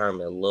Pee Wee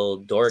Herman, little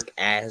dork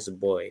ass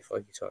boy.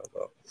 Fuck you talking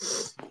about?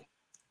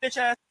 Bitch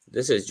ass.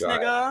 This is dry.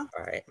 Nigga.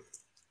 All right.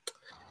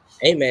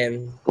 Hey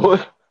man.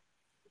 What?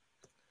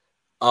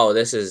 Oh,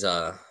 this is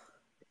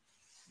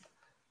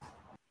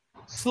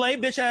Slay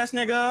bitch ass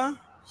nigga.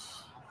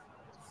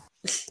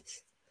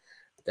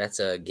 That's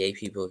gay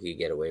people could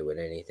get away with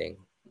anything.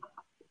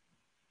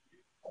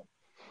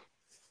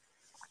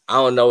 I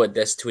don't know what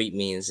this tweet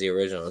means, the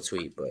original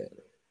tweet, but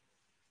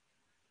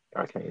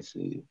I can't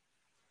see it.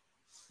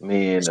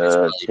 Me and it's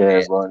really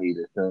Chad bad. Bunny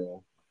the same.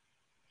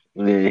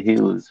 Yeah,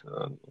 he was.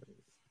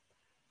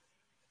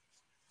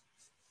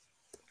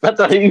 I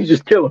thought he was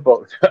just killing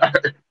folks.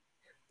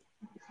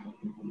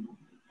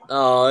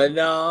 Oh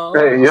no!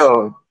 Hey,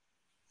 yo.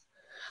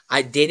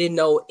 I didn't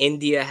know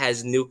India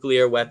has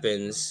nuclear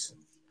weapons.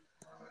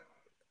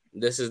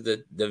 This is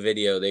the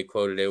video they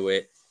quoted it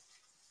with.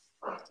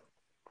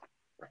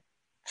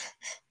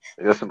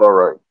 That's about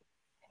right.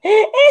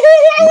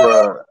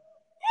 Bruh.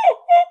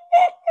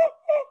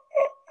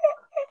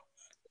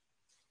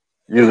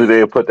 Usually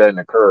they put that in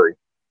the curry.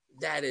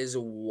 That is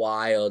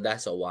wild.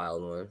 That's a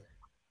wild one.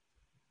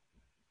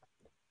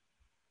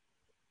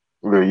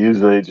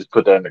 Usually they just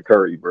put that in the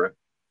curry, bro.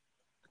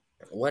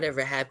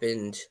 Whatever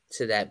happened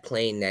to that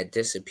plane that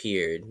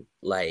disappeared?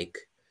 Like,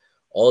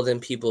 all them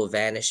people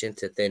vanished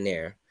into thin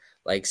air.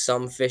 Like,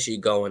 some fishy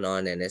going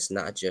on, and it's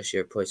not just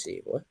your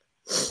pussy. What?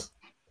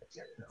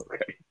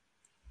 Okay.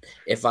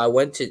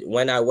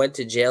 When I went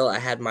to jail, I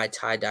had my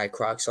tie-dye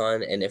Crocs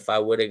on, and if I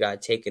would have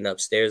got taken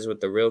upstairs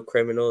with the real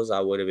criminals, I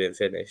would have been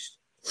finished.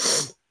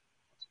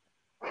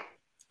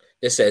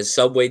 It says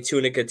Subway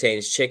tuna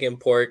contains chicken,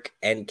 pork,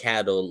 and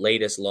cattle.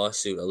 Latest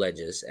lawsuit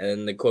alleges. And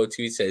then the quote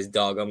tweet says,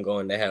 "Dog, I'm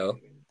going to hell."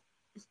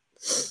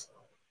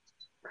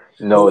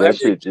 No, that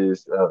shit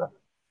just.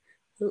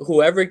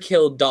 Whoever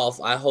killed Dolph,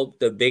 I hope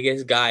the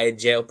biggest guy in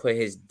jail put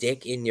his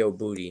dick in your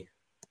booty.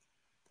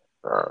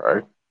 All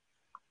right.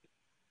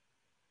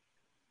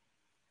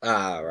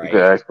 All right. You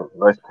could ask for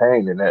less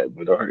pain than that,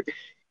 but all right.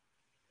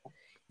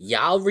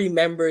 Y'all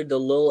remember the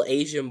little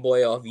Asian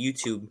boy off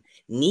YouTube,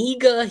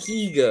 Niga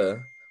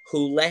Higa,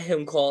 who let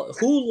him call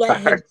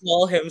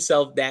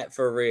himself that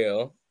for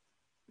real?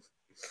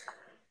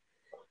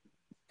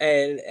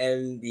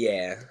 And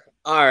yeah.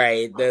 All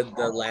right, the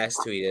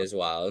last tweet is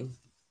wild.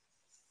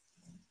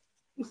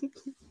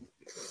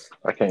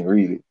 I can't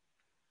read it.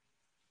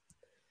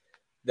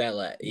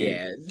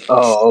 Yeah.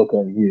 Oh,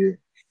 okay, yeah.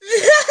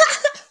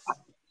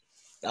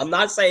 I'm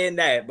not saying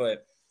that,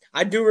 but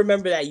I do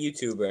remember that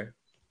YouTuber.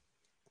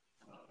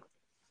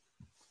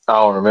 I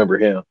don't remember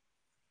him.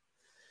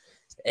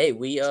 Hey,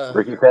 we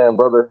Ricky Tan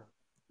brother.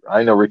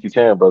 I know Ricky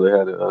Tan brother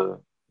had a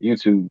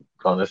YouTube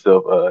calling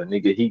himself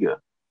Nigga Higa.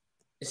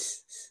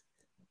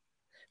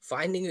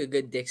 Finding a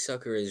good dick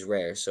sucker is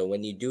rare, so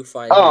when you do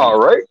find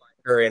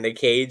her in a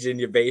cage in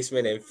your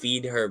basement and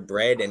feed her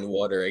bread and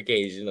water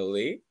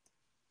occasionally.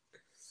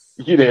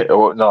 You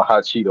didn't no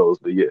hot Cheetos,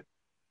 but yeah.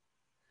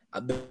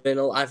 I've been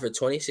alive for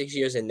 26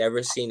 years and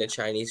never seen a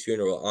Chinese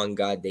funeral. On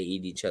God, they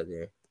eat each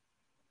other.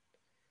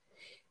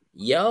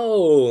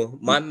 Yo,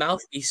 my mouth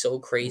be so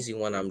crazy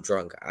when I'm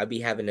drunk. I be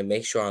having to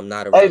make sure I'm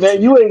not around. Hey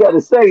man, you ain't got to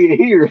say it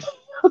here.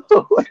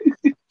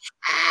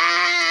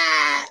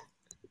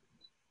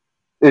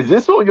 Is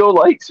this on your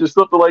likes or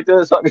something like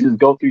that? So I can just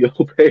go through your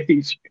whole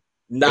page.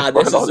 Nah,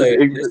 this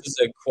is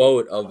a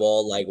quote of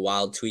all like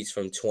wild tweets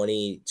from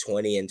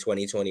 2020 and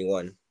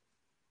 2021.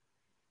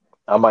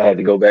 I might have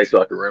to go back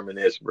so I can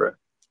reminisce, bro.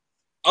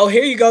 Oh,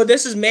 here you go.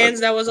 This is Mans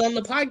that was on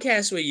the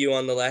podcast with you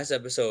on the last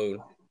episode.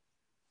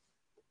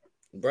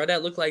 Bro,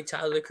 that looked like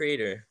Tyler the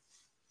Creator.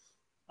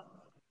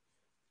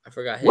 I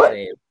forgot his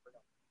name.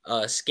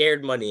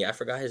 Scared Money. I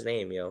forgot his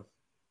name, yo.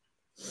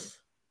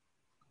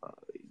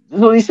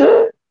 That's what he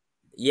said?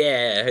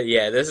 Yeah.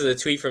 This is a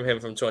tweet from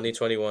him from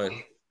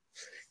 2021.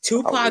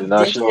 Tupac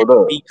did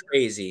be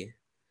crazy.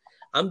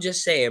 I'm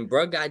just saying,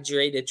 bro got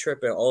Dre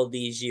tripping all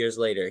these years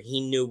later.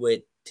 He knew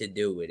what to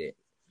do with it.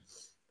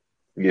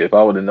 Yeah, if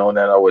I would have known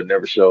that, I would have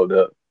never showed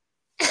up.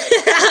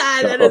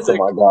 That is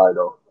my guy,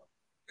 though.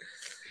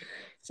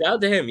 Shout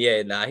out to him.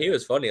 Yeah, nah, he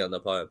was funny on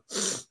the pod.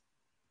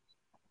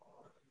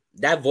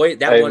 That voice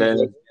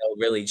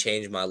really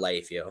changed my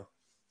life, yo.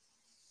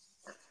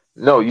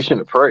 No, you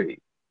shouldn't have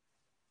prayed.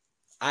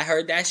 I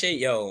heard that shit,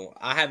 yo.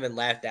 I haven't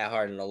laughed that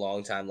hard in a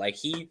long time. Like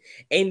he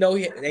ain't no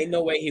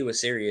way he was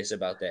serious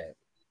about that.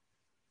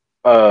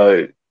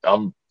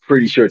 I'm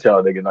pretty sure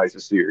Talladega Nights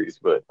is serious,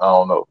 but I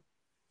don't know.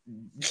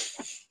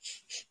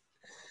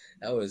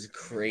 That was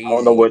crazy. I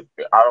don't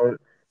know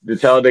the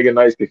Talladega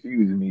Nights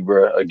confuses me,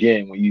 bro.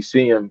 Again, when you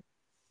see him,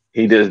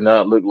 he does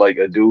not look like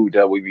a dude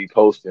that would be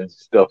posting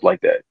stuff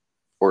like that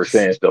or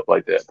saying stuff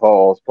like that.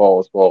 Pause.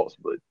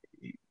 But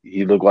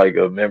he looked like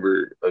a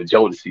member of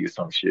Jodeci or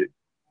some shit.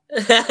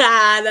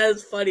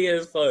 That's funny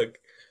as fuck.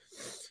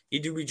 He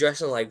do be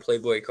dressing like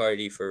Playboy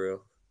Cardi for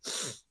real.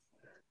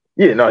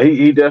 Yeah, no,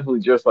 he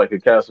definitely dressed like a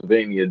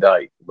Castlevania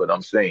dyke, but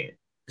I'm saying.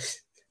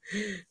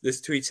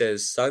 This tweet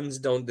says, Suns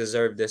don't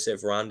deserve this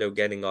if Rondo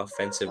getting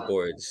offensive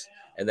boards.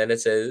 And then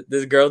it says,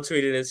 this girl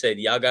tweeted and said,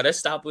 y'all gotta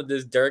stop with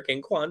this Dirk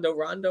and Quando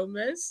Rondo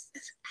mess.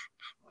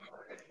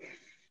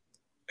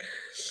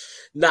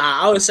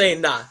 Nah, I was saying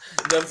nah.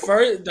 The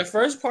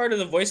first part of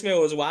the voicemail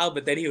was wild,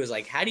 but then he was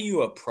like, how do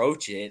you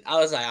approach it? I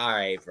was like, all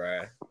right, bro.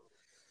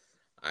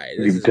 All right,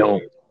 you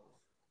don't.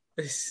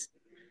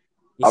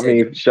 I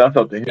mean, shout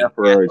out to him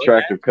for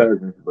attractive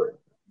cousins, but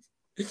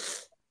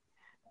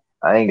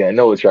I ain't got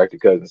no attractive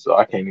cousins, so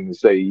I can't even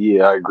say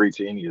yeah, I agree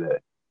to any of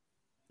that.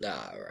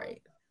 All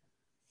right.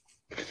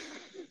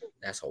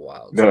 That's a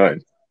wild tweet.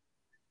 None.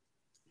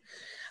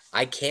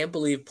 I can't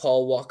believe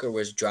Paul Walker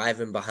was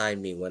driving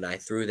behind me when I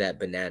threw that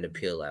banana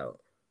peel out.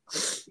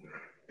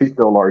 He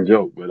stole our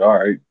joke, but all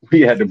right.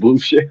 We had the blue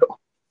shell.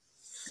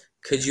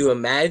 Could you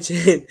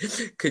imagine?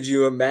 Could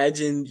you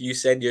imagine you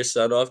send your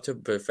son off to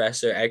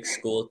Professor X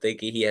school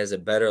thinking he has a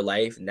better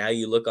life? Now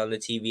you look on the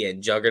TV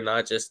and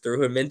Juggernaut just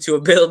threw him into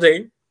a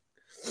building.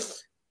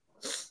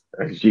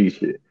 That's G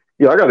shit.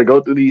 Yeah, I got to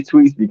go through these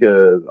tweets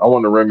because I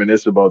want to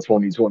reminisce about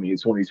 2020 and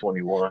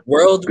 2021.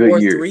 World Good War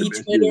years, the III best years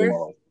of Twitter. my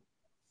life.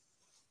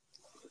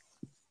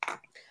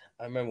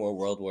 I remember when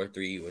World War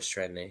III was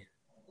trending.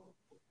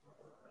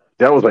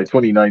 That was like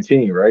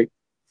 2019, right?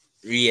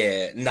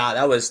 Yeah, nah,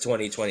 that was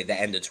 2020, the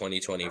end of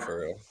 2020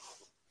 for real.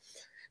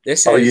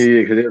 This Oh is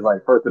yeah, because it was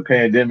like first the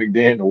pandemic,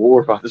 then the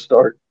war about to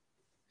start.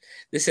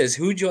 This says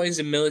who joins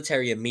the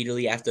military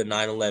immediately after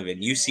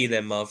 9/11? You see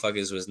them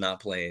motherfuckers was not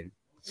playing.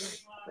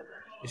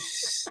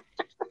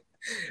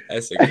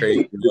 That's a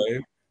crazy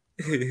one.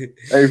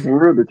 Hey, for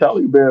real, the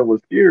Taliban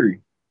was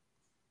scary.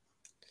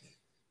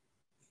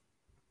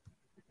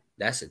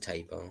 That's a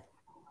typo.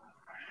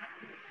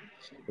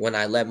 When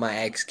I let my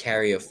ex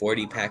carry a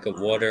 40 pack of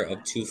water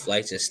up 2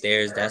 flights of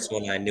stairs, that's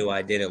when I knew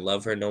I didn't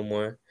love her no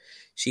more.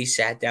 She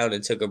sat down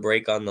and took a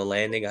break on the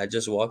landing. I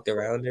just walked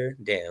around her.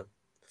 Damn.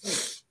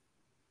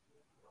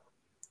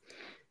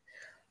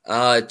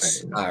 All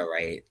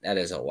right. That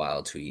is a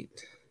wild tweet.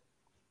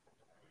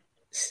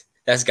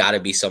 That's got to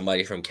be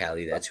somebody from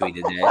Cali that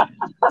tweeted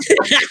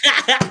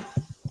that.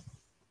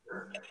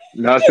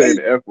 Not saying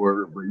the F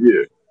word, but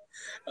yeah.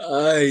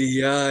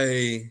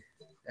 Ay.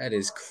 That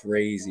is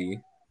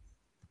crazy.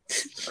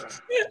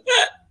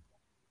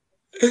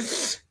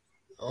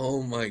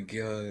 Oh my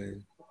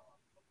god.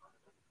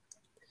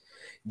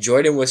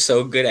 Jordan was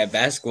so good at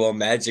basketball,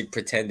 Magic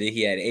pretended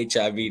he had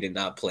HIV to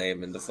not play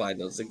him in the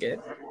finals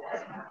again.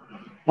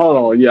 Hold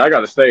on, yeah, I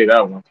gotta say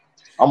that one.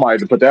 I might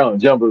have to put that on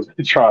Jumbo's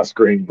try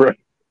screen, bro.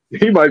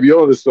 He might be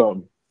on to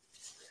something.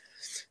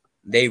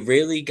 They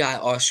really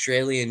got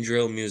Australian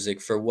drill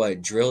music for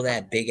what? Drill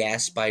that big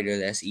ass spider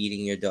that's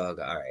eating your dog.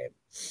 All right.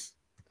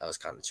 That was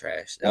kind of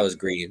trash. That was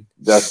green.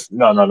 That's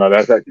no.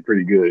 That's actually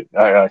pretty good.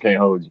 I can't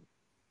hold you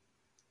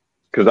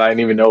because I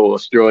didn't even know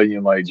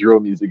Australian like drill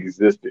music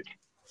existed.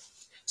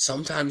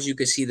 Sometimes you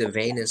could see the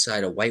vein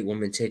inside a white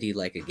woman titty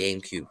like a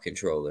GameCube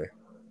controller.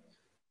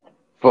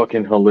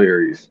 Fucking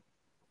hilarious.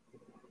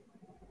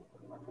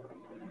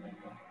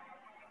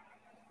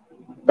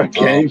 A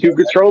GameCube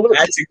controller?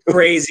 That's a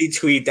crazy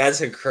tweet.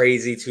 That's a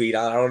crazy tweet.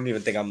 I don't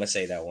even think I'm gonna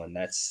say that one.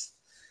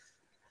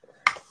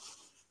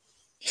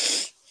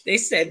 They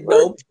said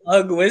no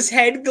plug was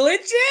head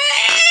glitching.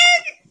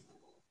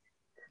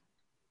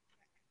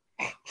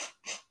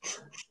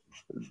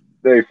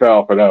 They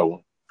fell for that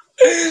one.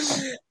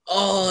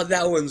 Oh,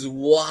 that one's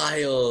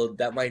wild.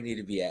 That might need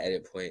to be an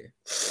edit point.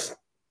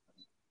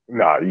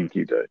 Nah, you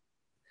keep that.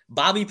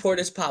 Bobby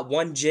Portis popped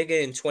 1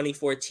 Giga in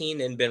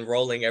 2014 and been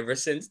rolling ever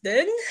since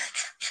then.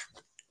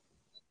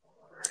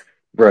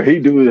 Bro, he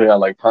do have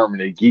like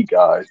permanent geek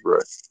eyes, bro.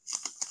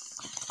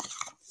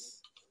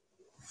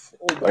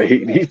 Like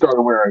he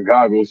started wearing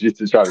goggles just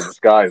to try to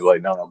disguise.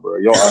 Like, nah, bro,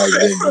 your eyes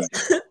been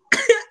geek.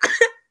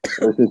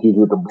 Ever since he's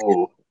with the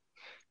Bulls.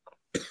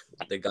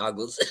 The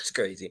goggles is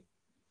crazy.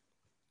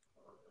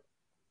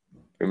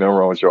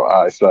 Remember with your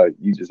eyesight,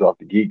 you just off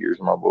the geekers,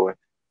 my boy.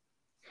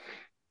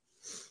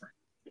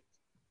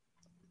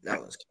 That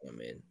one's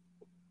coming.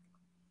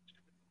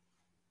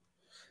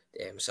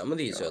 Damn, some of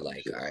these are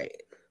like, all right.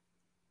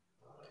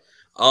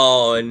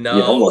 Oh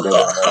no.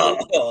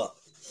 Yeah,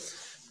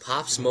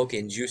 Pop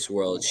smoking Juice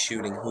WRLD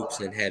shooting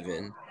hoops in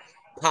heaven.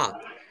 Pop,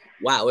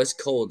 wow, it's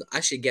cold. I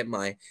should get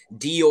my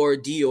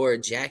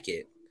Dior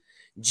jacket.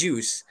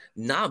 Juice,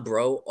 nah,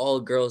 bro.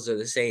 All girls are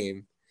the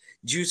same.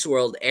 Juice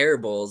WRLD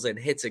airballs and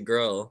hits a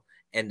girl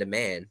and a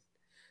man.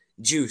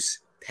 Juice,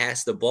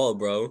 pass the ball,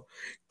 bro.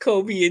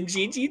 Kobe and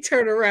Gigi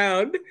turn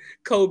around.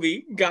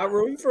 Kobe, got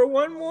room for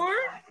one more?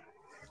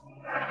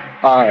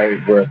 All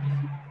right, bro.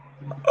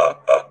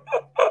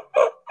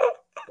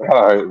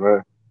 All right,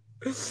 man.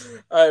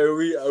 Are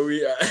we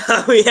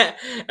at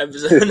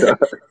episode?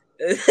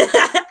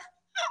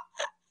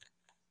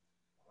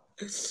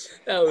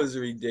 That was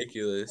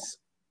ridiculous.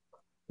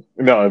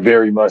 No,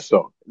 very much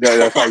so.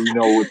 That's how you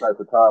know what type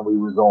of time we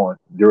was on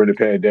during the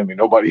pandemic.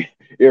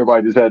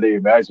 Everybody just had their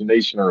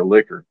imagination or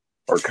liquor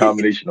or a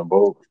combination of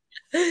both.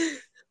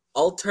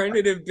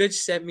 Alternative bitch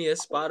sent me a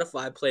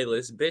Spotify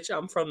playlist. Bitch,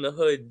 I'm from the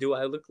hood.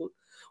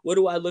 What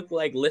do I look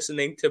like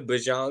listening to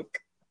Bajank?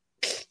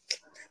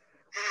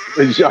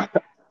 Bajank.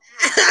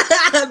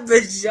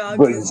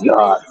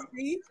 Bajank.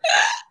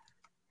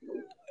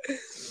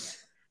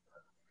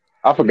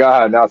 I forgot how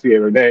to announce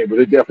her name, but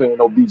it definitely ain't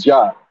no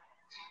Bajank.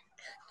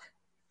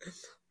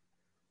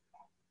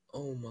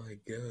 Oh my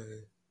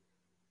god.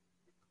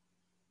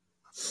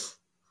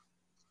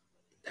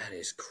 That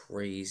is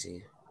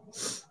crazy.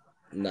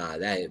 Nah,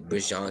 that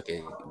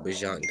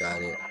Bajank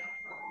got it.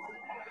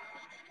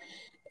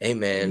 Hey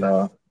man.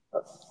 Nah.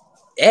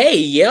 Hey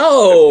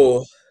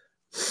yo.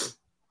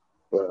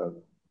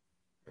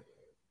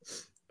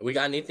 We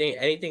got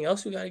anything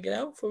else we gotta get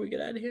out before we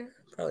get out of here?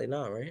 Probably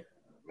not, right?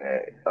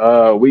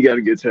 Man, we got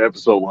to get to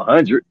episode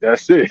 100.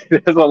 That's it.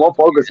 That's all I'm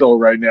focused on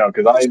right now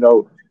because I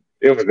know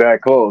it was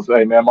that close.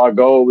 Hey, man, my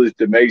goal is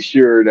to make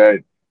sure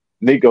that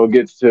Nico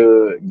gets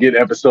to get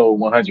episode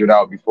 100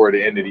 out before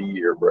the end of the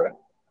year, bro.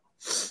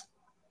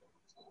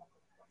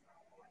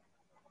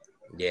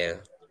 Yeah.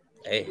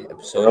 Hey, Or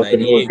episode else the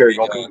 98. military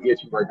gonna come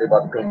get you like they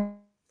about to come.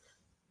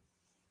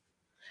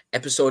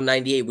 Episode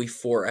 98, we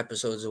 4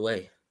 episodes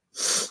away.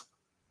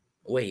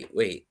 Wait.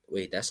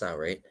 That's not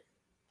right.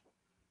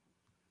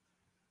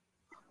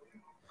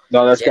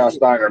 No, that's Scott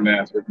Steiner,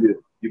 man. So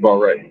you about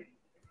right.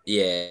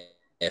 Yeah,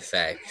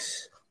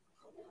 facts.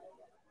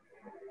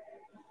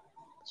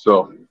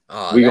 So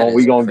we gonna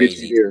get you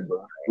crazy. there,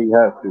 bro. We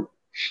have to.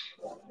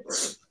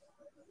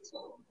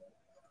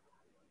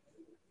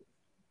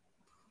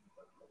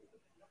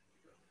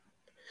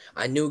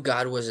 I knew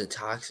God was a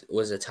toxic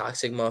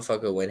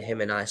motherfucker when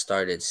him and I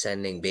started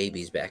sending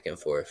babies back and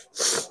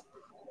forth.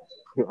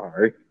 All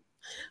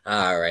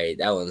right,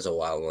 that one's a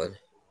wild one.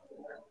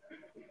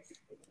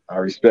 I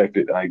respect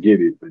it. I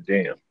get it, but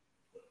damn.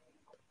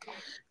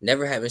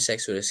 Never having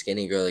sex with a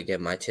skinny girl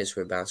again. My tits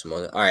were bouncing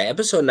more. All right,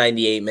 episode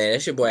 98, man.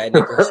 That's your boy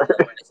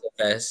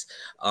Nicholas.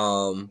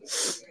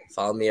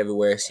 Follow me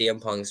everywhere.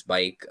 CM Punk's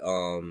bike.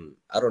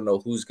 I don't know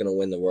who's gonna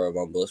win the Royal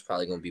Rumble. It's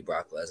probably gonna be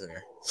Brock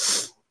Lesnar.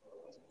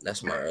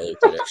 That's my early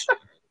prediction.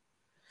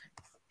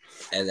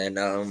 And then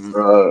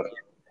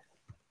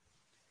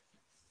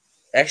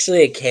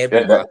actually it can't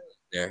be Brock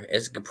Lesnar.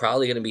 It's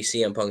probably gonna be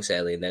CM Punk,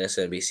 sadly, and then it's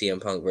gonna be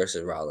CM Punk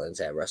versus Rollins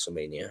at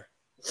WrestleMania.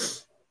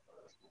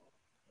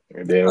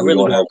 And then we're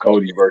gonna have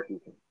Cody versus.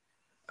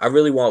 I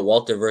really want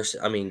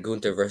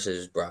Gunther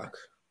versus Brock.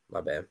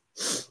 My bad.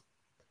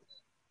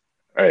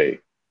 Hey,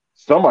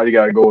 somebody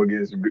got to go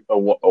against a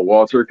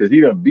Walter because he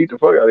done beat the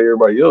fuck out of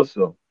everybody else.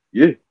 So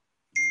yeah.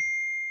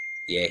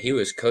 Yeah, he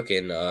was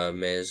cooking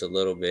Miz a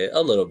little bit.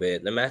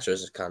 The match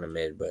was kind of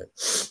mid, but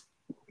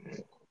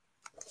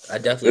I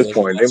definitely. At this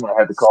point, they might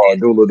have to call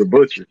Abdullah the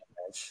Butcher.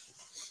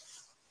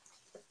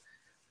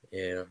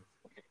 Yeah.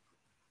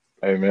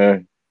 Hey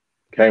man,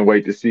 can't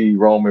wait to see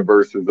Roman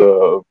versus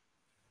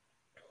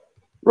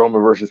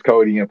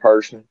Cody in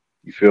person.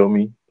 You feel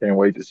me? Can't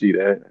wait to see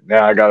that.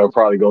 Now I gotta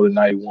probably go to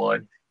night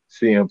one.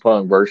 CM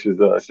Punk versus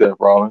Seth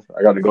Rollins.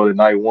 I got to go to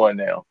night one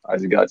now. I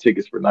just got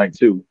tickets for night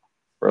 2,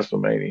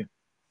 WrestleMania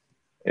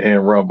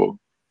and Rumble.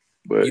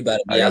 But you better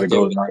be I got to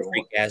go to night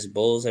freak ass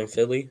Bulls in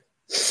Philly.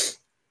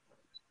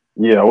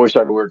 Yeah, I wish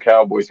I could wear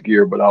Cowboys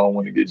gear, but I don't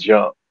want to get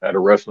jumped at a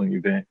wrestling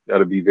event.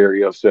 That'd be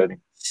very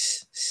upsetting.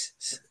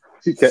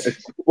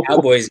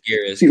 Cowboys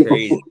gear is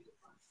crazy.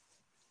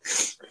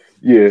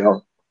 Yeah,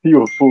 he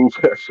was fool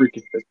for that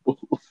freaking ass Bulls.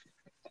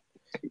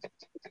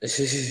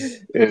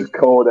 It's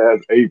cold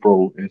as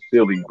April in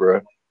Philly,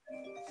 bro.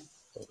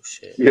 Oh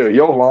shit. Yeah,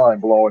 your line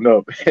blowing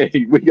up.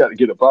 Hey, we got to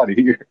get up out of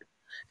here.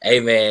 Hey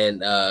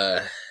man,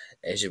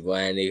 it's your boy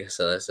Andy.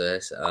 So let's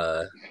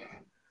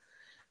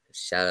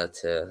shout out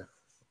to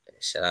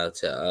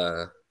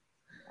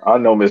I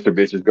know Mr.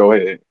 Bitches. Go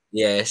ahead.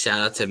 Yeah, shout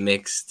out to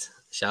mixed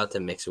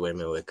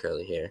women with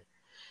curly hair.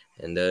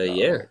 And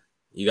yeah.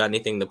 You got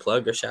anything to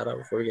plug or shout out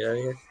before we get out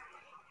of here?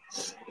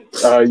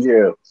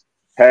 Yeah.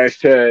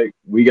 Hashtag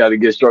we got to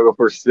get Struggle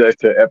for Success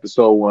to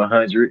episode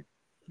 100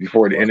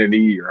 before the end of the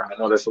year. I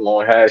know that's a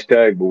long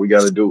hashtag, but we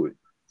got to do it.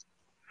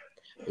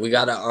 We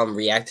got to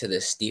react to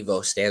this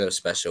Steve-O stand-up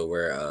special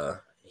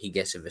where he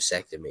gets a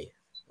vasectomy,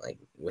 like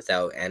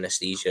without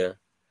anesthesia.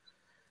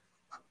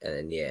 And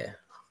then, yeah.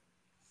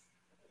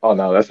 Oh,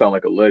 no, that sounds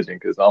like a legend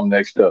because I'm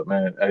next up,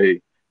 man.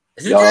 Hey,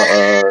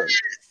 y'all,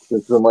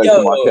 send some money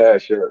to my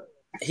cash app.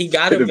 He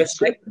got a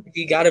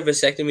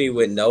vasectomy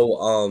with no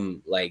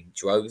like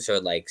drugs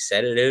or like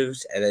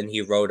sedatives, and then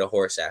he rode a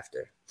horse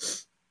after.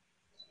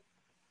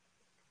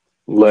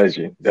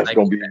 Legend. That's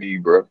gonna be me,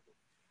 bro.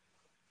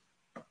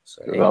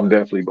 So, I'm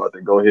definitely about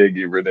to go ahead and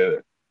get rid of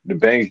it. The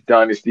Banks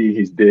dynasty.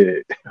 He's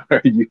dead.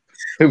 Are you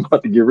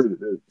about to get rid of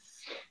this?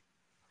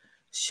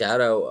 Shout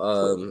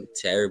out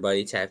to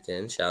everybody tapped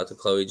in. Shout out to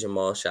Chloe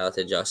Jamal. Shout out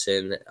to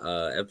Justin.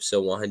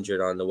 Episode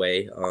 100 on the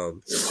way.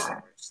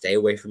 Stay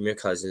away from your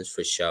cousins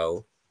for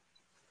show.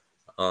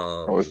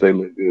 I would say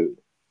look good.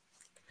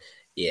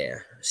 Yeah,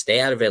 stay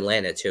out of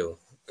Atlanta too,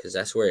 because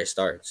that's where it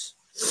starts.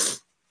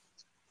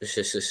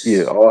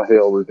 Yeah, all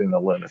hell was in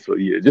Atlanta. So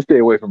yeah, just stay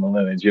away from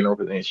Atlanta in general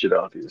because ain't shit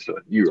out here. So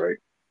you right.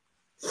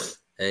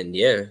 And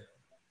yeah,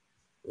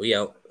 we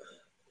out.